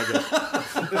 online, I guess.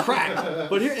 Crack.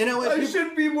 But here, in LA, I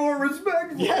should be more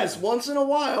respectful. Yes, once in a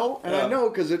while. And I know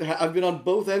because I've been on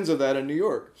both ends of that in New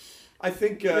York. I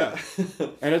think... and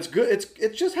it's good.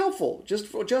 It's just helpful.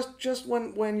 Just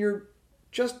when you're...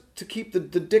 Just to keep the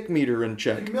dick meter in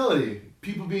check. Humility.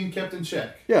 People being kept in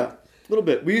check. Yeah, a little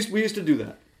bit. We used to do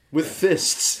that. With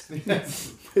fists.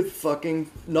 With fucking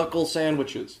knuckle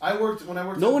sandwiches. When I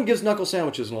worked... No one gives knuckle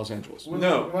sandwiches in Los Angeles. When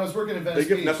I was working in Venice They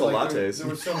give Beach, knuckle like, lattes. There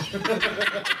was so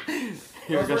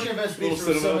I was working at Venice Beach.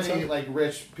 There were so many like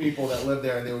rich people that lived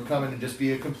there, and they would come in and just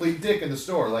be a complete dick in the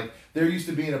store. Like they're used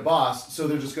to being a boss, so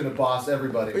they're just going to boss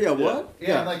everybody. Oh, yeah, what?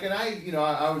 Yeah, like, and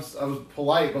I was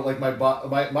polite, but like my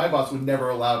boss would never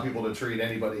allow people to treat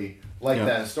anybody like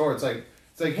that in a store. It's like,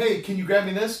 hey, can you grab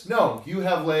me this? No, you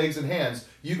have legs and hands.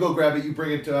 You go grab it. You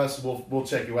bring it to us. We'll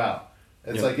check you out.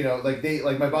 It's like,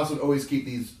 like my boss would always keep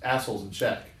these assholes in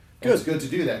check. And it's good to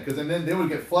do that, because then they would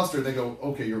get flustered. They go,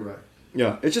 okay, you're right.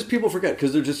 Yeah, it's just people forget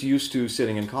because they're just used to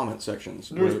sitting in comment sections.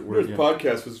 Nerdist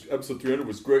podcast was episode 300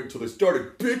 was great until they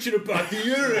started bitching about the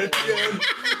internet again.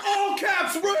 All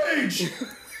caps rage.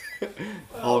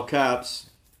 All caps.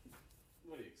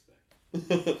 What do you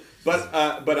expect?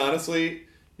 But honestly,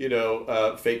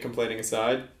 fake complaining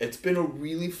aside, it's been a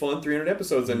really fun 300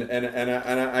 episodes, and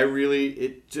I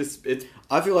really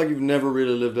I feel like you've never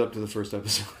really lived up to the first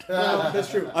episode. No, that's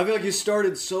true. I feel like you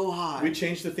started so high. We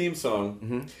changed the theme song.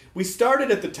 Mm-hmm. We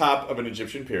started at the top of an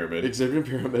Egyptian pyramid.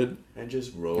 And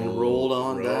just rolled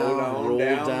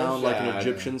down like an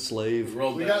Egyptian slave.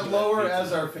 We got lower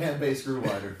as our fan base grew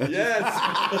wider. Yes.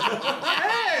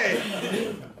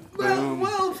 Hey.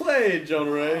 Well played, John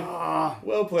Ray.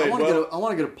 Well played. I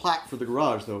want to get a plaque for the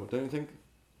garage, though. Don't you think?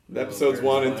 Episodes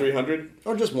 1 and 300,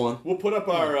 or just one. We'll put up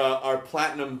our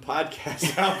platinum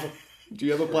podcast album. Do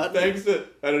you have a platinum? Thanks to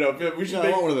I don't know. We should make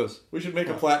I want one of those. We should make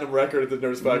a platinum record at the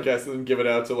Nerdist Podcast and then give it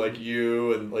out to like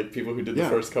you and like people who did the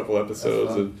first couple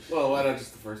episodes. Well, why not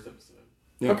just the first episode?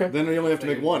 Yeah. Okay. Then we only have to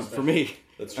make one for me.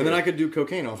 That's true. And then I could do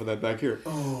cocaine off of that back here.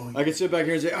 Oh, I could sit back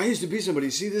here and say, I used to be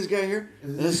somebody. See this guy here?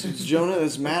 This is Jonah.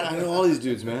 That's Matt. I know all these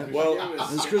dudes, man. Well,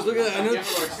 that's Chris. Look at that. I know.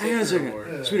 Hang on a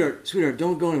second. Sweetheart,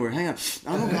 don't go anywhere. Hang on.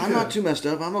 I'm not too messed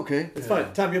up. I'm okay. It's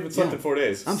fine. Tom, you haven't slept in 4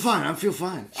 days. I'm fine. I feel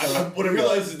fine. What I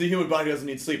realize is the human body doesn't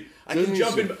need sleep. I can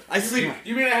jump in. I sleep.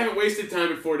 You mean I haven't wasted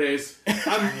time in 4 days?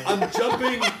 I'm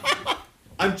jumping.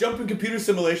 I'm jumping computer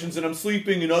simulations and I'm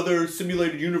sleeping in other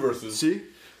simulated universes. See?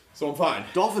 So I'm fine.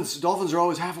 Dolphins are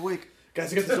always half awake.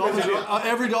 Guys, I got this.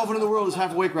 Every dolphin in the world is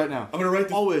half awake right now. I'm gonna write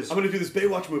this. Always. I'm gonna do this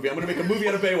Baywatch movie. I'm gonna make a movie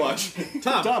out of Baywatch.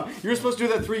 Tom, you were supposed to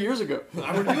do that 3 years ago.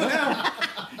 I'm gonna do it now.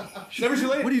 It's never too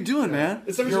late. What are you doing, man?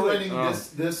 It's never You're too late.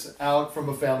 renting this out from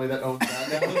a family that owns that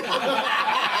now.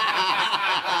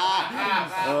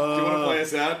 Do you want to play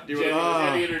us out? Do you want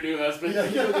Jenny and her new husband.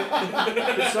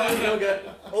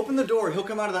 Open the door. He'll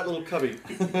come out of that little cubby.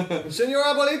 Senor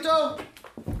Abuelito,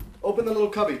 open the little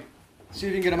cubby. See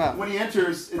if you can get him out. When he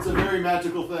enters, it's a very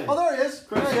magical thing. Oh, there he is.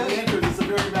 Chris, when he enters, it's a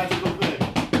very magical thing.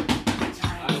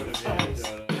 I would have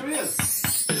been. There he is.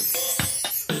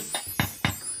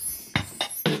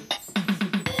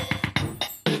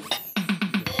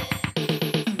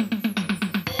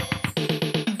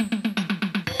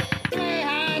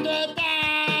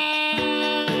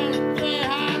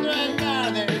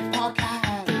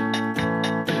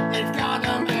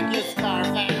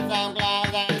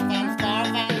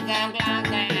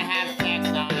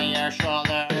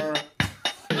 Shoulder.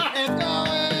 It's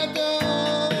going to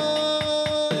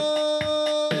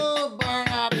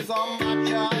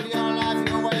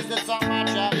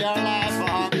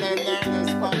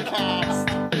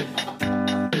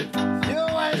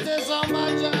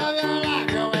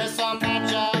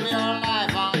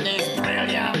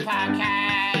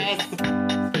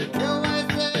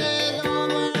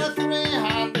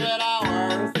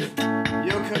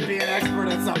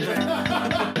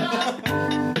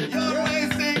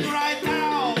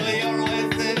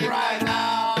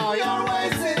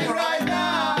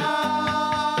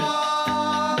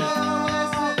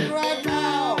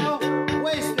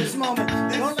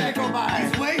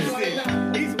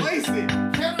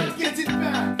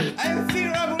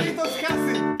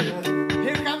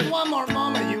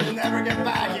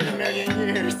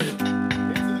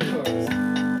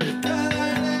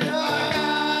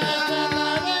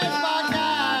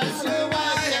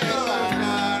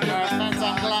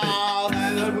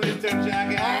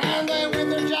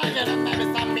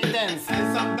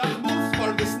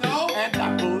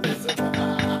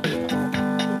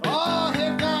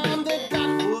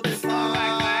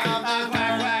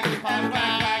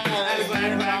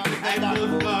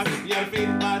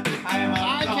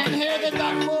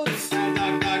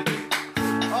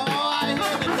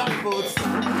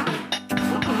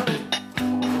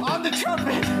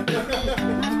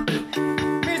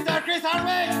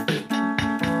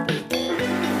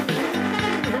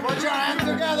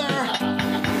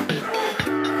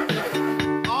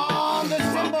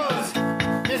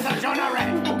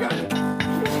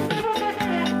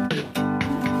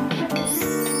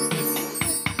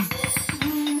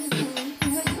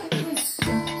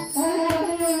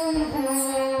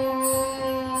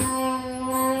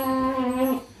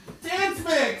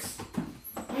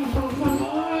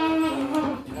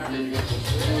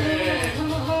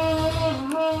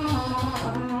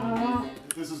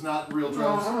not real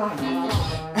drugs.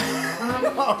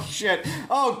 Oh, shit.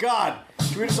 Oh, God.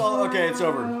 Should we just all... Okay, it's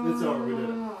over. It's over. We did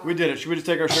it. We did it. Should we just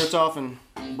take our shirts off and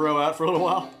bro out for a little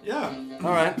while? Yeah.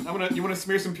 All right. You want to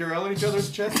smear some Purell on each other's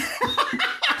chest?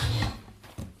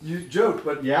 You joked,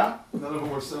 but yeah? None of them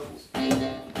were syphilis.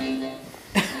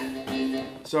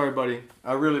 Sorry, buddy.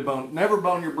 I really never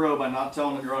bone your bro by not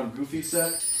telling him you're on Goofy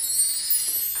set.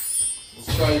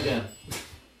 Let's try it again.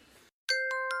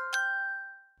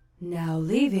 Now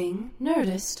leaving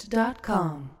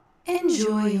Nerdist.com.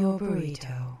 Enjoy your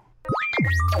burrito.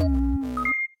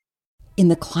 In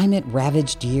the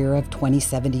climate-ravaged year of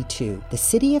 2072, the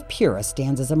city of Pura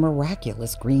stands as a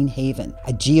miraculous green haven,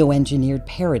 a geoengineered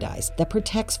paradise that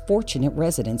protects fortunate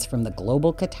residents from the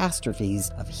global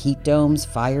catastrophes of heat domes,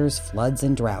 fires, floods,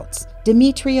 and droughts.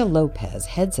 Demetria Lopez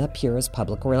heads up Pura's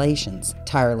public relations,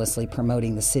 tirelessly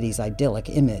promoting the city's idyllic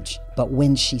image. But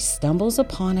when she stumbles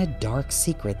upon a dark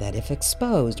secret that, if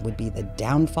exposed, would be the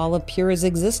downfall of Pura's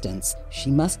existence, she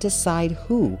must decide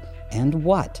who and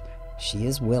what she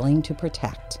is willing to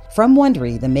protect. From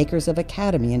Wondery, the makers of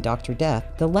Academy and Dr. Death,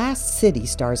 The Last City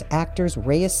stars actors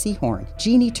Reyes Sehorn,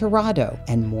 Jeannie Torrado,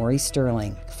 and Maury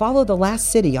Sterling. Follow The Last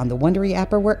City on the Wondery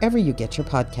app or wherever you get your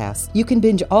podcasts. You can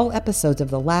binge all episodes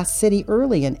of The Last City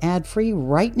early and ad-free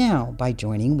right now by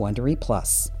joining Wondery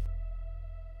Plus.